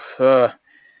yourself. I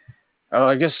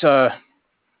guess I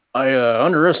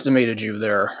underestimated you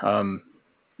there.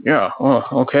 Yeah. Oh,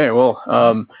 okay. Well.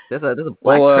 there's a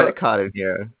black Well. credit card in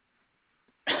here.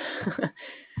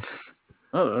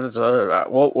 Oh,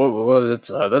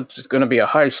 that's going to be a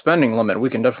high spending limit. We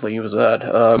can definitely use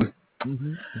that.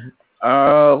 Hmm.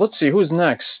 Let's see who's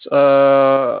next.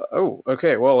 Oh,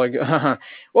 okay. Well,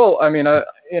 well, I mean, I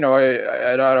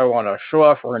don't want to show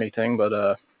off or anything, but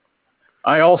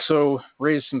I also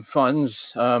raised some funds.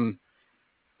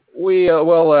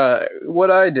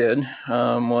 What I did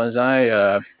was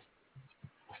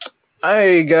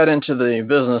I got into the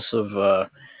business of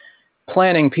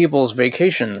planning people's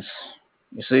vacations.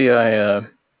 You see, I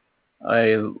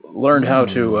learned how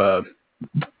to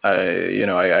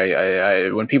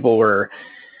when people were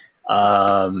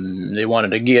they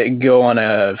wanted to go on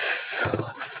a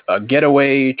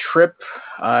getaway trip,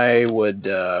 I would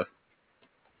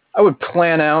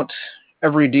plan out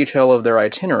every detail of their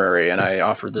itinerary, and I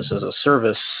offered this as a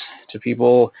service to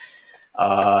people,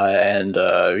 and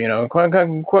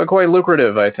quite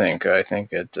lucrative. I think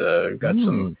it got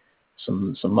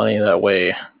some money that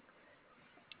way,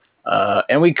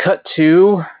 and we cut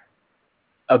to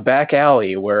a back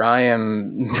alley where I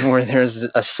am, where there's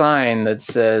a sign that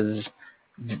says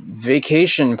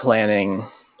vacation planning,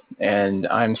 and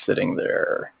I'm sitting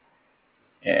there,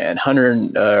 and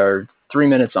 3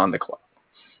 minutes on the clock.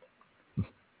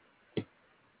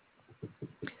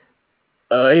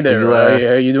 Hey So there, you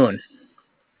how you doing?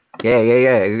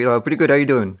 yeah. Pretty good. How you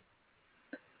doing?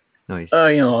 Nice.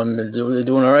 I'm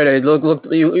doing all right. You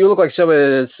look like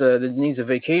somebody that needs a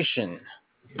vacation.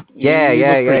 You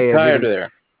look pretty tired Really.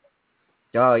 there.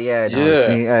 Oh yeah, no, it's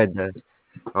Yeah. me.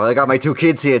 I got my two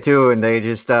kids here too, and they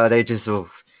just well,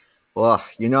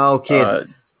 kids.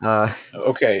 Uh, Uh,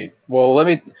 okay. Well, let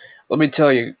me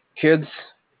tell you, kids.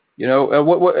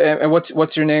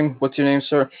 What's your name? What's your name,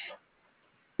 sir?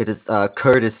 it is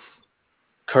Curtis.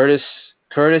 Curtis.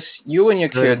 Curtis. You and your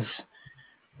kids.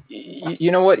 You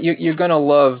know what? You're gonna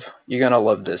love. You're gonna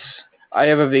love this. I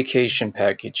have a vacation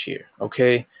package here.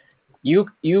 Okay. You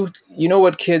know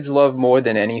what kids love more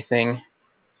than anything?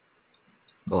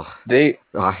 Oh, They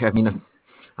I mean,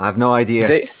 I have no idea.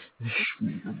 they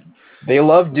they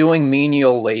love doing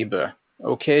menial labor.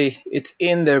 Okay, it's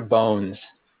in their bones.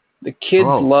 The kids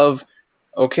Oh, love.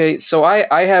 Okay, so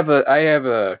I have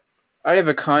a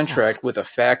oh, contract with a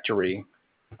factory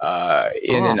oh,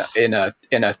 in an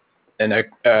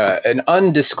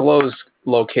undisclosed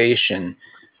location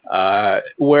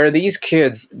where these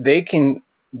kids they can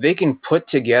put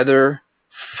together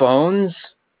phones,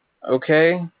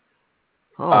 okay,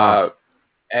 oh. uh,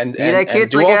 and See that,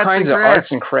 kids do like all arts and kinds of arts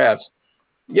crafts. and crafts.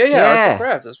 Yeah, arts and Yeah,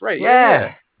 crafts. That's right. Yeah.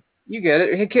 yeah. You get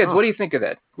it. Hey, kids, Oh, what do you think of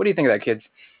that? What do you think of that, kids?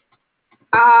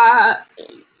 Uh,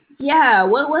 yeah.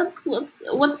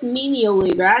 What's menial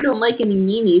labor? I don't like any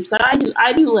meanies, but I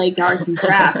do like arts and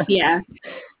crafts. Yeah.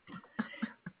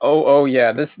 Oh,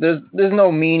 yeah. There's no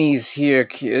meanies here.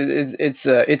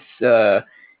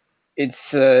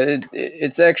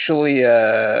 It's actually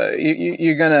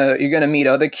you're gonna meet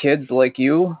other kids like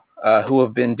you who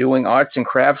have been doing arts and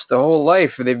crafts the whole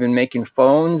life. They've been making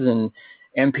phones and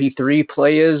MP3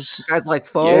 players. you guys like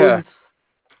Yeah, phones?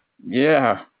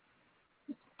 yeah.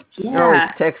 You're always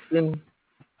Yeah. texting.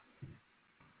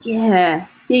 Yeah.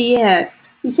 Yeah.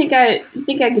 You think I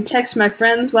could text my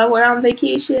friends while we're on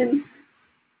vacation?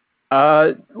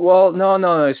 Well,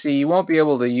 no. See, you won't be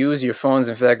able to use your phones.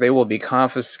 In fact, they will be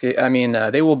confiscated. I mean,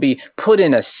 they will be put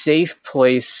in a safe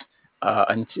place.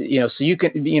 And so you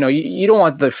can, you don't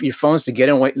want your phones to get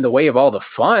in the way of all the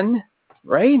fun,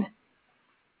 right?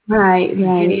 Right. You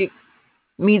can Right.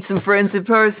 meet some friends in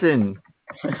person.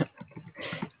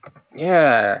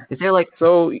 Yeah. Is there like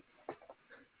So, Is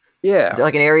yeah. there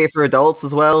like an area for adults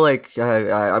as well? Like,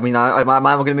 I mean, I'm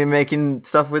gonna be making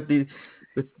stuff with these.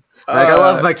 Like, I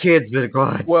love Uh, my kids, but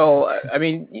God. well, I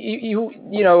mean,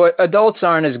 adults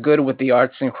aren't as good with the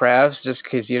arts and crafts just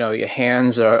because your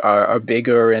hands are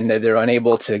bigger and they're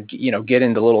unable to get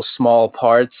into little small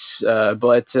parts.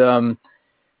 But there's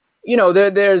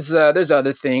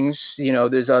other things.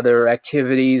 There's other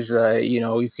activities.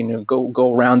 You can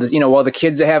go around. While the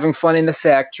kids are having fun in the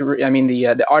factory. I mean, the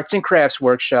arts and crafts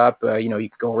workshop. You can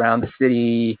go around the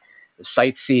city,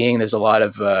 sightseeing. There's a lot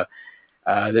of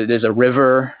there's a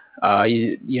river. I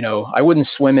wouldn't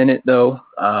swim in it though.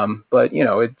 But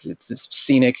it's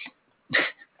scenic.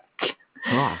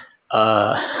 Oh.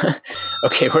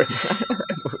 Okay,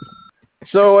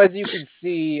 so as you can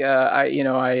see, I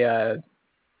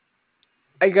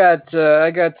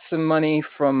got some money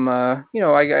from I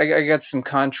got some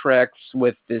contracts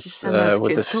with this Send those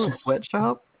with kids this. to a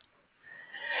sweatshop?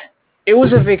 It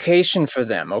was a vacation for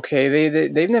them. Okay,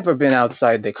 they've never been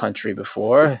outside the country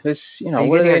before. Are you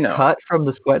What do getting they a know? cut from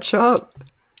the sweatshop?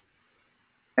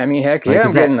 I mean, heck Like, yeah, is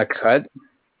I'm getting the cut.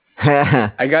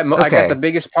 I got the Okay.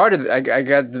 biggest part of it. I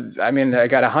got I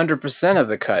got 100% of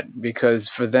the cut because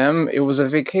for them it was a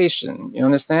vacation. You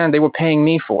understand? They were paying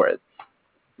me for it.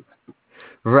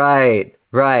 Right.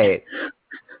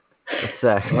 It's,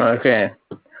 Okay.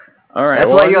 All right. that's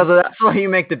Well, that's why you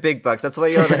make the big bucks. That's why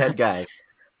you're the head guy.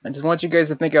 I just want you guys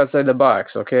to think outside the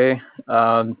box, okay?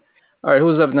 All right,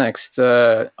 who's up next?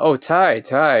 Ty.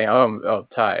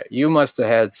 Ty. You must have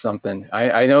had something.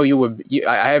 I know you were.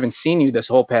 I haven't seen you this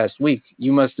whole past week.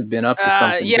 You must have been up to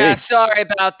something Yeah, big. sorry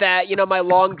about that. My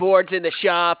longboard's in the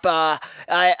shop.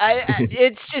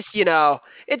 It's just,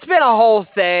 it's been a whole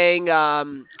thing.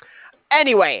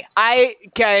 Anyway, I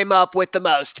came up with the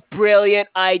most brilliant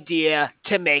idea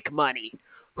to make money.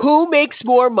 Who makes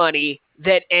more money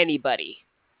than anybody?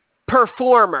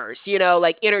 Performers,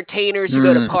 like entertainers who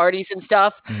go to Hmm. parties and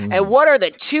stuff. And what are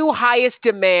the two highest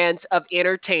demands of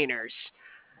entertainers?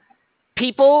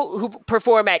 People who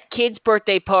perform at kids'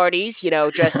 birthday parties,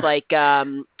 just like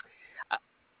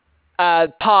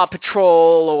Paw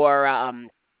Patrol or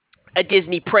a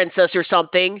Disney princess or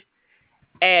something,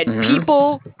 and Mhm.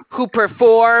 people who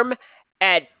perform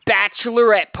at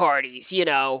bachelorette parties,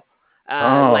 like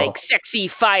Oh. sexy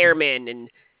firemen and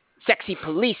sexy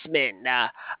policemen.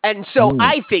 And so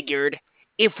I figured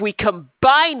if we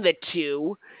combine the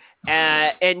two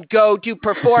and go do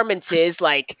performances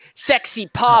like sexy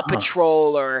Paw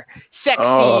Patrol or sexy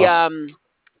Oh.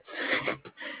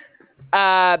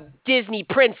 Disney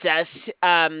princess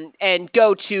and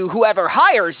go to whoever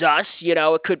hires us.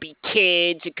 It could be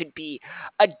kids, it could be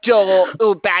adult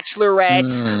bachelorettes,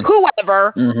 Mm.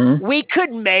 whoever. Mhm. We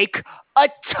could make a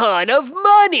ton of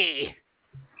money.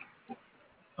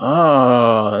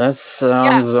 Oh, that Yeah,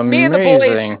 sounds me and the boys.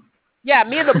 amazing. Yeah,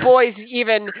 me and the boys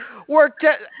even worked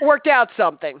out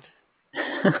something.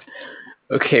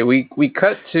 Okay, we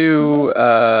cut to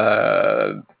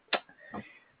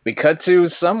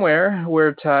somewhere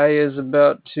where Ty is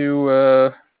about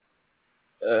to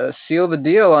seal the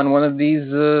deal on one of these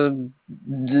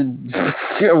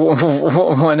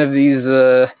one of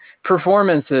these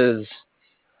performances,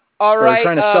 All or right.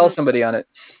 trying to sell somebody on it.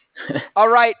 All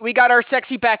right. We got our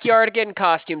sexy backyardigan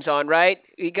costumes on, right?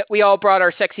 We all brought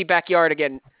our sexy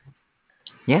backyardigan.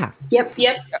 Yeah. Yep.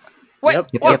 Wait. Yep.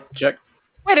 Yep. What? Yep. Check.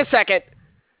 Wait a second.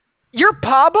 You're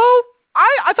Pabo?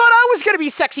 I thought I was gonna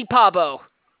be sexy Pabo.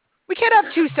 We can't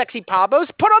have two sexy Pabos.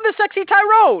 Put on the sexy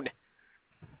Tyrone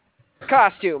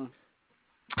costume.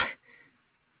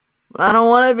 I don't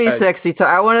want to be Uh, sexy.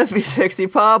 I want to be sexy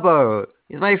Pablo.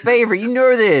 He's my favorite. You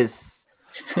know this.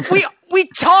 We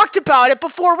talked about it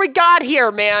before we got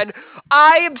here, man.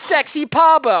 I am sexy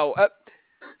Pabo. I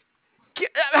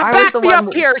was Back the me up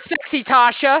one. here, sexy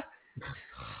Tasha.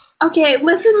 Okay,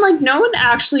 listen, like, no one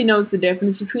actually knows the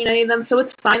difference between any of them, so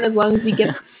it's fine as long as we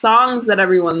get songs that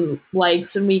everyone likes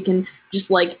and we can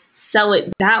just, like, sell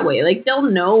it that way. Like, they'll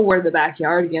know we're the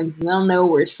backyardigans and they'll know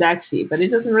we're sexy, but it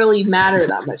doesn't really matter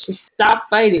that much. Just stop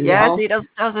fighting, Yeah, y'all. see, it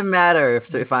doesn't matter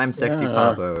if I'm sexy Yeah.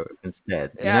 Pablo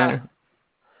instead. You Yeah. know?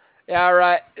 Yeah,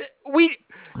 right.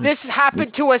 This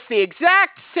happened to us the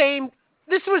exact same.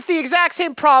 This was the exact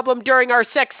same problem during our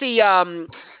sexy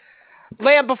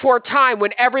Land Before Time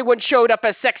when everyone showed up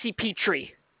as sexy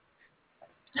Petrie.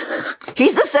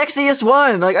 He's the sexiest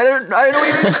one. Like I don't know what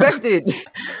you expected.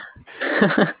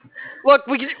 Look,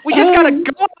 we just gotta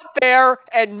go out there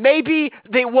and maybe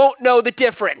they won't know the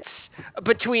difference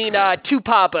between two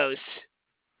Pabos.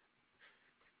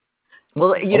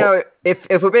 Well, you know, if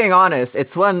we're being honest,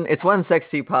 it's one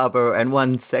sexy Pablo and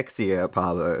one sexier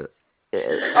Pablo.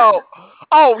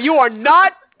 Oh, you are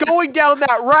not going down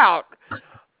that route.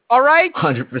 All right?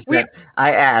 100%.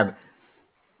 I am.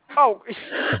 Oh,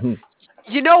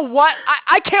 you know what?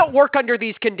 I can't work under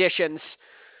these conditions.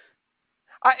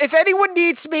 If anyone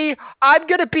needs me, I'm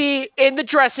going to be in the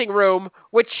dressing room,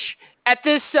 which at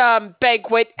this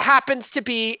banquet happens to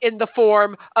be in the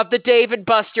form of the Dave and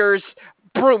Buster's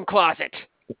broom closet.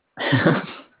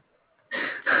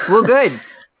 Well, good.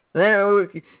 Then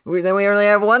we only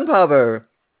have one Pablo.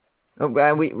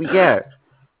 Yeah.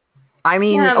 I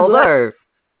mean, Yeah, although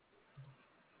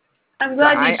I'm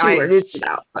glad you two worked it's, it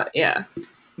out, but yeah.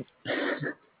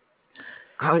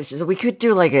 we could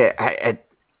do like a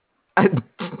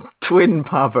twin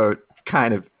Pablo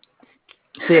kind of.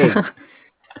 thing.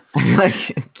 Like,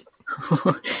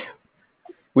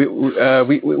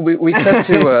 we cut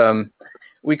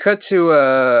to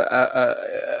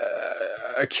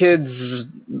a kid's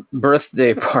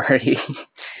birthday party,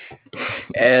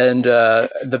 and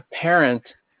the parent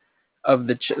of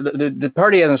the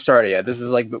party hasn't started yet. This is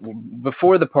like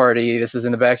before the party. This is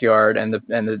in the backyard, and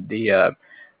the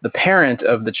parent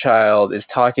of the child is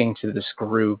talking to this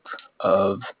group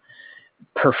of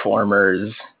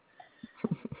performers.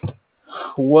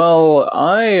 Well,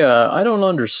 I don't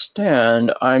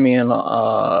understand. I mean,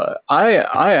 I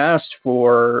asked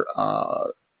for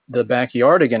the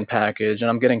Backyardigan package, and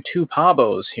I'm getting 2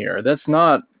 Pabos here. That's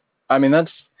not. I mean,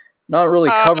 that's not really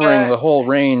covering the whole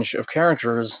range of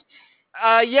characters.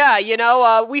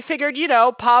 Yeah, we figured,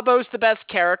 Pablo's the best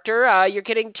character. You're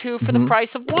getting 2 for the price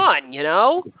of 1,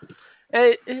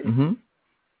 mm-hmm.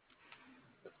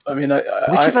 I mean, Which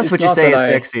of us would you say is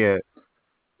sexier?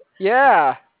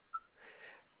 Yeah.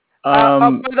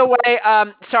 By the way,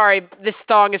 sorry, this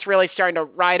thong is really starting to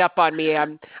ride up on me. I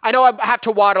know I have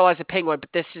to waddle as a penguin, but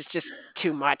this is just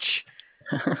too much.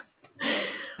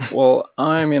 Well,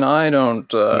 I mean, I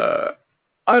don't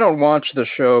watch the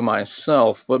show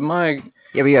myself, but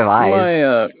yeah, we have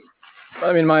eyes.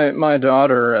 My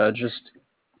daughter just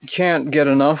can't get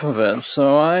enough of it.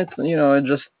 So it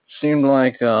just seemed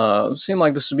like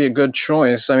this would be a good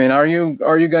choice. I mean, are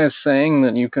you guys saying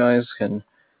that you guys can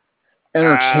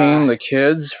entertain the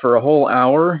kids for a whole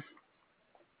hour?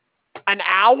 An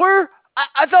hour?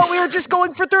 I thought we were just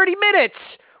going for 30 minutes.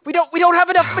 We don't have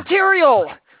enough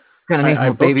material. Gonna make I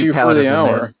more baby you powder for the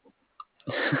hour.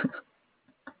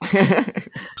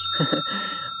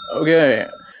 Okay.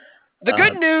 The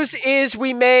good news is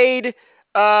we made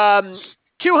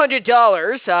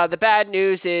 $200. The bad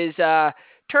news is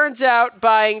turns out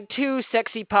buying 2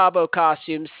 sexy Pablo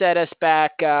costumes set us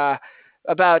back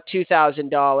about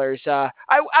 $2,000.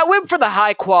 I went for the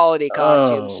high quality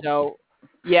costumes, so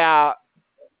yeah.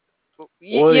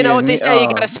 You know what they say, you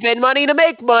gotta spend money to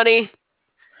make money.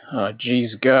 Oh,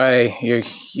 geez, Guy, you're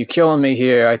killing me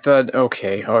here. I thought,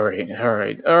 okay, all right.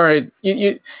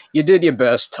 You did your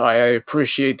best, Ty. I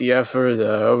appreciate the effort.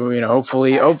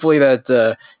 Hopefully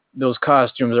that those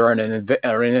costumes are an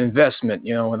investment.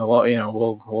 In the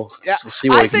we'll see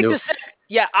what we can do.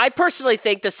 I personally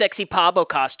think the sexy Pablo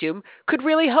costume could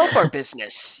really help our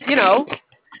business.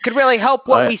 Could really help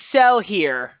what we sell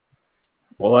here.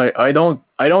 Well, I don't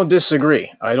disagree.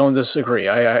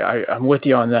 I'm with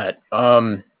you on that.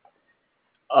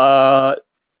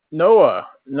 Noah,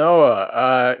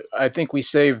 I think we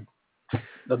saved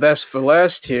the best for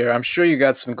last here. I'm sure you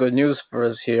got some good news for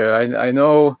us here. I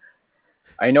know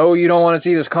you don't want to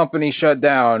see this company shut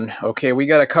down. Okay, we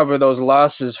got to cover those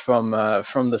losses from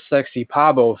the sexy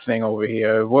Pablo thing over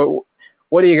here.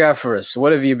 What do you got for us?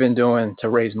 What have you been doing to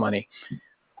raise money?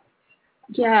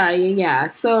 Yeah.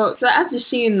 So after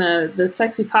seeing the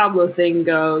sexy Pablo thing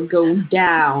go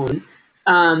down,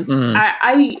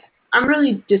 I'm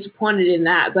really disappointed in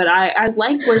that. But I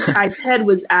like where Ty's head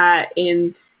was at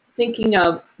in thinking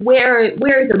of where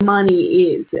the money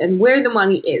is and where the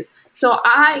money is. So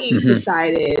I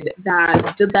decided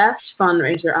that the best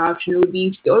fundraiser option would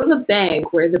be to go to the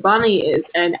bank where the money is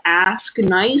and ask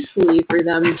nicely for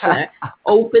them to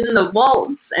open the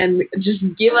vaults and just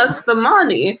give us the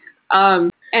money.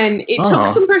 And it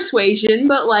took some persuasion,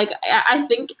 but I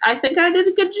think I did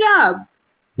a good job.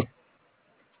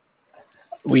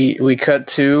 We cut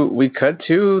to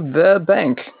the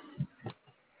bank.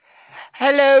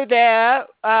 Hello there.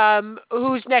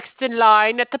 Who's next in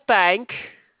line at the bank?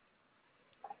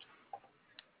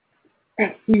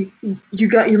 You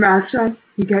got your mask on?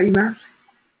 You got your mask?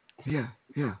 Yeah.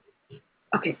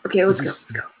 Okay, let's go.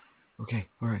 Okay,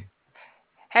 all right.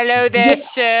 Hello there,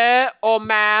 sir, or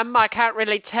ma'am. I can't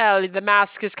really tell. The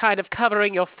mask is kind of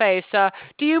covering your face.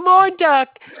 Do you mind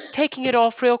taking it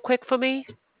off real quick for me?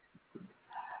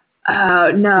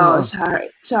 No,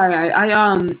 sorry.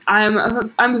 I'm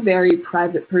a very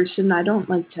private person. I don't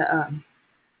like to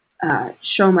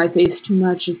show my face too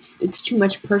much. It's too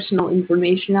much personal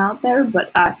information out there.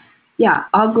 But yeah,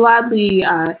 I'll gladly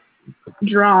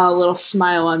draw a little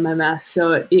smile on my mask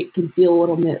so it can feel a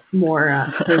little bit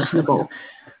more personable.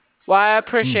 Well, I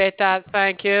appreciate that.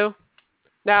 Thank you.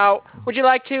 Now, would you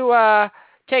like to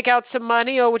take out some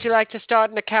money, or would you like to start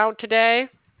an account today?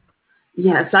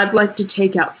 Yes, I'd like to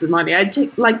take out some money.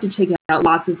 Like to take out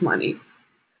lots of money.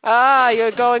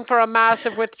 You're going for a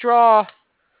massive withdrawal.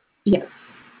 Yes.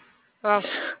 Oh.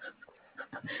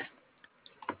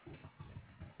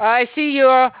 I see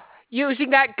you're using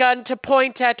that gun to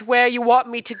point at where you want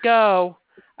me to go.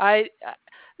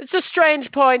 It's a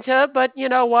strange pointer, but you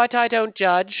know what? I don't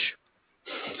judge.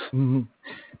 Mhm.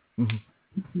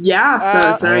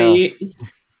 Yeah, so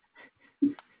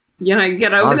you know,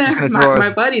 get I over was just there, gonna draw my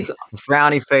buddies. a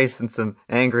frowny face and some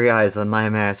angry eyes on my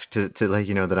mask to let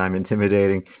you know that I'm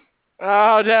intimidating.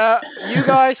 Oh, no. You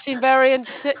guys seem very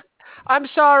I'm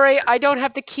sorry, I don't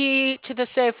have the key to the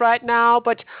safe right now,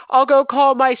 but I'll go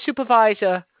call my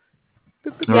supervisor.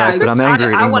 All right, but I'm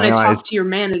angry I in want my to eyes. talk to your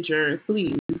manager,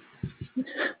 please.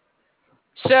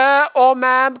 Sir or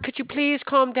ma'am, could you please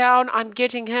calm down? I'm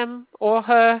getting him or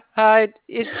her.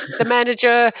 The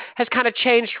manager has kind of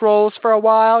changed roles for a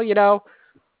while, you know.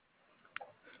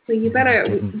 So you better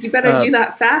Uh, do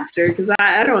that faster, because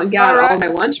I don't All got all right. my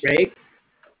lunch break.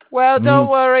 Well, don't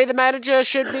Mhm. worry. The manager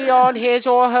should be on his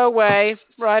or her way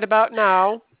right about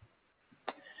now.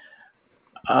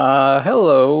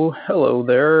 hello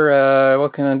there.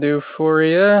 What can I do for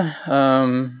you?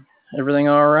 Everything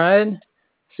all right?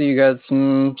 See, you got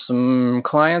some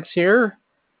clients here.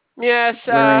 Yes.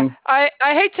 Wearing. I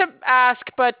hate to ask,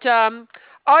 but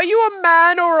are you a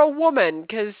man or a woman?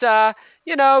 Because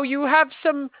you know, you have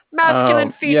some masculine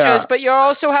Oh, features, yeah, but you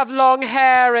also have long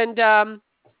hair and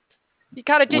you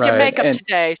kind of did your right. makeup And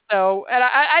today. So, and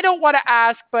I don't want to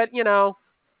ask, but you know.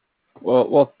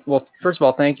 well. First of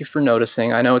all, thank you for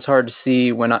noticing. I know it's hard to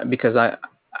see because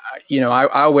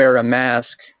I wear a mask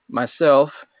myself,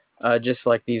 just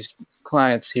like these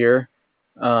clients here.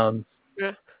 Um,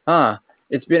 Yeah. huh.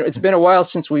 It's been a while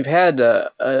since we've had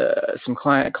some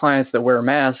clients that wear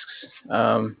masks.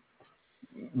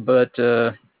 But What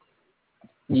I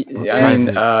Yeah. size mean,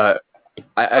 is? Well,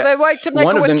 they like to make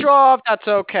one a of them. withdrawal if that's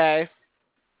okay.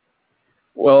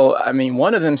 Well, I mean,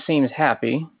 one of them seems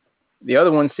happy. The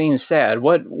other one seems sad.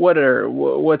 What's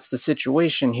the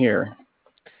situation here?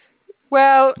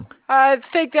 Well, I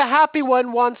think the happy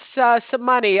one wants some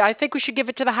money. I think we should give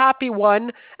it to the happy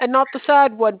one and not the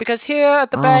sad one, because here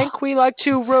at the Oh, bank we like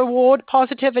to reward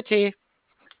positivity.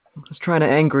 I was trying to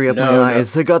angry up my No, no, eyes.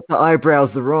 I got the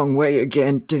eyebrows the wrong way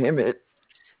again. Damn it.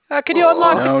 Could you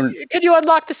unlock Oh. no.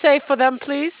 the safe for them,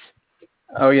 please?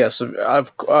 Oh yes,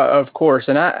 of course.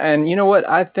 And you know what?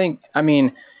 I think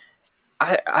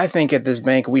at this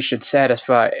bank we should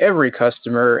satisfy every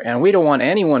customer, and we don't want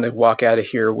anyone to walk out of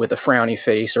here with a frowny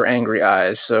face or angry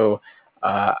eyes. So,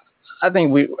 uh, I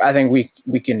think we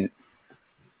can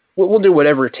we'll do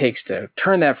whatever it takes to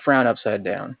turn that frown upside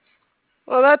down.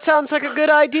 Well, that sounds like a good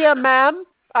idea, ma'am.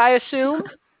 I assume.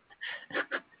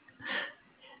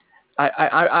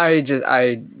 I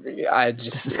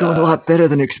just This is going a lot better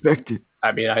than expected.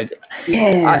 I mean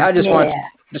Yeah, I just want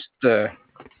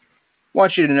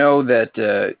you to know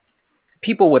that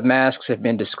people with masks have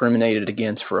been discriminated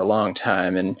against for a long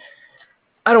time, and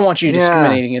I don't want you Yeah.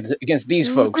 discriminating against these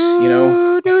folks. You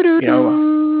know.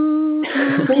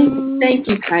 Thank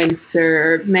you, kind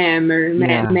sir, ma'am, or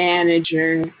Yeah.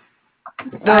 manager. The You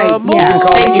can call more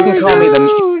you can call me you the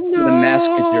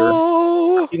masketeer.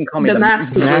 know. You can call me The the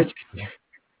mask is Mask.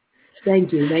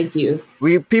 Thank you.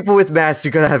 We people with masks,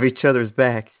 you gotta have each other's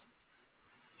backs.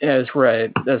 Yeah, that's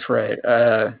right. That's right.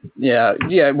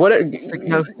 Yeah. What?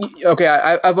 No. Okay,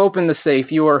 I've opened the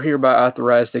safe. You are hereby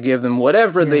authorized to give them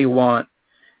whatever they Yeah. want,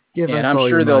 Give and us I'm all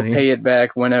your sure they'll money. pay it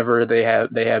back whenever they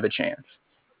have a chance.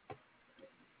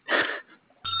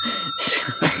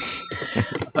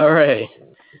 All right.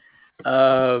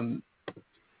 All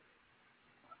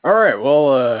right.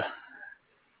 Well,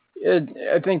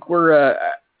 I think we're.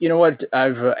 You know what?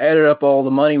 I've added up all the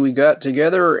money we got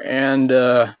together, and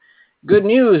good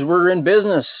news. We're in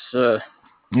business. Yeah,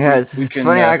 We it's can.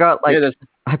 funny. I got Yeah.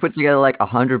 I put together like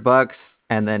 $100,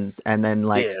 and then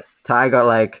like Yeah. Ty got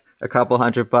like a couple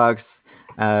 $100,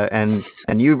 and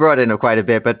you brought in quite a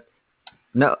bit, but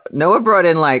Noah brought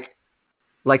in like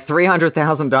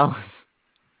 $300,000.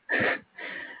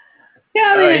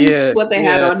 Yeah, I mean, Yeah. what they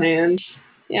had Yeah. on hand.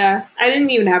 Yeah, I didn't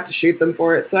even have to shoot them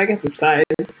for it, so I guess it's fine.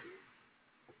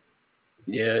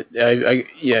 Yeah. I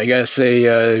gotta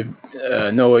say,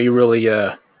 Noah, you really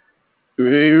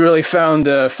found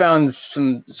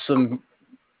some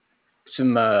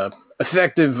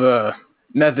effective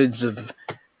methods of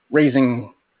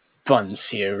raising funds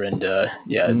here, and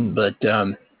Mm. but How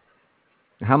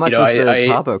you much know, was the I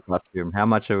Pabo costume? How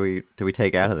much do we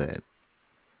take out of it?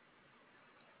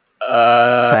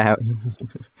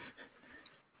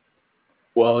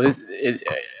 well,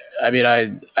 I mean,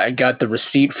 I got the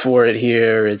receipt for it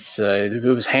here. It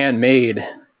was handmade.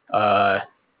 It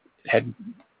had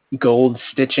gold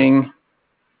stitching.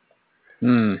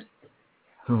 Hmm.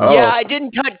 Yeah, Oh, I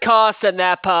didn't cut costs on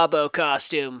that Pablo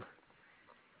costume.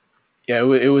 yeah.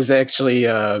 It was actually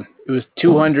it was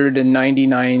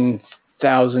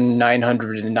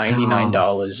 $299,999 and 99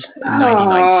 Oh,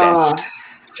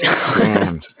 cents.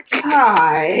 Damn.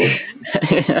 Hi.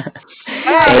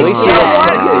 At least you know look what?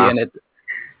 sexy in it.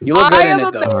 You look good I in am it,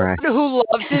 a though. man Alright. who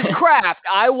loves his craft.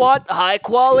 I want high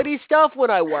quality stuff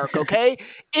when I work, okay?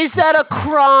 Is that a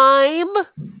crime?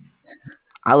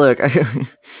 Look.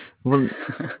 Well,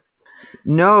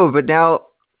 no, but now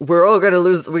we're all gonna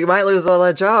lose. We might lose all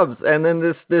our jobs, and then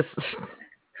this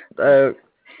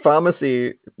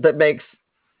pharmacy that makes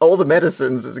all the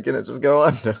medicines is gonna just go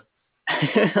under.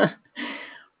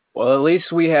 Well, at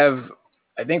least we have.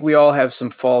 I think we all have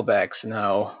some fallbacks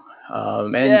now.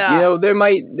 And Yeah. they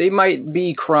might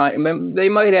be crime. They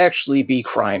might actually be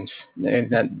crimes.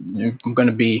 I'm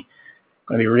gonna be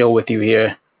real with you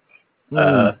here.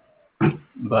 Mm.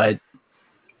 But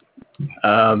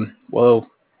well,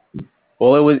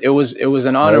 it was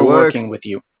an honor That'll work. working with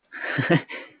you.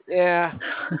 Yeah.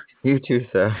 You too,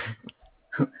 sir.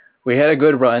 We had a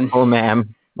good run. Oh,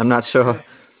 ma'am. I'm not sure.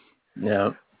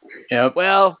 Yeah. Yep.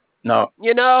 Well, No.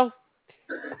 you know,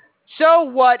 so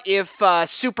what if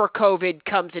super COVID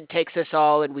comes and takes us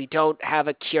all and we don't have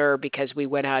a cure because we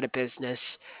went out of business?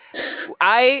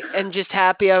 I am just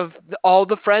happy of all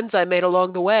the friends I made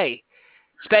along the way,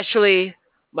 especially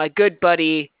my good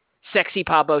buddy, Sexy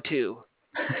Pablo too.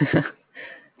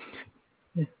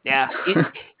 Yeah,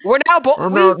 we're now Oh,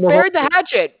 we no. buried the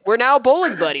hatchet. We're now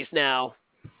bowling buddies now.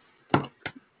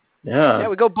 Yeah. Yeah,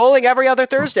 we go bowling every other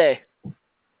Thursday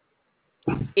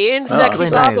in Oh, Sexy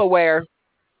really Pablo nice. wear.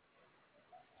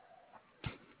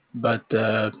 But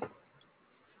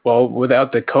well,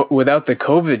 without the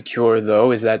COVID cure,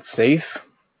 though, is that safe?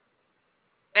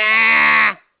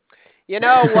 You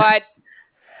know what?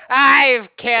 I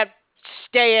can't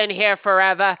stay in here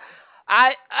forever.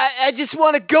 I just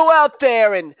want to go out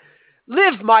there and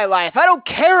live my life. I don't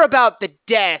care about the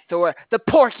death or the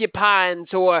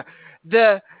porcupines or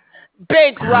the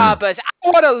bank robbers. I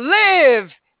want to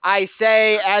live, I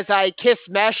say as I kiss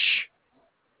Mesh.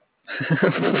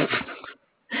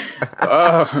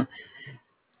 Oh,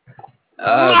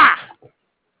 Mwah!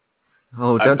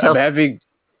 Oh, don't tell I'm happy.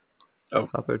 Oh.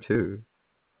 Papa too.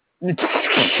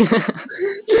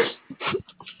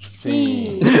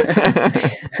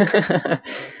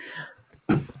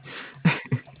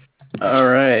 All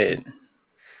right.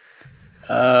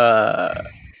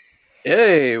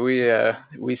 Hey,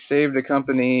 we saved a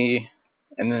company,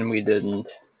 and then we didn't.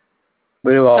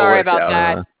 But it all Sorry worked about out.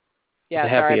 that. It's Yeah, a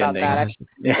sorry happy about ending.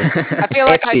 that. Yeah. I feel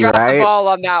like I Etsy, dropped the right? ball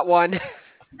on that one.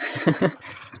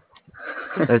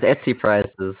 Those Etsy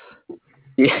prices.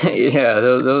 Yeah,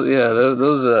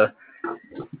 those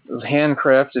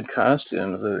handcrafted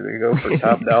costumes. They go for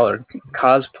top dollar.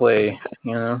 Cosplay,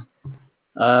 you know.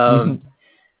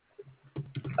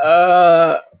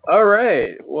 All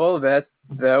right. Well, that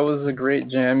was a great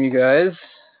jam, you guys.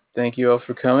 Thank you all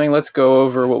for coming. Let's go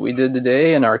over what we did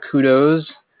today and our kudos.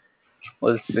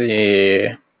 Let's see.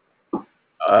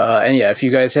 And yeah, if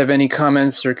you guys have any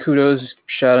comments or kudos,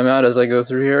 shout them out as I go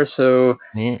through here. So,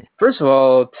 Yeah. first of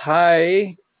all,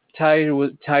 Ty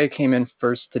came in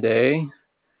first today.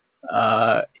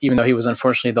 Even though he was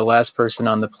unfortunately the last person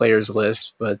on the players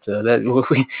list, but that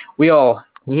we all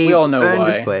know earned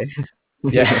why. his way.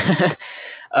 Yeah.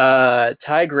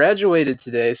 Ty graduated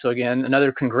today, so again,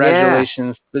 another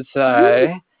congratulations to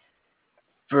Ty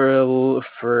for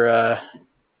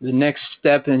the next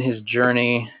step in his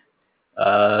journey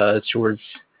towards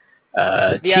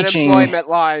The teaching unemployment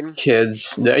line. kids.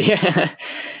 Yeah.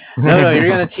 No, you're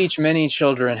gonna teach many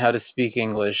children how to speak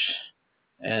English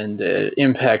and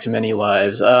impact many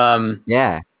lives.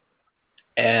 Yeah.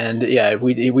 And yeah,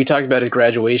 we talked about his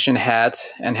graduation hat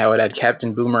and how it had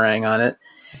Captain Boomerang on it.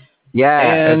 Yeah.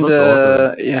 And it looks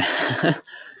awesome.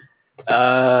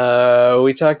 yeah,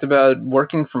 we talked about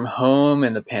working from home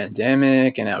and the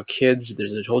pandemic and how there's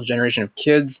a whole generation of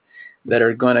kids that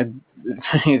are going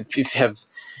to have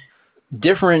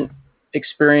different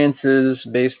experiences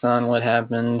based on what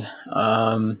happened.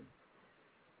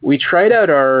 We tried out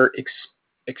our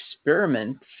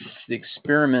experiments,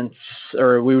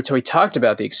 or we talked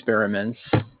about the experiments,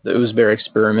 the Oozbear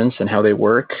experiments and how they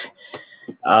work.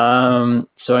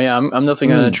 So yeah, I'm definitely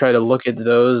gonna try to look at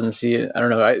those and see. I don't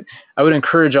know. I would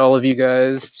encourage all of you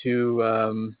guys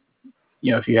to,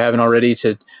 if you haven't already,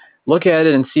 to look at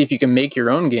it and see if you can make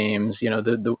your own games.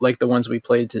 The like the ones we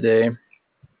played today.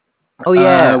 Oh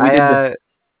yeah.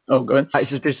 Oh, go ahead. I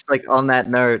just like on that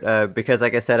note, because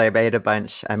like I said, I made a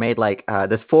bunch. I made like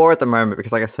there's 4 at the moment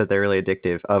because like I said, they're really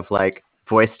addictive. Of like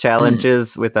voice challenges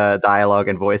with dialogue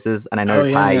and voices, and I know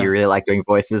Ty, you really like doing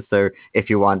voices, so if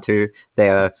you want to,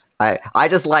 I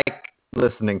just like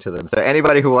listening to them. So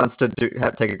anybody who wants to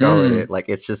take a go at it, like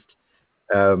it's just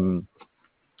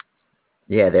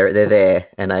Yeah, they're there,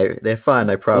 and they're fun.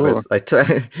 I promise. Cool.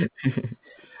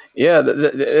 Yeah,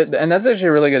 and that's actually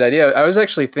a really good idea. I was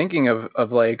actually thinking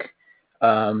of like,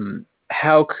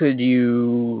 how could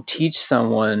you teach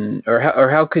someone, or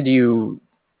how could you,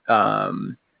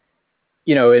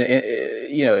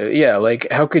 yeah, like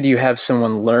how could you have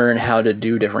someone learn how to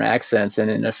do different accents in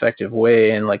an effective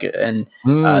way, and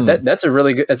that's a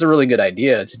really good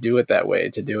idea to do it that way,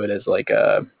 to do it as like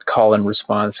a call and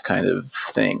response kind of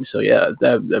thing. So yeah,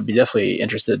 I'd be definitely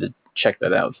interested to check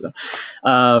that out. So,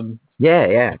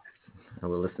 yeah. I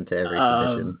will listen to every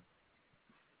submission.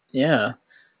 Yeah.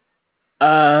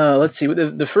 Let's see.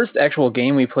 The first actual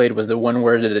game we played was the One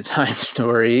Word at a Time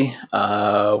story.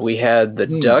 We had the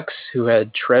ducks who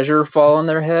had treasure fall on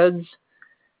their heads,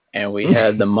 and we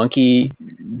had the monkey,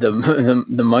 the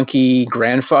monkey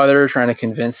grandfather trying to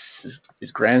convince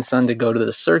his grandson to go to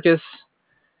the circus.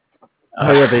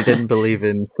 Oh yeah, they didn't believe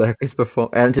in circus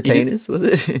entertainers, was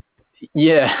it?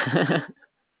 Yeah.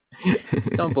 I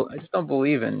just don't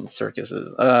believe in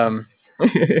circuses.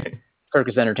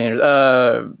 Circus entertainers.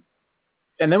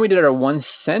 And then we did our one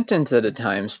sentence at a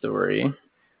time story,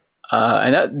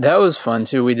 and that was fun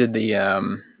too. We did it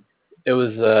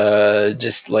was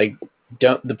just like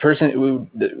the person who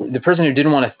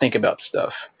didn't want to think about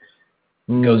stuff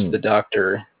goes to the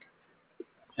doctor,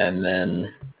 and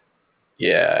then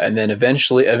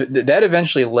eventually that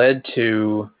eventually led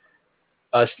to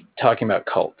us talking about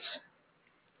cults.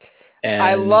 And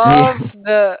I love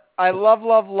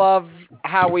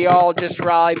how we all just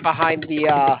rallied behind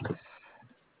the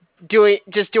doing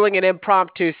an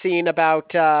impromptu scene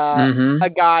about a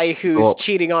guy who's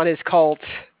cheating on his cult.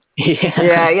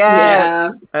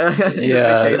 Yeah. That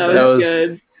was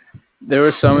good. There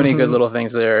were so many good little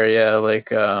things there. Yeah, like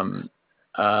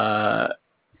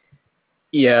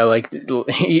like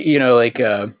it's you like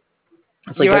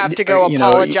have to go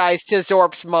apologize to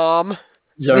Zorp's mom.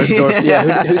 Zorp,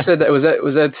 yeah. Who said that? Was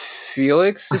that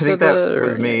Felix? I think that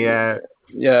was me.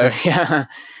 Yeah.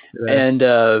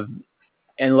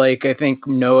 And like I think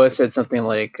Noah said something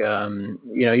like,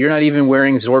 you're not even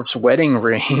wearing Zorp's wedding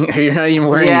ring, or you're not even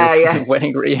wearing your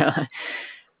wedding ring. Yeah.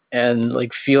 And like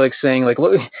Felix saying like,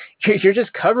 look, you're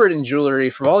just covered in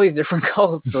jewelry from all these different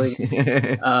cults. Like,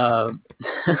 yeah.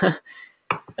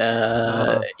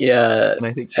 And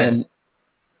I think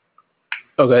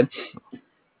good.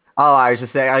 Oh, I was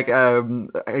just saying, like,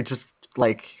 I just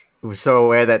like was so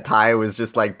aware that Ty was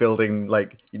just like building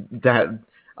like that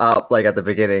up, like at the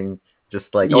beginning, just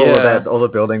like all of that, all the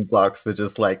building blocks were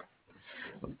just like,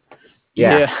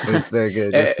 it was very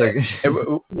good. And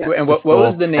what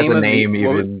was the name of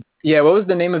what was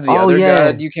the name of the other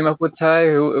god you came up with, Ty?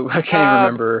 Who I can't even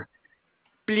remember.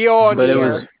 Bjornir. But it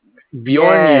was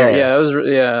Bjornir. Yeah, it was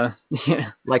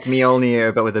like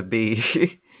Mjolnir, but with a B.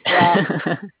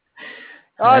 Yeah.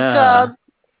 It's a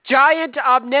giant,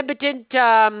 omnipotent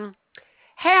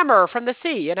hammer from the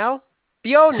sea, you know?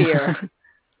 Bjornir.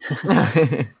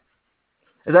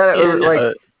 Is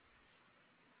that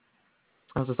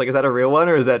I was just like, is that a real one,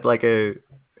 or is that like a...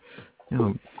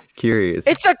 I'm curious.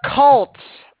 It's a cult.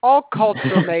 All cults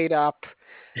are made up.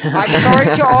 I'm sorry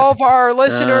to all of our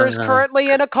listeners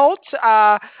currently in a cult.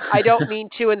 I don't mean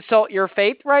to insult your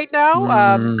faith right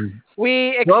now.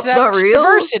 We accept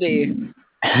diversity.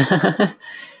 I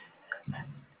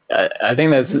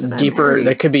think that's deeper.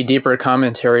 That could be deeper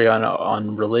commentary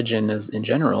on religion in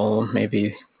general.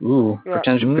 Maybe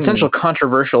potential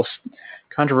controversial.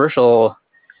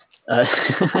 I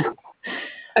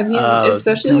mean,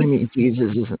 especially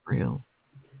Jesus isn't real.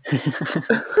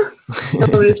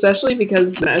 Especially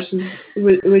because Mesh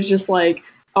was just like,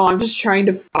 oh, I'm just trying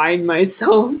to find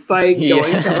myself by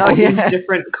going to all these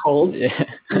different cults. Yeah.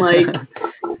 Like,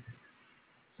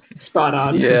 spot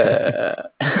on. Yeah.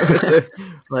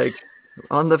 Like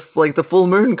on the full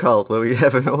moon cult where we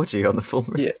have an orgy on the full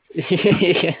moon.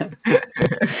 Yeah.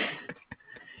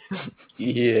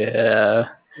 Yeah.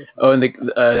 Oh, and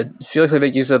Felix, I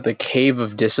think you said the cave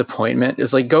of disappointment.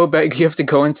 It's like, go back. You have to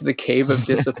go into the cave of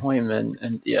disappointment,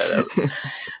 and that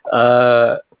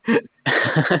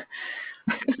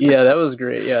was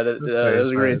great. Yeah, that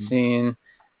was a great scene.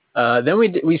 Then we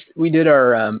did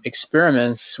our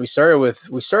experiments. We started with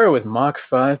Mach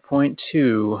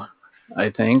 5.2, I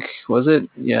think. Was it?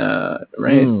 Yeah.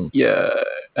 Right. Yeah.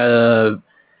 That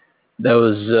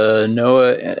was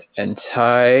Noah and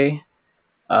Ty.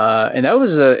 And that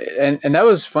was and that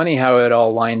was funny how it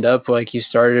all lined up. Like you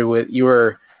started with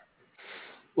there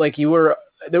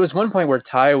was one point where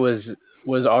Ty was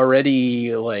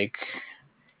already like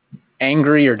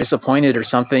angry or disappointed or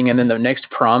something, and then the next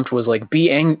prompt was like be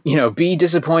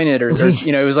disappointed or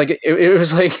it was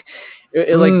like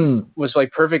it like was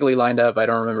like perfectly lined up. I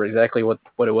don't remember exactly what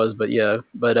it was, but yeah,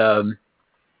 but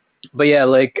yeah,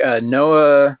 like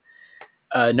Noah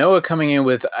coming in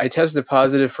with, I tested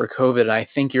positive for COVID and I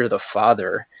think you're the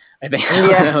father. I think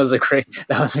that was a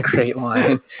great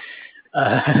line.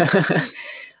 And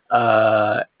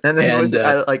then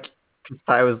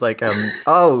I was like,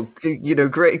 oh,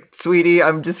 great, sweetie,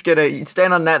 I'm just gonna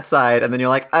stand on that side, and then you're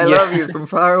like, I love you from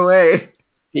far away.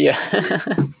 Yeah.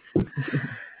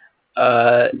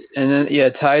 And then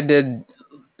Ty did,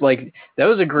 like, that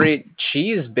was a great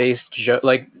cheese-based joke,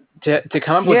 like to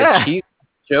come up with a cheese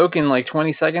joke in like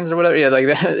 20 seconds or whatever. Yeah, like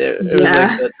that. It was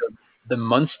like the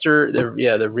Munster,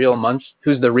 the real Munster,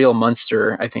 who's the real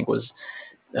Munster, I think was,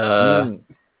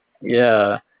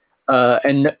 yeah.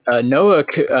 And Noah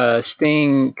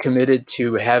staying committed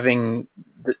to having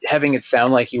it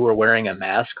sound like you were wearing a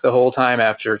mask the whole time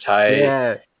after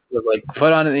Ty was like,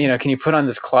 put on, can you put on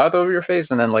this cloth over your face?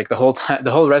 And then like the whole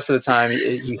rest of the time,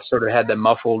 you sort of had that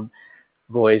muffled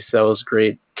voice. That was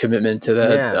great commitment to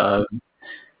that.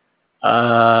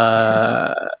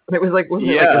 It was like,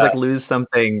 wasn't it like, it was like lose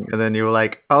something, and then you were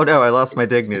like, oh no, I lost my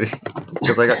dignity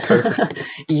because I got COVID.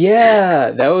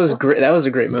 Yeah, that was great. That was a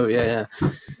great movie. Yeah.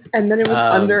 And then it was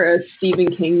under a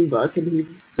Stephen King book, and he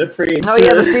was afraid. Oh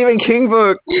yeah, the Stephen King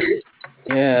book.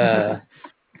 Yeah.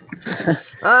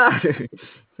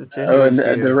 And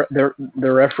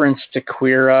the reference to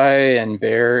Queer Eye and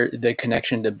the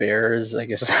connection to bears, I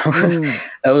guess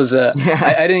that was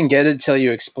I didn't get it till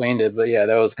you explained it, but yeah,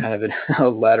 that was kind of a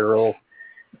lateral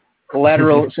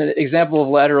example of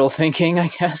lateral thinking,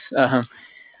 I guess.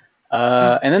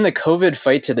 And then the COVID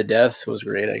fight to the death was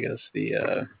great, I guess.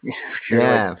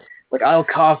 Like I'll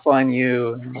cough on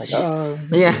you, and like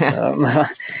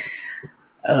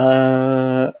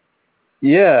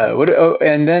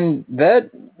and then that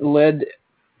led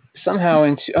somehow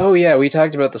into we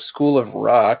talked about the School of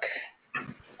Rock,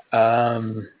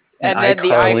 and then the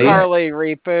iCarly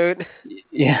reboot.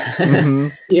 Yeah.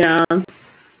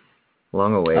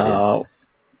 Long awaited.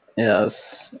 Yes,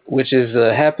 which is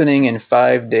happening in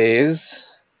 5 days.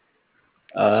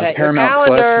 Paramount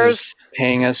Plus is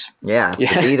paying us. Yeah.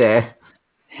 Be there.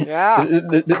 Yeah.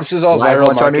 This is all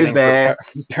viral marketing for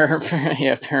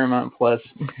Paramount Plus.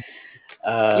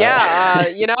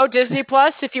 Disney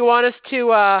Plus, if you want us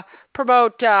to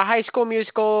promote High School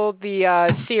Musical,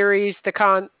 the series, the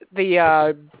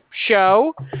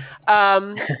show,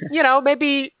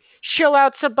 maybe shill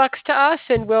out some bucks to us,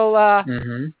 and we'll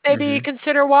maybe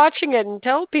consider watching it and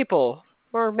tell people,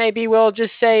 or maybe we'll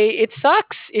just say it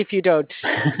sucks if you don't.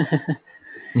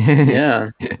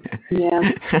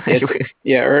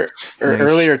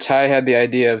 Earlier, Ty had the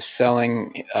idea of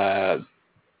selling the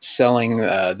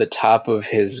top of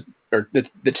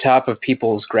the top of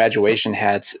people's graduation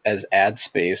hats as ad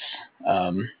space.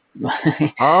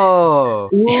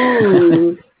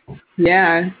 Ooh.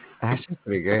 Yeah. Actually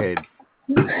pretty good.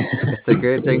 It's a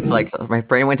good thing. Like, my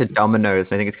brain went to Domino's.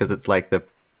 I think it's because it's like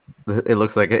it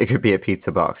looks like it could be a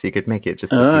pizza box. You could make it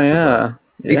just a pizza box.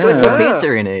 You could put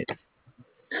pizza in it.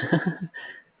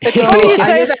 It's funny you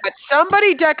say that.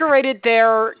 Somebody decorated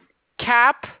their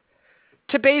cap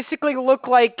to basically look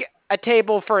like a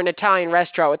table for an Italian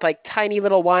restaurant with like tiny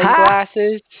little wine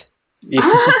glasses.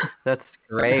 That's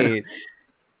great.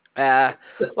 A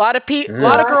lot of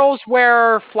girls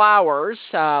wear flowers,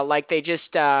 like they just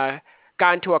got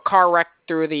into a car wreck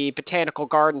through the botanical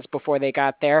gardens before they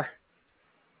got there.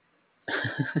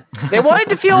 They wanted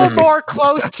to feel more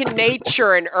close to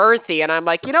nature and earthy, and I'm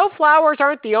like, flowers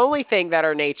aren't the only thing that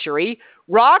are naturey.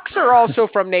 Rocks are also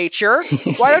from nature.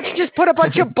 Why don't you just put a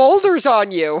bunch of boulders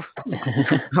on you?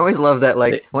 I always love that,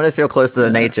 like, I want to feel close to the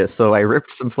nature, so I ripped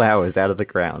some flowers out of the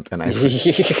ground, and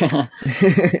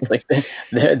like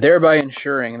thereby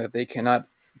ensuring that they cannot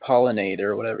pollinate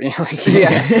or whatever.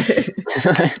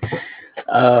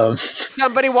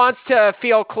 Somebody wants to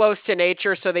feel close to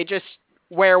nature, so they just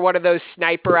wear one of those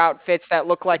sniper outfits that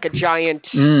look like a giant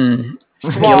swamp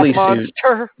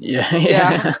monster.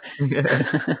 Yeah.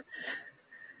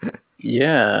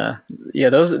 Yeah.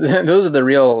 Those are the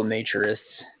real naturists,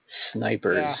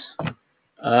 snipers.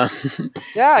 They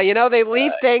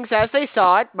leave things as they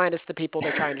saw it, minus the people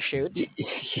they're trying to shoot.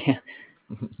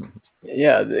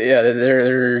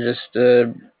 They're just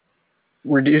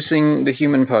reducing the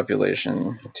human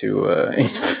population to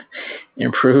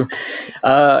improve.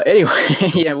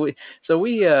 Anyway,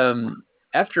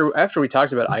 after we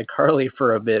talked about iCarly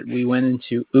for a bit, we went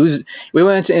into the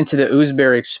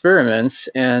Oozberry experiments,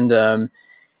 and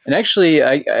actually,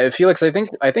 Felix, I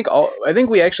think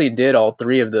we actually did all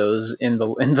three of those in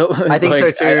the. I think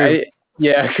so too.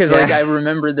 Because like I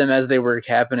remembered them as they were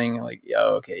happening. Like,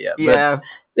 okay, yeah.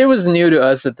 it was new to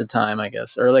us at the time, I guess,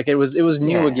 or like it was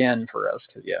new Yeah. again for us.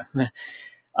 'Cause, yeah,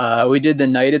 we did the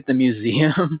night at the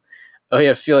museum. Oh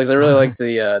yeah, Felix, I really like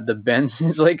the Ben.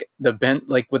 Like the Ben,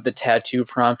 like with the tattoo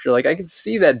prompt. You're like, I can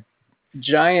see that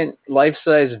giant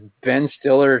life-size Ben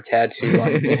Stiller tattoo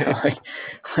on,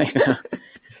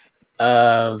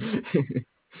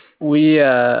 we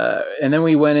and then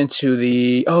we went into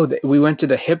we went to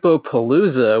the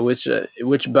Hippopalooza, which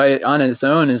by on its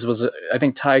own I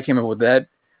think Ty came up with that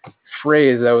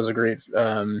phrase. That was a great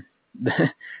the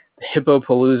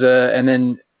Hippopalooza, and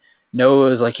then Noah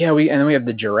was like, yeah, and then we have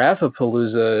the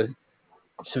Giraffapalooza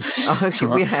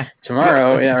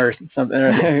tomorrow, yeah, or something.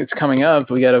 It's coming up.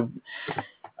 We got to.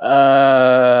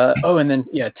 And then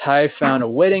Ty found a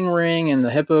wedding ring, and the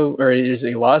hippo, or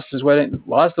he lost the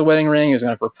wedding ring. He was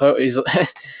going to propose.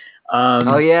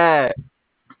 Oh yeah.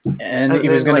 And he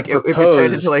was going to propose. It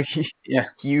turned into like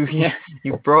you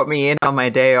brought me in on my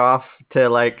day off to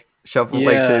like shuffle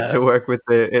to work with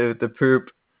the poop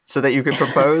so that you could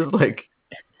propose like.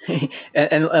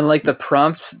 and like the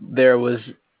prompt there was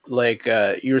like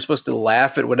you were supposed to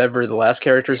laugh at whatever the last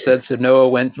character said, so Noah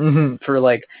went for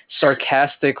like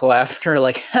sarcastic laughter,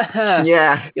 like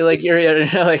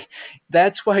you're like,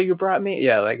 that's why you brought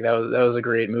me, like that was a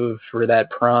great move for that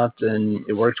prompt, and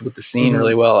it worked with the scene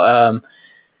really well.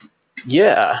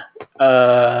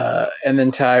 And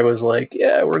then Ty was like,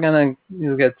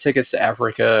 we got tickets to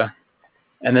Africa,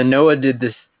 and then Noah did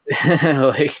this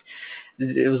like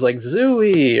it was like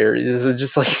Zooey, or it was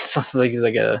just like something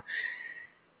like a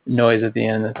noise at the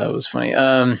end. I thought was funny. It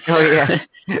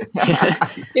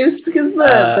was because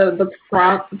the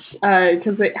prompt,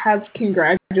 because it has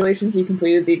congratulations, you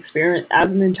completed the experiment as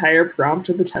an entire prompt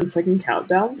with a 10-second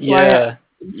countdown. So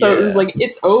it was like,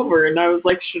 it's over, and I was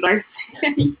like, should I say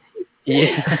anything?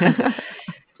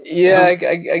 I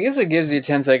guess it gives you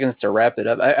 10 seconds to wrap it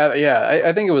up.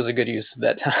 I think it was a good use of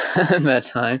that time. That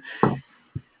time.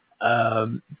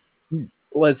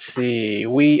 Let's see.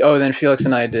 Then Felix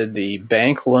and I did the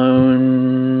bank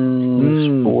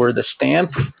loans for the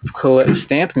stamp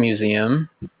museum.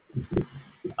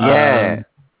 Yeah.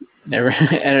 And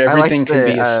everything can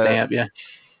be a stamp. Yeah.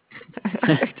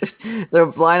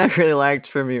 The line I really liked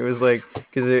from you was like,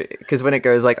 because when it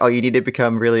goes like, oh, you need to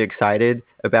become really excited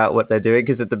about what they're doing,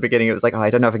 because at the beginning it was like, oh, I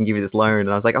don't know if I can give you this loan, and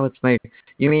I was like, oh,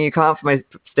 you mean you can't for my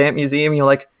stamp museum? And you're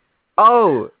like,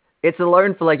 oh, it's a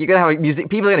loan for like, you're gonna have a museum,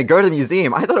 people are gonna go to the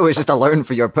museum. I thought it was just a loan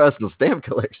for your personal stamp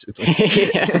collection. Like,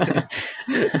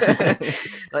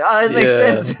 oh, that makes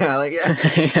sense now. Like,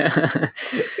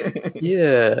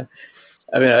 yeah.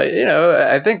 I mean,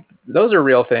 I think those are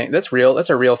real things. That's real.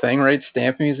 That's a real thing, right?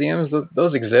 Stamp museums,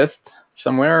 those exist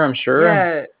somewhere, I'm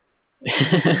sure.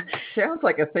 Yeah. Sounds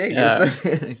like a thing.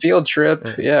 Field trip.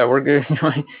 Yeah, we're good.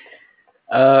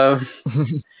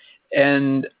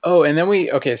 And then we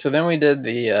did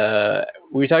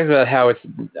we talked about how it's,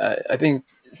 I think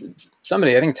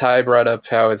Ty brought up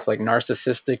how it's like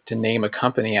narcissistic to name a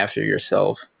company after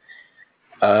yourself.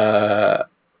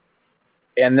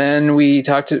 And then we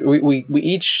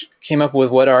each came up with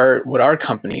what our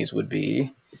companies would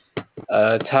be.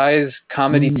 Ty's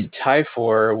comedy to Ty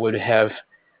for would have,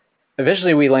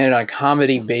 eventually we landed on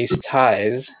comedy-based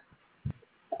ties.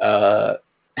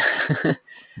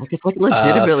 It's like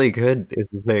legitimately good is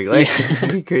the thing. Like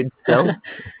pretty good stuff.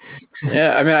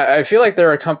 Yeah, I mean, I feel like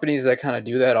there are companies that kind of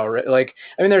do that already. Like,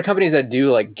 I mean, there are companies that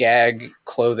do like gag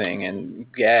clothing and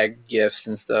gag gifts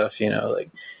and stuff.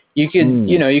 Like you could,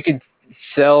 you could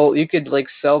like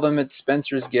sell them at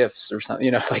Spencer's Gifts or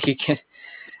something. Like you can.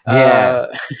 Yeah.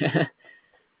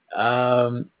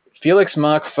 Felix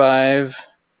Mach 5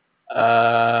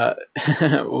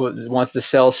 wants to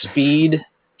sell speed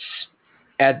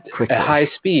at high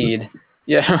speed.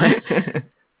 Yeah.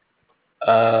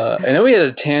 And then we had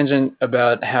a tangent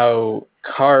about how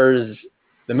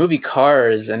the movie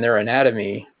Cars and their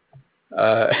anatomy.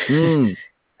 Yeah,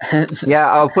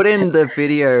 I'll put in the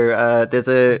video.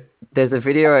 There's a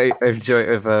video of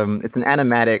it's an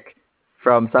animatic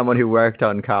from someone who worked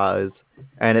on Cars,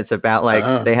 and it's about like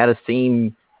they had a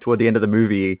scene toward the end of the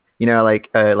movie. Like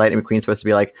Lightning McQueen's supposed to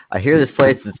be like, I hear this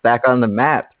place is back on the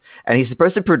map, and he's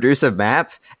supposed to produce a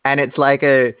map, and it's like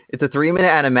it's a 3-minute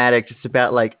animatic just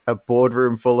about like a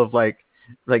boardroom full of like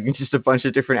just a bunch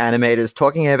of different animators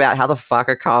talking about how the fuck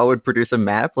a car would produce a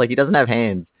map. Like he doesn't have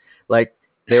hands. Like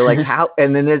they were like how,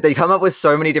 and then they come up with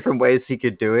so many different ways he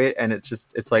could do it, and it's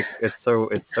so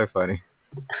funny.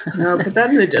 No, put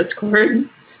that in the Discord.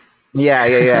 Yeah.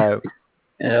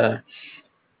 Yeah.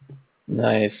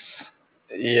 Nice.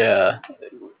 Yeah.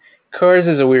 Cars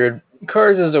is a weird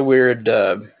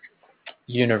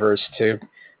universe to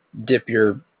dip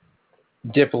your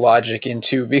dip logic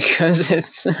into because it's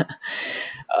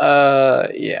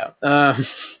yeah.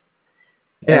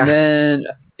 And then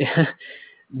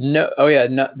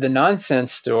the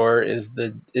nonsense store is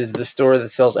the store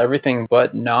that sells everything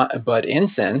but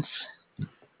incense.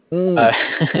 And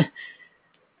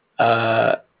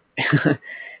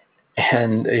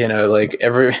like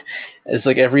every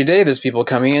day there's people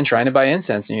coming in trying to buy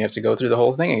incense, and you have to go through the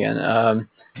whole thing again.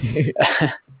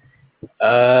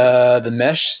 The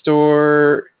mesh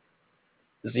store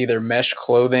is either mesh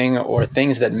clothing or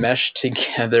things that mesh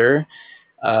together.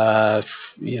 The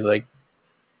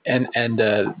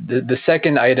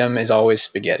second item is always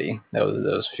spaghetti. That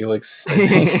was Felix, I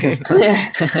think.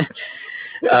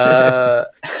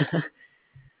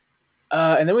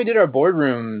 And then we did our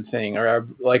boardroom thing, or our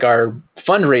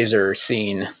fundraiser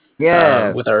scene.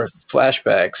 Yeah. With our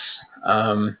flashbacks.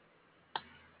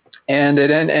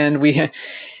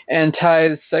 And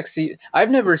Ty's sexy. I've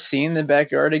never seen The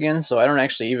Backyardigans, so I don't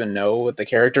actually even know what the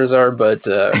characters are. But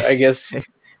I guess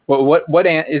what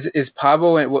is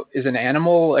Pablo? Is an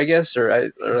animal? I guess, or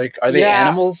like, are they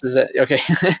animals? Is that okay?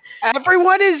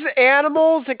 Everyone is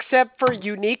animals except for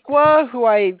Uniqua, who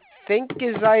I think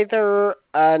is either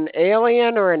an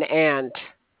alien or an ant.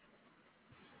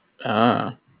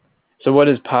 So what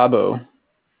is Pablo?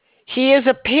 He is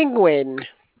a penguin.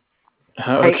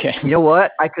 Okay. You know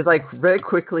what? Because I very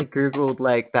quickly Googled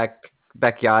like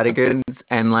Backyardigans,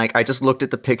 and like I just looked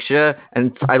at the picture,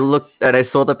 and I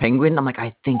saw the penguin. I'm like,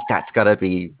 I think that's gotta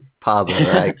be Pablo,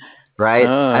 right? Right?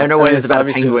 I don't know what it is about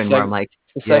a penguin where I'm like,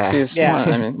 the sexiest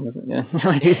one.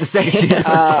 I mean, he's the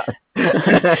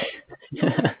sexiest.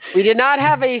 We did not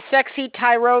have a sexy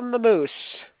Tyrone the Moose,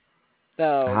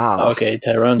 though. Okay,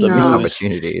 Tyrone's a moose.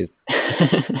 Opportunities.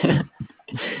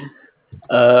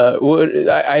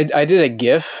 I did a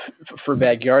GIF for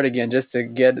Backyardigan just to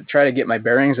try to get my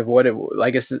bearings of what it. I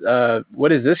guess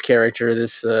what is this character?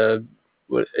 This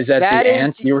what, is that the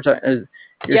ant you were talking?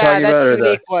 Talking about, or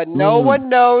Uniqua. No one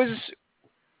knows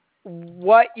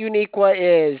what Uniqua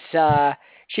is.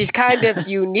 She's kind of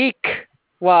unique.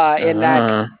 In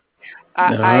that.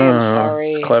 I am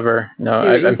sorry. Clever. No,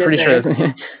 I'm pretty sure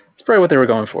it's probably what they were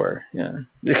going for. Yeah.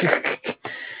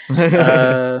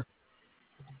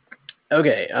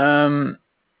 Okay. I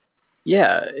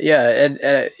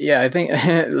think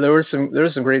there were some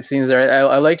great scenes there.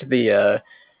 I liked the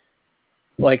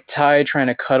like Ty trying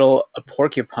to cuddle a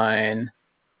porcupine,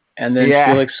 and then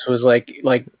Felix was like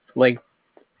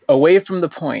away from the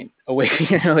point, away from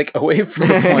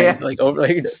the point, like over,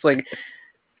 like just like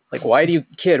why do you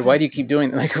keep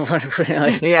doing like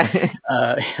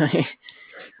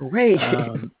wait.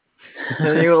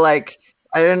 And you were like,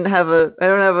 I don't have a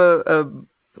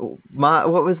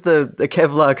what was the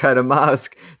Kevlar kind of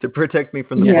mask to protect me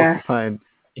from the porcupine?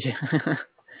 Yeah.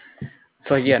 It's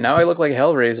like, now I look like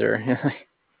Hellraiser.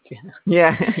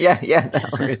 Yeah,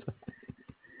 Hellraiser.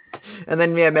 And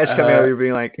then Mesh coming over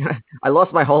being like, I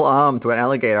lost my whole arm to an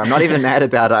alligator. I'm not even mad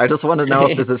about it. I just want to know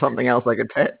if this is something else I could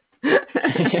pet.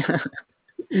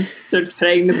 Starts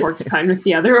petting the porcupine with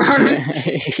the other arm.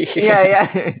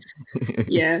 Yeah.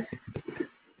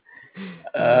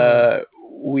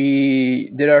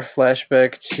 We did our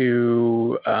flashback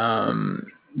to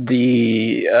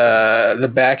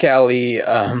the back alley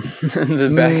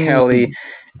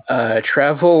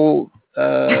travel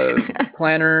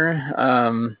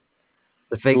planner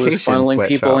the who was funneling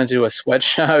people into a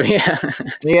sweatshop. Yeah.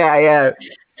 Yeah.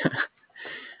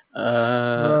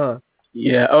 Oh,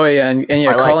 yeah. And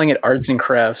calling it Arts and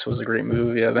Crafts was a great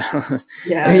move. Yeah.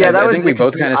 I think we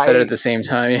both kind of said it at the same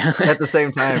time. Yeah. At the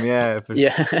same time, yeah.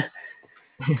 Yeah.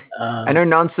 I know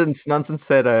nonsense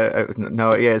said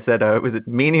was it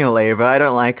meanie or labor? I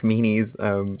don't like meanies.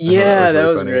 Yeah, that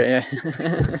was great.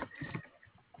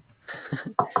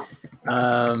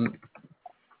 Yeah.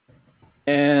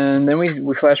 And then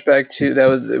we flash back to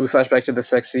the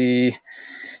sexy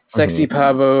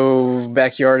Pavo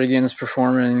Backyardigans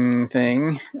performing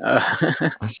thing.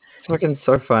 It's fucking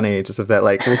so funny. Just of that,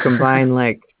 like we'll combine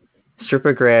like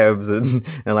stripper grabs and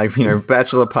like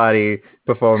bachelor party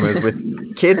performers with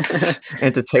kids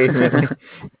entertainment.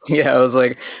 Yeah, I was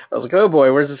like, oh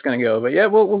boy, where's this gonna go? But yeah,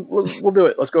 we'll do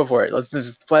it. Let's go for it. Let's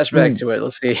just flash back to it.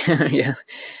 Let's see. Yeah.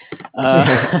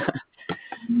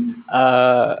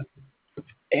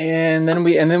 And then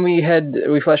we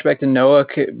flash back to Noah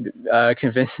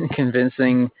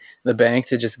convincing the bank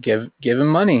to just give him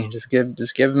money. Just give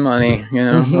him money.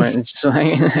 It's just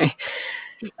like.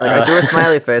 I do a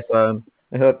smiley face on.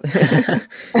 I hope. That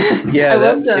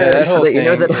whole thing.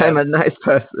 That I'm a nice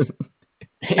person.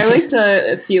 I liked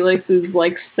Felix's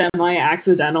like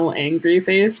semi-accidental angry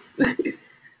face.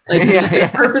 Like Yeah, just a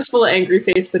yeah. purposeful angry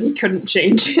face that he couldn't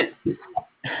change it.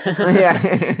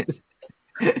 Yeah.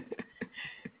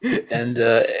 And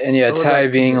yeah, What was Ty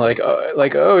that? being like,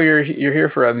 oh, you're here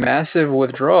for a massive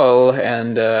withdrawal,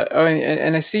 and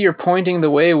and I see you're pointing the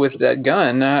way with that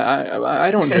gun. I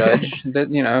don't judge that,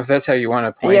 if that's how you want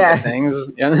to point Yeah. at things.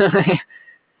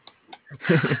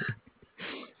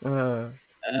 Uh,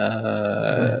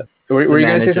 Were the you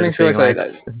gonna say manager something, just being Felix?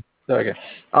 like, Okay.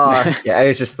 yeah, it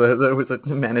was just the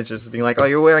manager just being like, oh,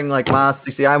 you're wearing like masks.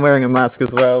 You see, I'm wearing a mask as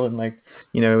well, and like,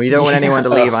 we don't want anyone to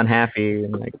leave unhappy,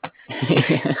 and like,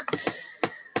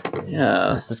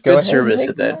 Yeah, just go good ahead and service take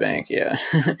at the that mask. bank. Yeah.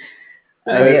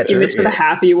 Oh yeah, He true. made for the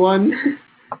happy one.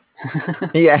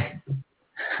 Yeah.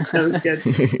 That was good.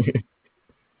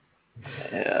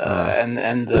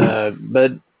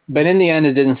 But in the end,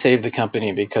 it didn't save the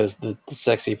company because the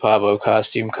sexy Pablo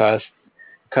costume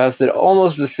costed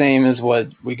almost the same as what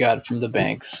we got from the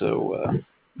bank. So,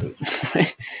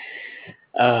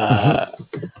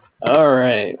 all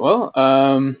right. Well,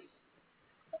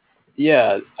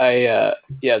 yeah,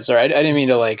 sorry, I didn't mean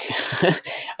to like,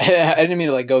 I didn't mean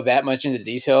to like go that much into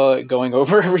detail going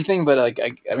over everything, but like,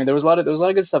 I mean, there was a lot of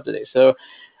good stuff today. So,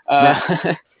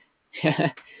 but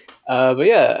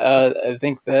yeah, I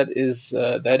think that is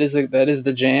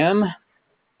the jam.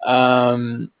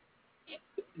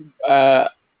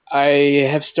 I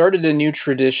have started a new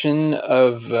tradition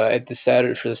of at the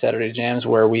Saturday jams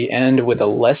where we end with a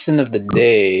lesson of the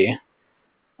day.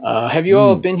 Have you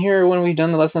all been here when we've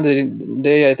done the lesson of the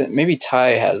day? I think maybe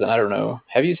Ty hasn't. I don't know.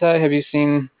 Have you, Ty? Have you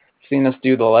seen us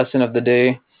do the lesson of the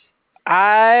day?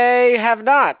 I have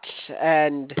not,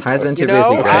 and Ty's been too busy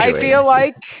I graduating. feel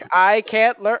like I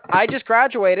can't learn. I just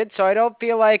graduated, so I don't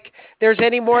feel like there's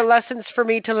any more lessons for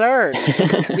me to learn. You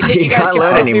think you guys can't can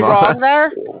learn prove me anymore. wrong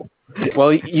there?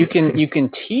 Well, you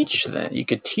can teach then. You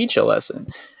could teach a lesson.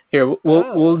 Here,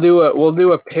 we'll do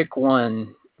a pick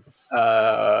one.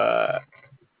 I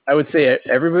would say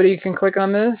everybody can click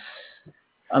on this,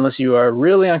 unless you are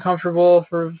really uncomfortable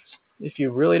if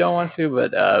you really don't want to.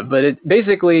 But it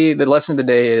basically the lesson of the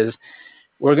day is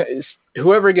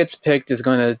whoever gets picked is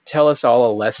going to tell us all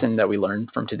a lesson that we learned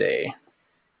from today,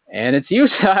 and it's you,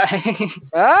 Ty.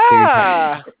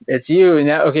 It's you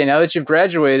now. Okay, now that you've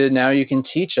graduated, now you can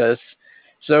teach us.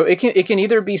 So it can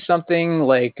either be something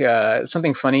like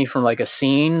something funny from like a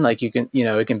scene, like you can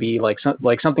it can be like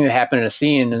something that happened in a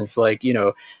scene, and it's like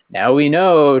now we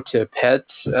know to pet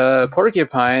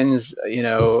porcupines,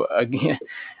 or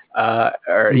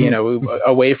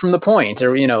away from the point,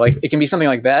 or like it can be something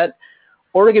like that,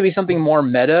 or it can be something more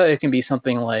meta. It can be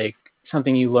something like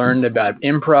something you learned about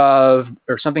improv,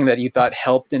 or something that you thought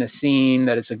helped in a scene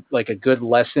that is like a good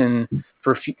lesson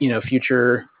for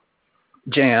future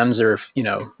jams, or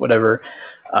whatever.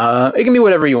 It can be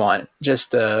whatever you want. Just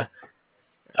the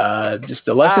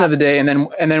lesson of the day, and then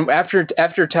after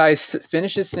Ty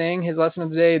finishes saying his lesson of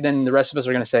the day, then the rest of us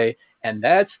are going to say, and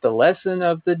that's the lesson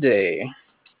of the day,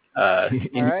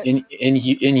 in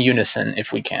unison if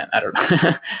we can. I don't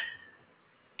know.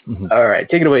 All right,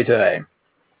 take it away, Ty.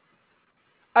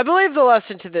 I believe the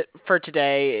lesson for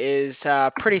today is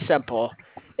pretty simple.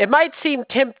 It might seem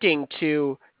tempting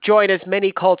to join as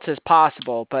many cults as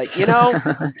possible, but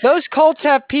those cults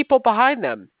have people behind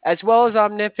them, as well as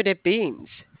omnipotent beings.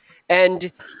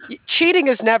 And cheating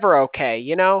is never okay,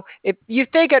 If you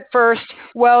think at first,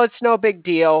 well, it's no big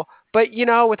deal, but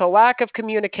with a lack of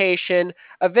communication,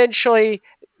 eventually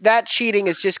that cheating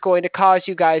is just going to cause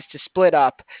you guys to split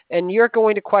up, and you're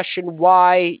going to question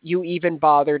why you even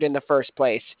bothered in the first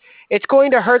place. It's going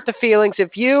to hurt the feelings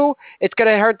of you, it's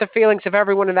going to hurt the feelings of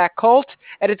everyone in that cult,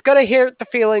 and it's going to hurt the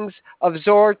feelings of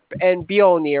Zorp and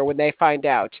Bjolnir when they find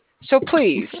out. So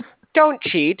please, don't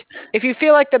cheat. If you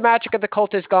feel like the magic of the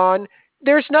cult is gone,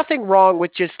 there's nothing wrong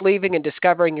with just leaving and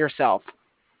discovering yourself.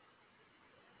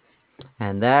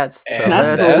 And that's the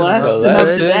lesson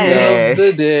of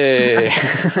the day.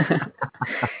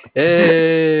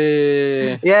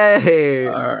 Hey! Yay!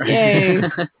 All right. Yay!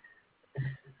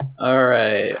 All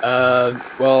right.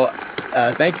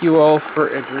 Thank you all for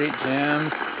a great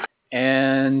jam,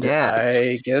 and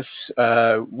I guess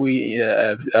we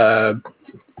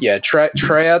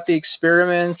try out the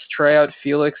experiments. Try out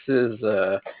Felix's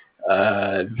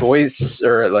voice,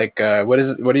 or like what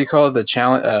do you call it? The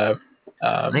challenge.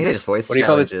 I think they're just voice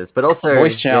challenges, but also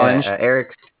voice challenge.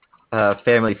 Eric's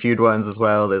Family Feud ones as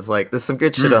well. There's some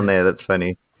good shit on there that's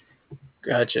funny.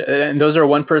 Gotcha. And those are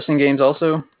one-person games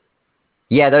also?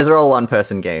 Yeah, those are all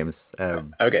one-person games.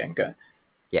 Okay, good.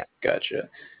 Yeah. Gotcha.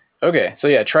 Okay, so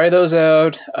yeah, try those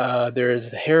out. There's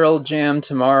the Herald Jam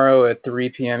tomorrow at 3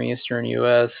 p.m. Eastern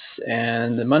U.S.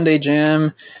 and the Monday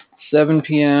Jam, 7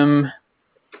 p.m.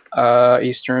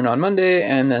 Eastern on Monday,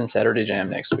 and then Saturday Jam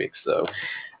next week. So,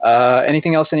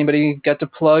 anything else anybody got to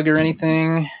plug or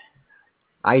anything?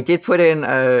 I did put in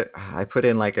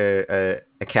like a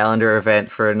calendar event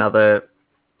for another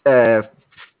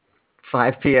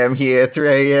 5 p.m. here,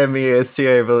 3 a.m. EST,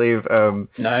 I believe.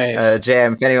 Nice.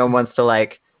 Jam. If anyone wants to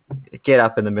like get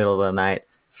up in the middle of the night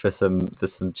for some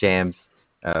jams.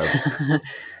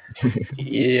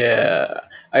 Yeah,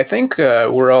 I think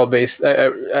we're all based.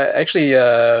 Actually,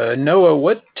 Noah,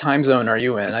 what time zone are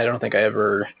you in? I don't think I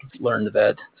ever learned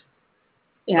that.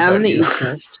 Yeah, I'm in the East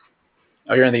Coast.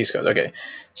 Oh, you're on the East Coast. Okay.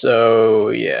 So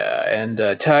yeah, and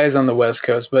Ty's on the West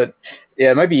Coast, but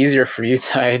yeah, it might be easier for you,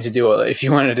 Ty, to do it if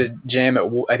you wanted to jam at.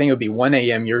 I think it would be 1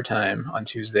 a.m. your time on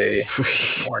Tuesday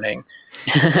morning.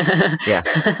 Yeah,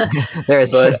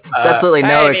 there's absolutely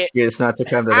no excuse not to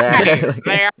come to that.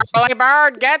 The early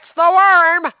bird gets the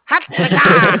worm.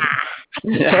 Ha-cha-cha!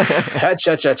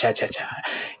 Ha-cha-cha-cha-cha-cha.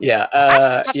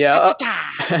 Yeah, yeah.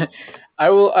 I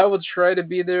will try to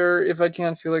be there if I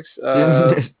can, Felix.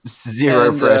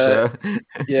 Zero pressure.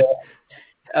 Yeah.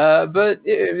 But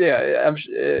yeah,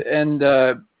 and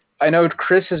I know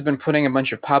Chris has been putting a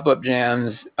bunch of pop-up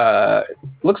jams.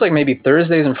 Looks like maybe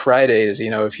Thursdays and Fridays.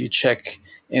 You know, if you check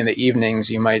in the evenings,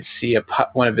 you might see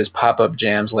one of his pop-up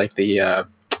jams, like the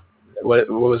what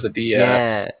was it?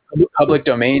 The public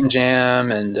domain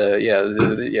jam, and a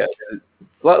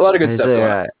lot of good stuff going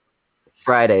on.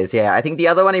 Fridays, yeah. I think the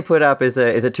other one he put up is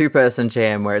a 2-person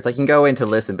jam where it's like you can go in to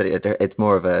listen, but it's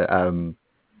more of a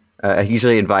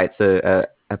usually invites a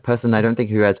person I don't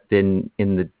think who has been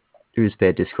in the Who's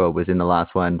Fair Discord was in the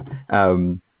last one.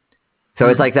 So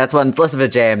it's like that's one less of a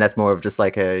jam. That's more of just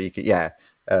like it's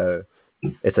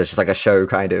just like a show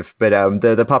kind of. But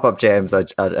the pop up jams are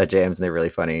jams and they're really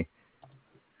funny.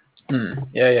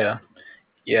 Yeah.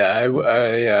 I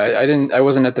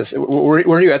wasn't at this.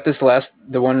 Were you at this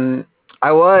the one?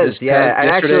 I was, yeah.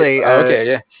 And actually, okay,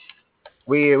 yeah.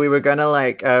 We were gonna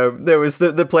like there was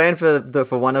the plan for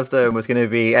one of them was gonna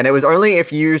be, and it was only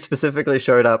if you specifically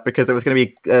showed up because it was gonna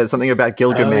be something about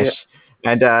Gilgamesh,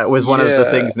 and it was one of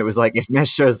the things, and it was like if Mesh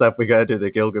shows up, we gotta do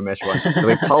the Gilgamesh one. So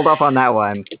we pulled off on that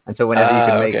one until whenever you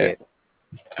can make it.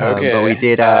 Okay. But we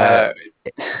did.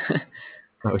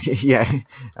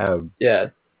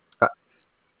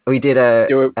 We did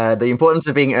the importance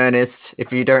of being earnest.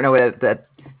 If you don't know what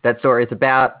that story is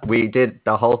about, we did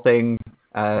the whole thing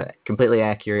completely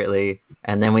accurately,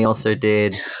 and then we also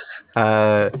did is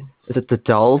it The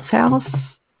Doll's House?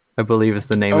 I believe is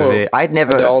the name of it. I'd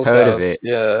never heard of it.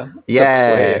 Yeah.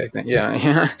 Yeah. Play, I think.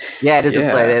 Yeah. Yeah, it is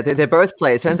a play. They're both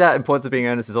plays. Turns out Importance of Being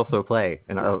Earnest is also a play,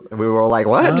 and we were all like,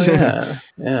 "What?"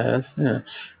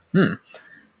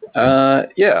 Oh,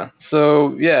 yeah.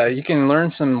 So you can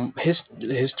learn some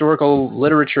historical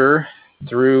literature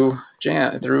through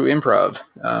improv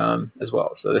as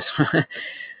well. So this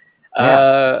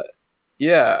I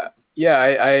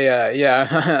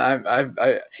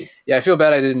feel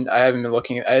bad I haven't been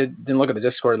looking. I didn't look at the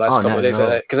Discord last couple of days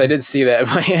because I did see that.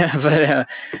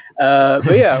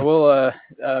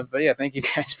 But thank you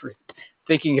guys for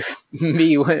thinking of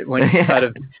me when you thought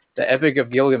of the Epic of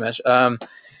Gilgamesh.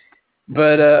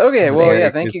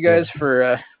 Thank you guys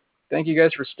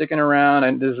for sticking around.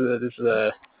 And this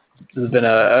has been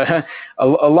a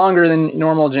longer than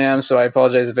normal jam, so I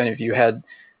apologize if any of you had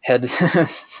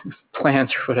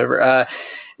plans or whatever. I'm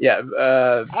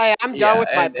done with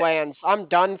my plans. I'm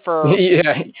done for.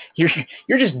 Yeah,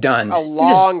 you're just done. A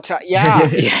long time.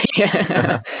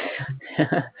 Yeah.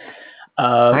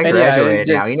 I graduated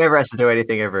now. You never have to do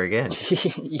anything ever again.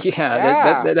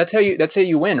 That's how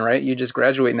you win, right? You just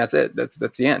graduate and that's it.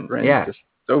 That's the end, right? Yeah, it's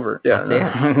over. Yeah,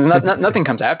 nothing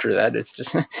comes after that. It's just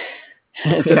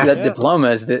that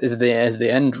diploma is the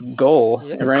end goal,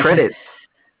 right? Credits.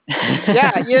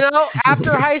 Yeah,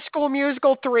 after High School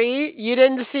Musical 3, you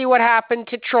didn't see what happened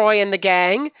to Troy and the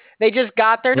gang. They just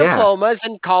got their diplomas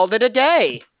and called it a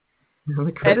day.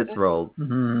 The credits rolled.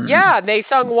 Mm-hmm. Yeah, they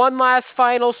sung one last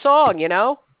final song, and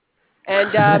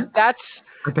that's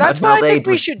what I think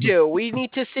we should do. We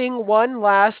need to sing one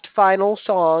last final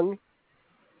song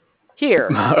here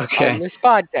on this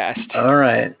podcast. All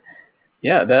right.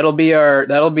 Yeah, that'll be our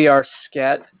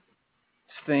scat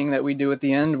thing that we do at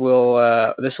the end.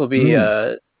 This will be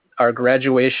our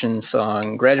graduation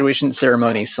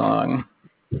ceremony song.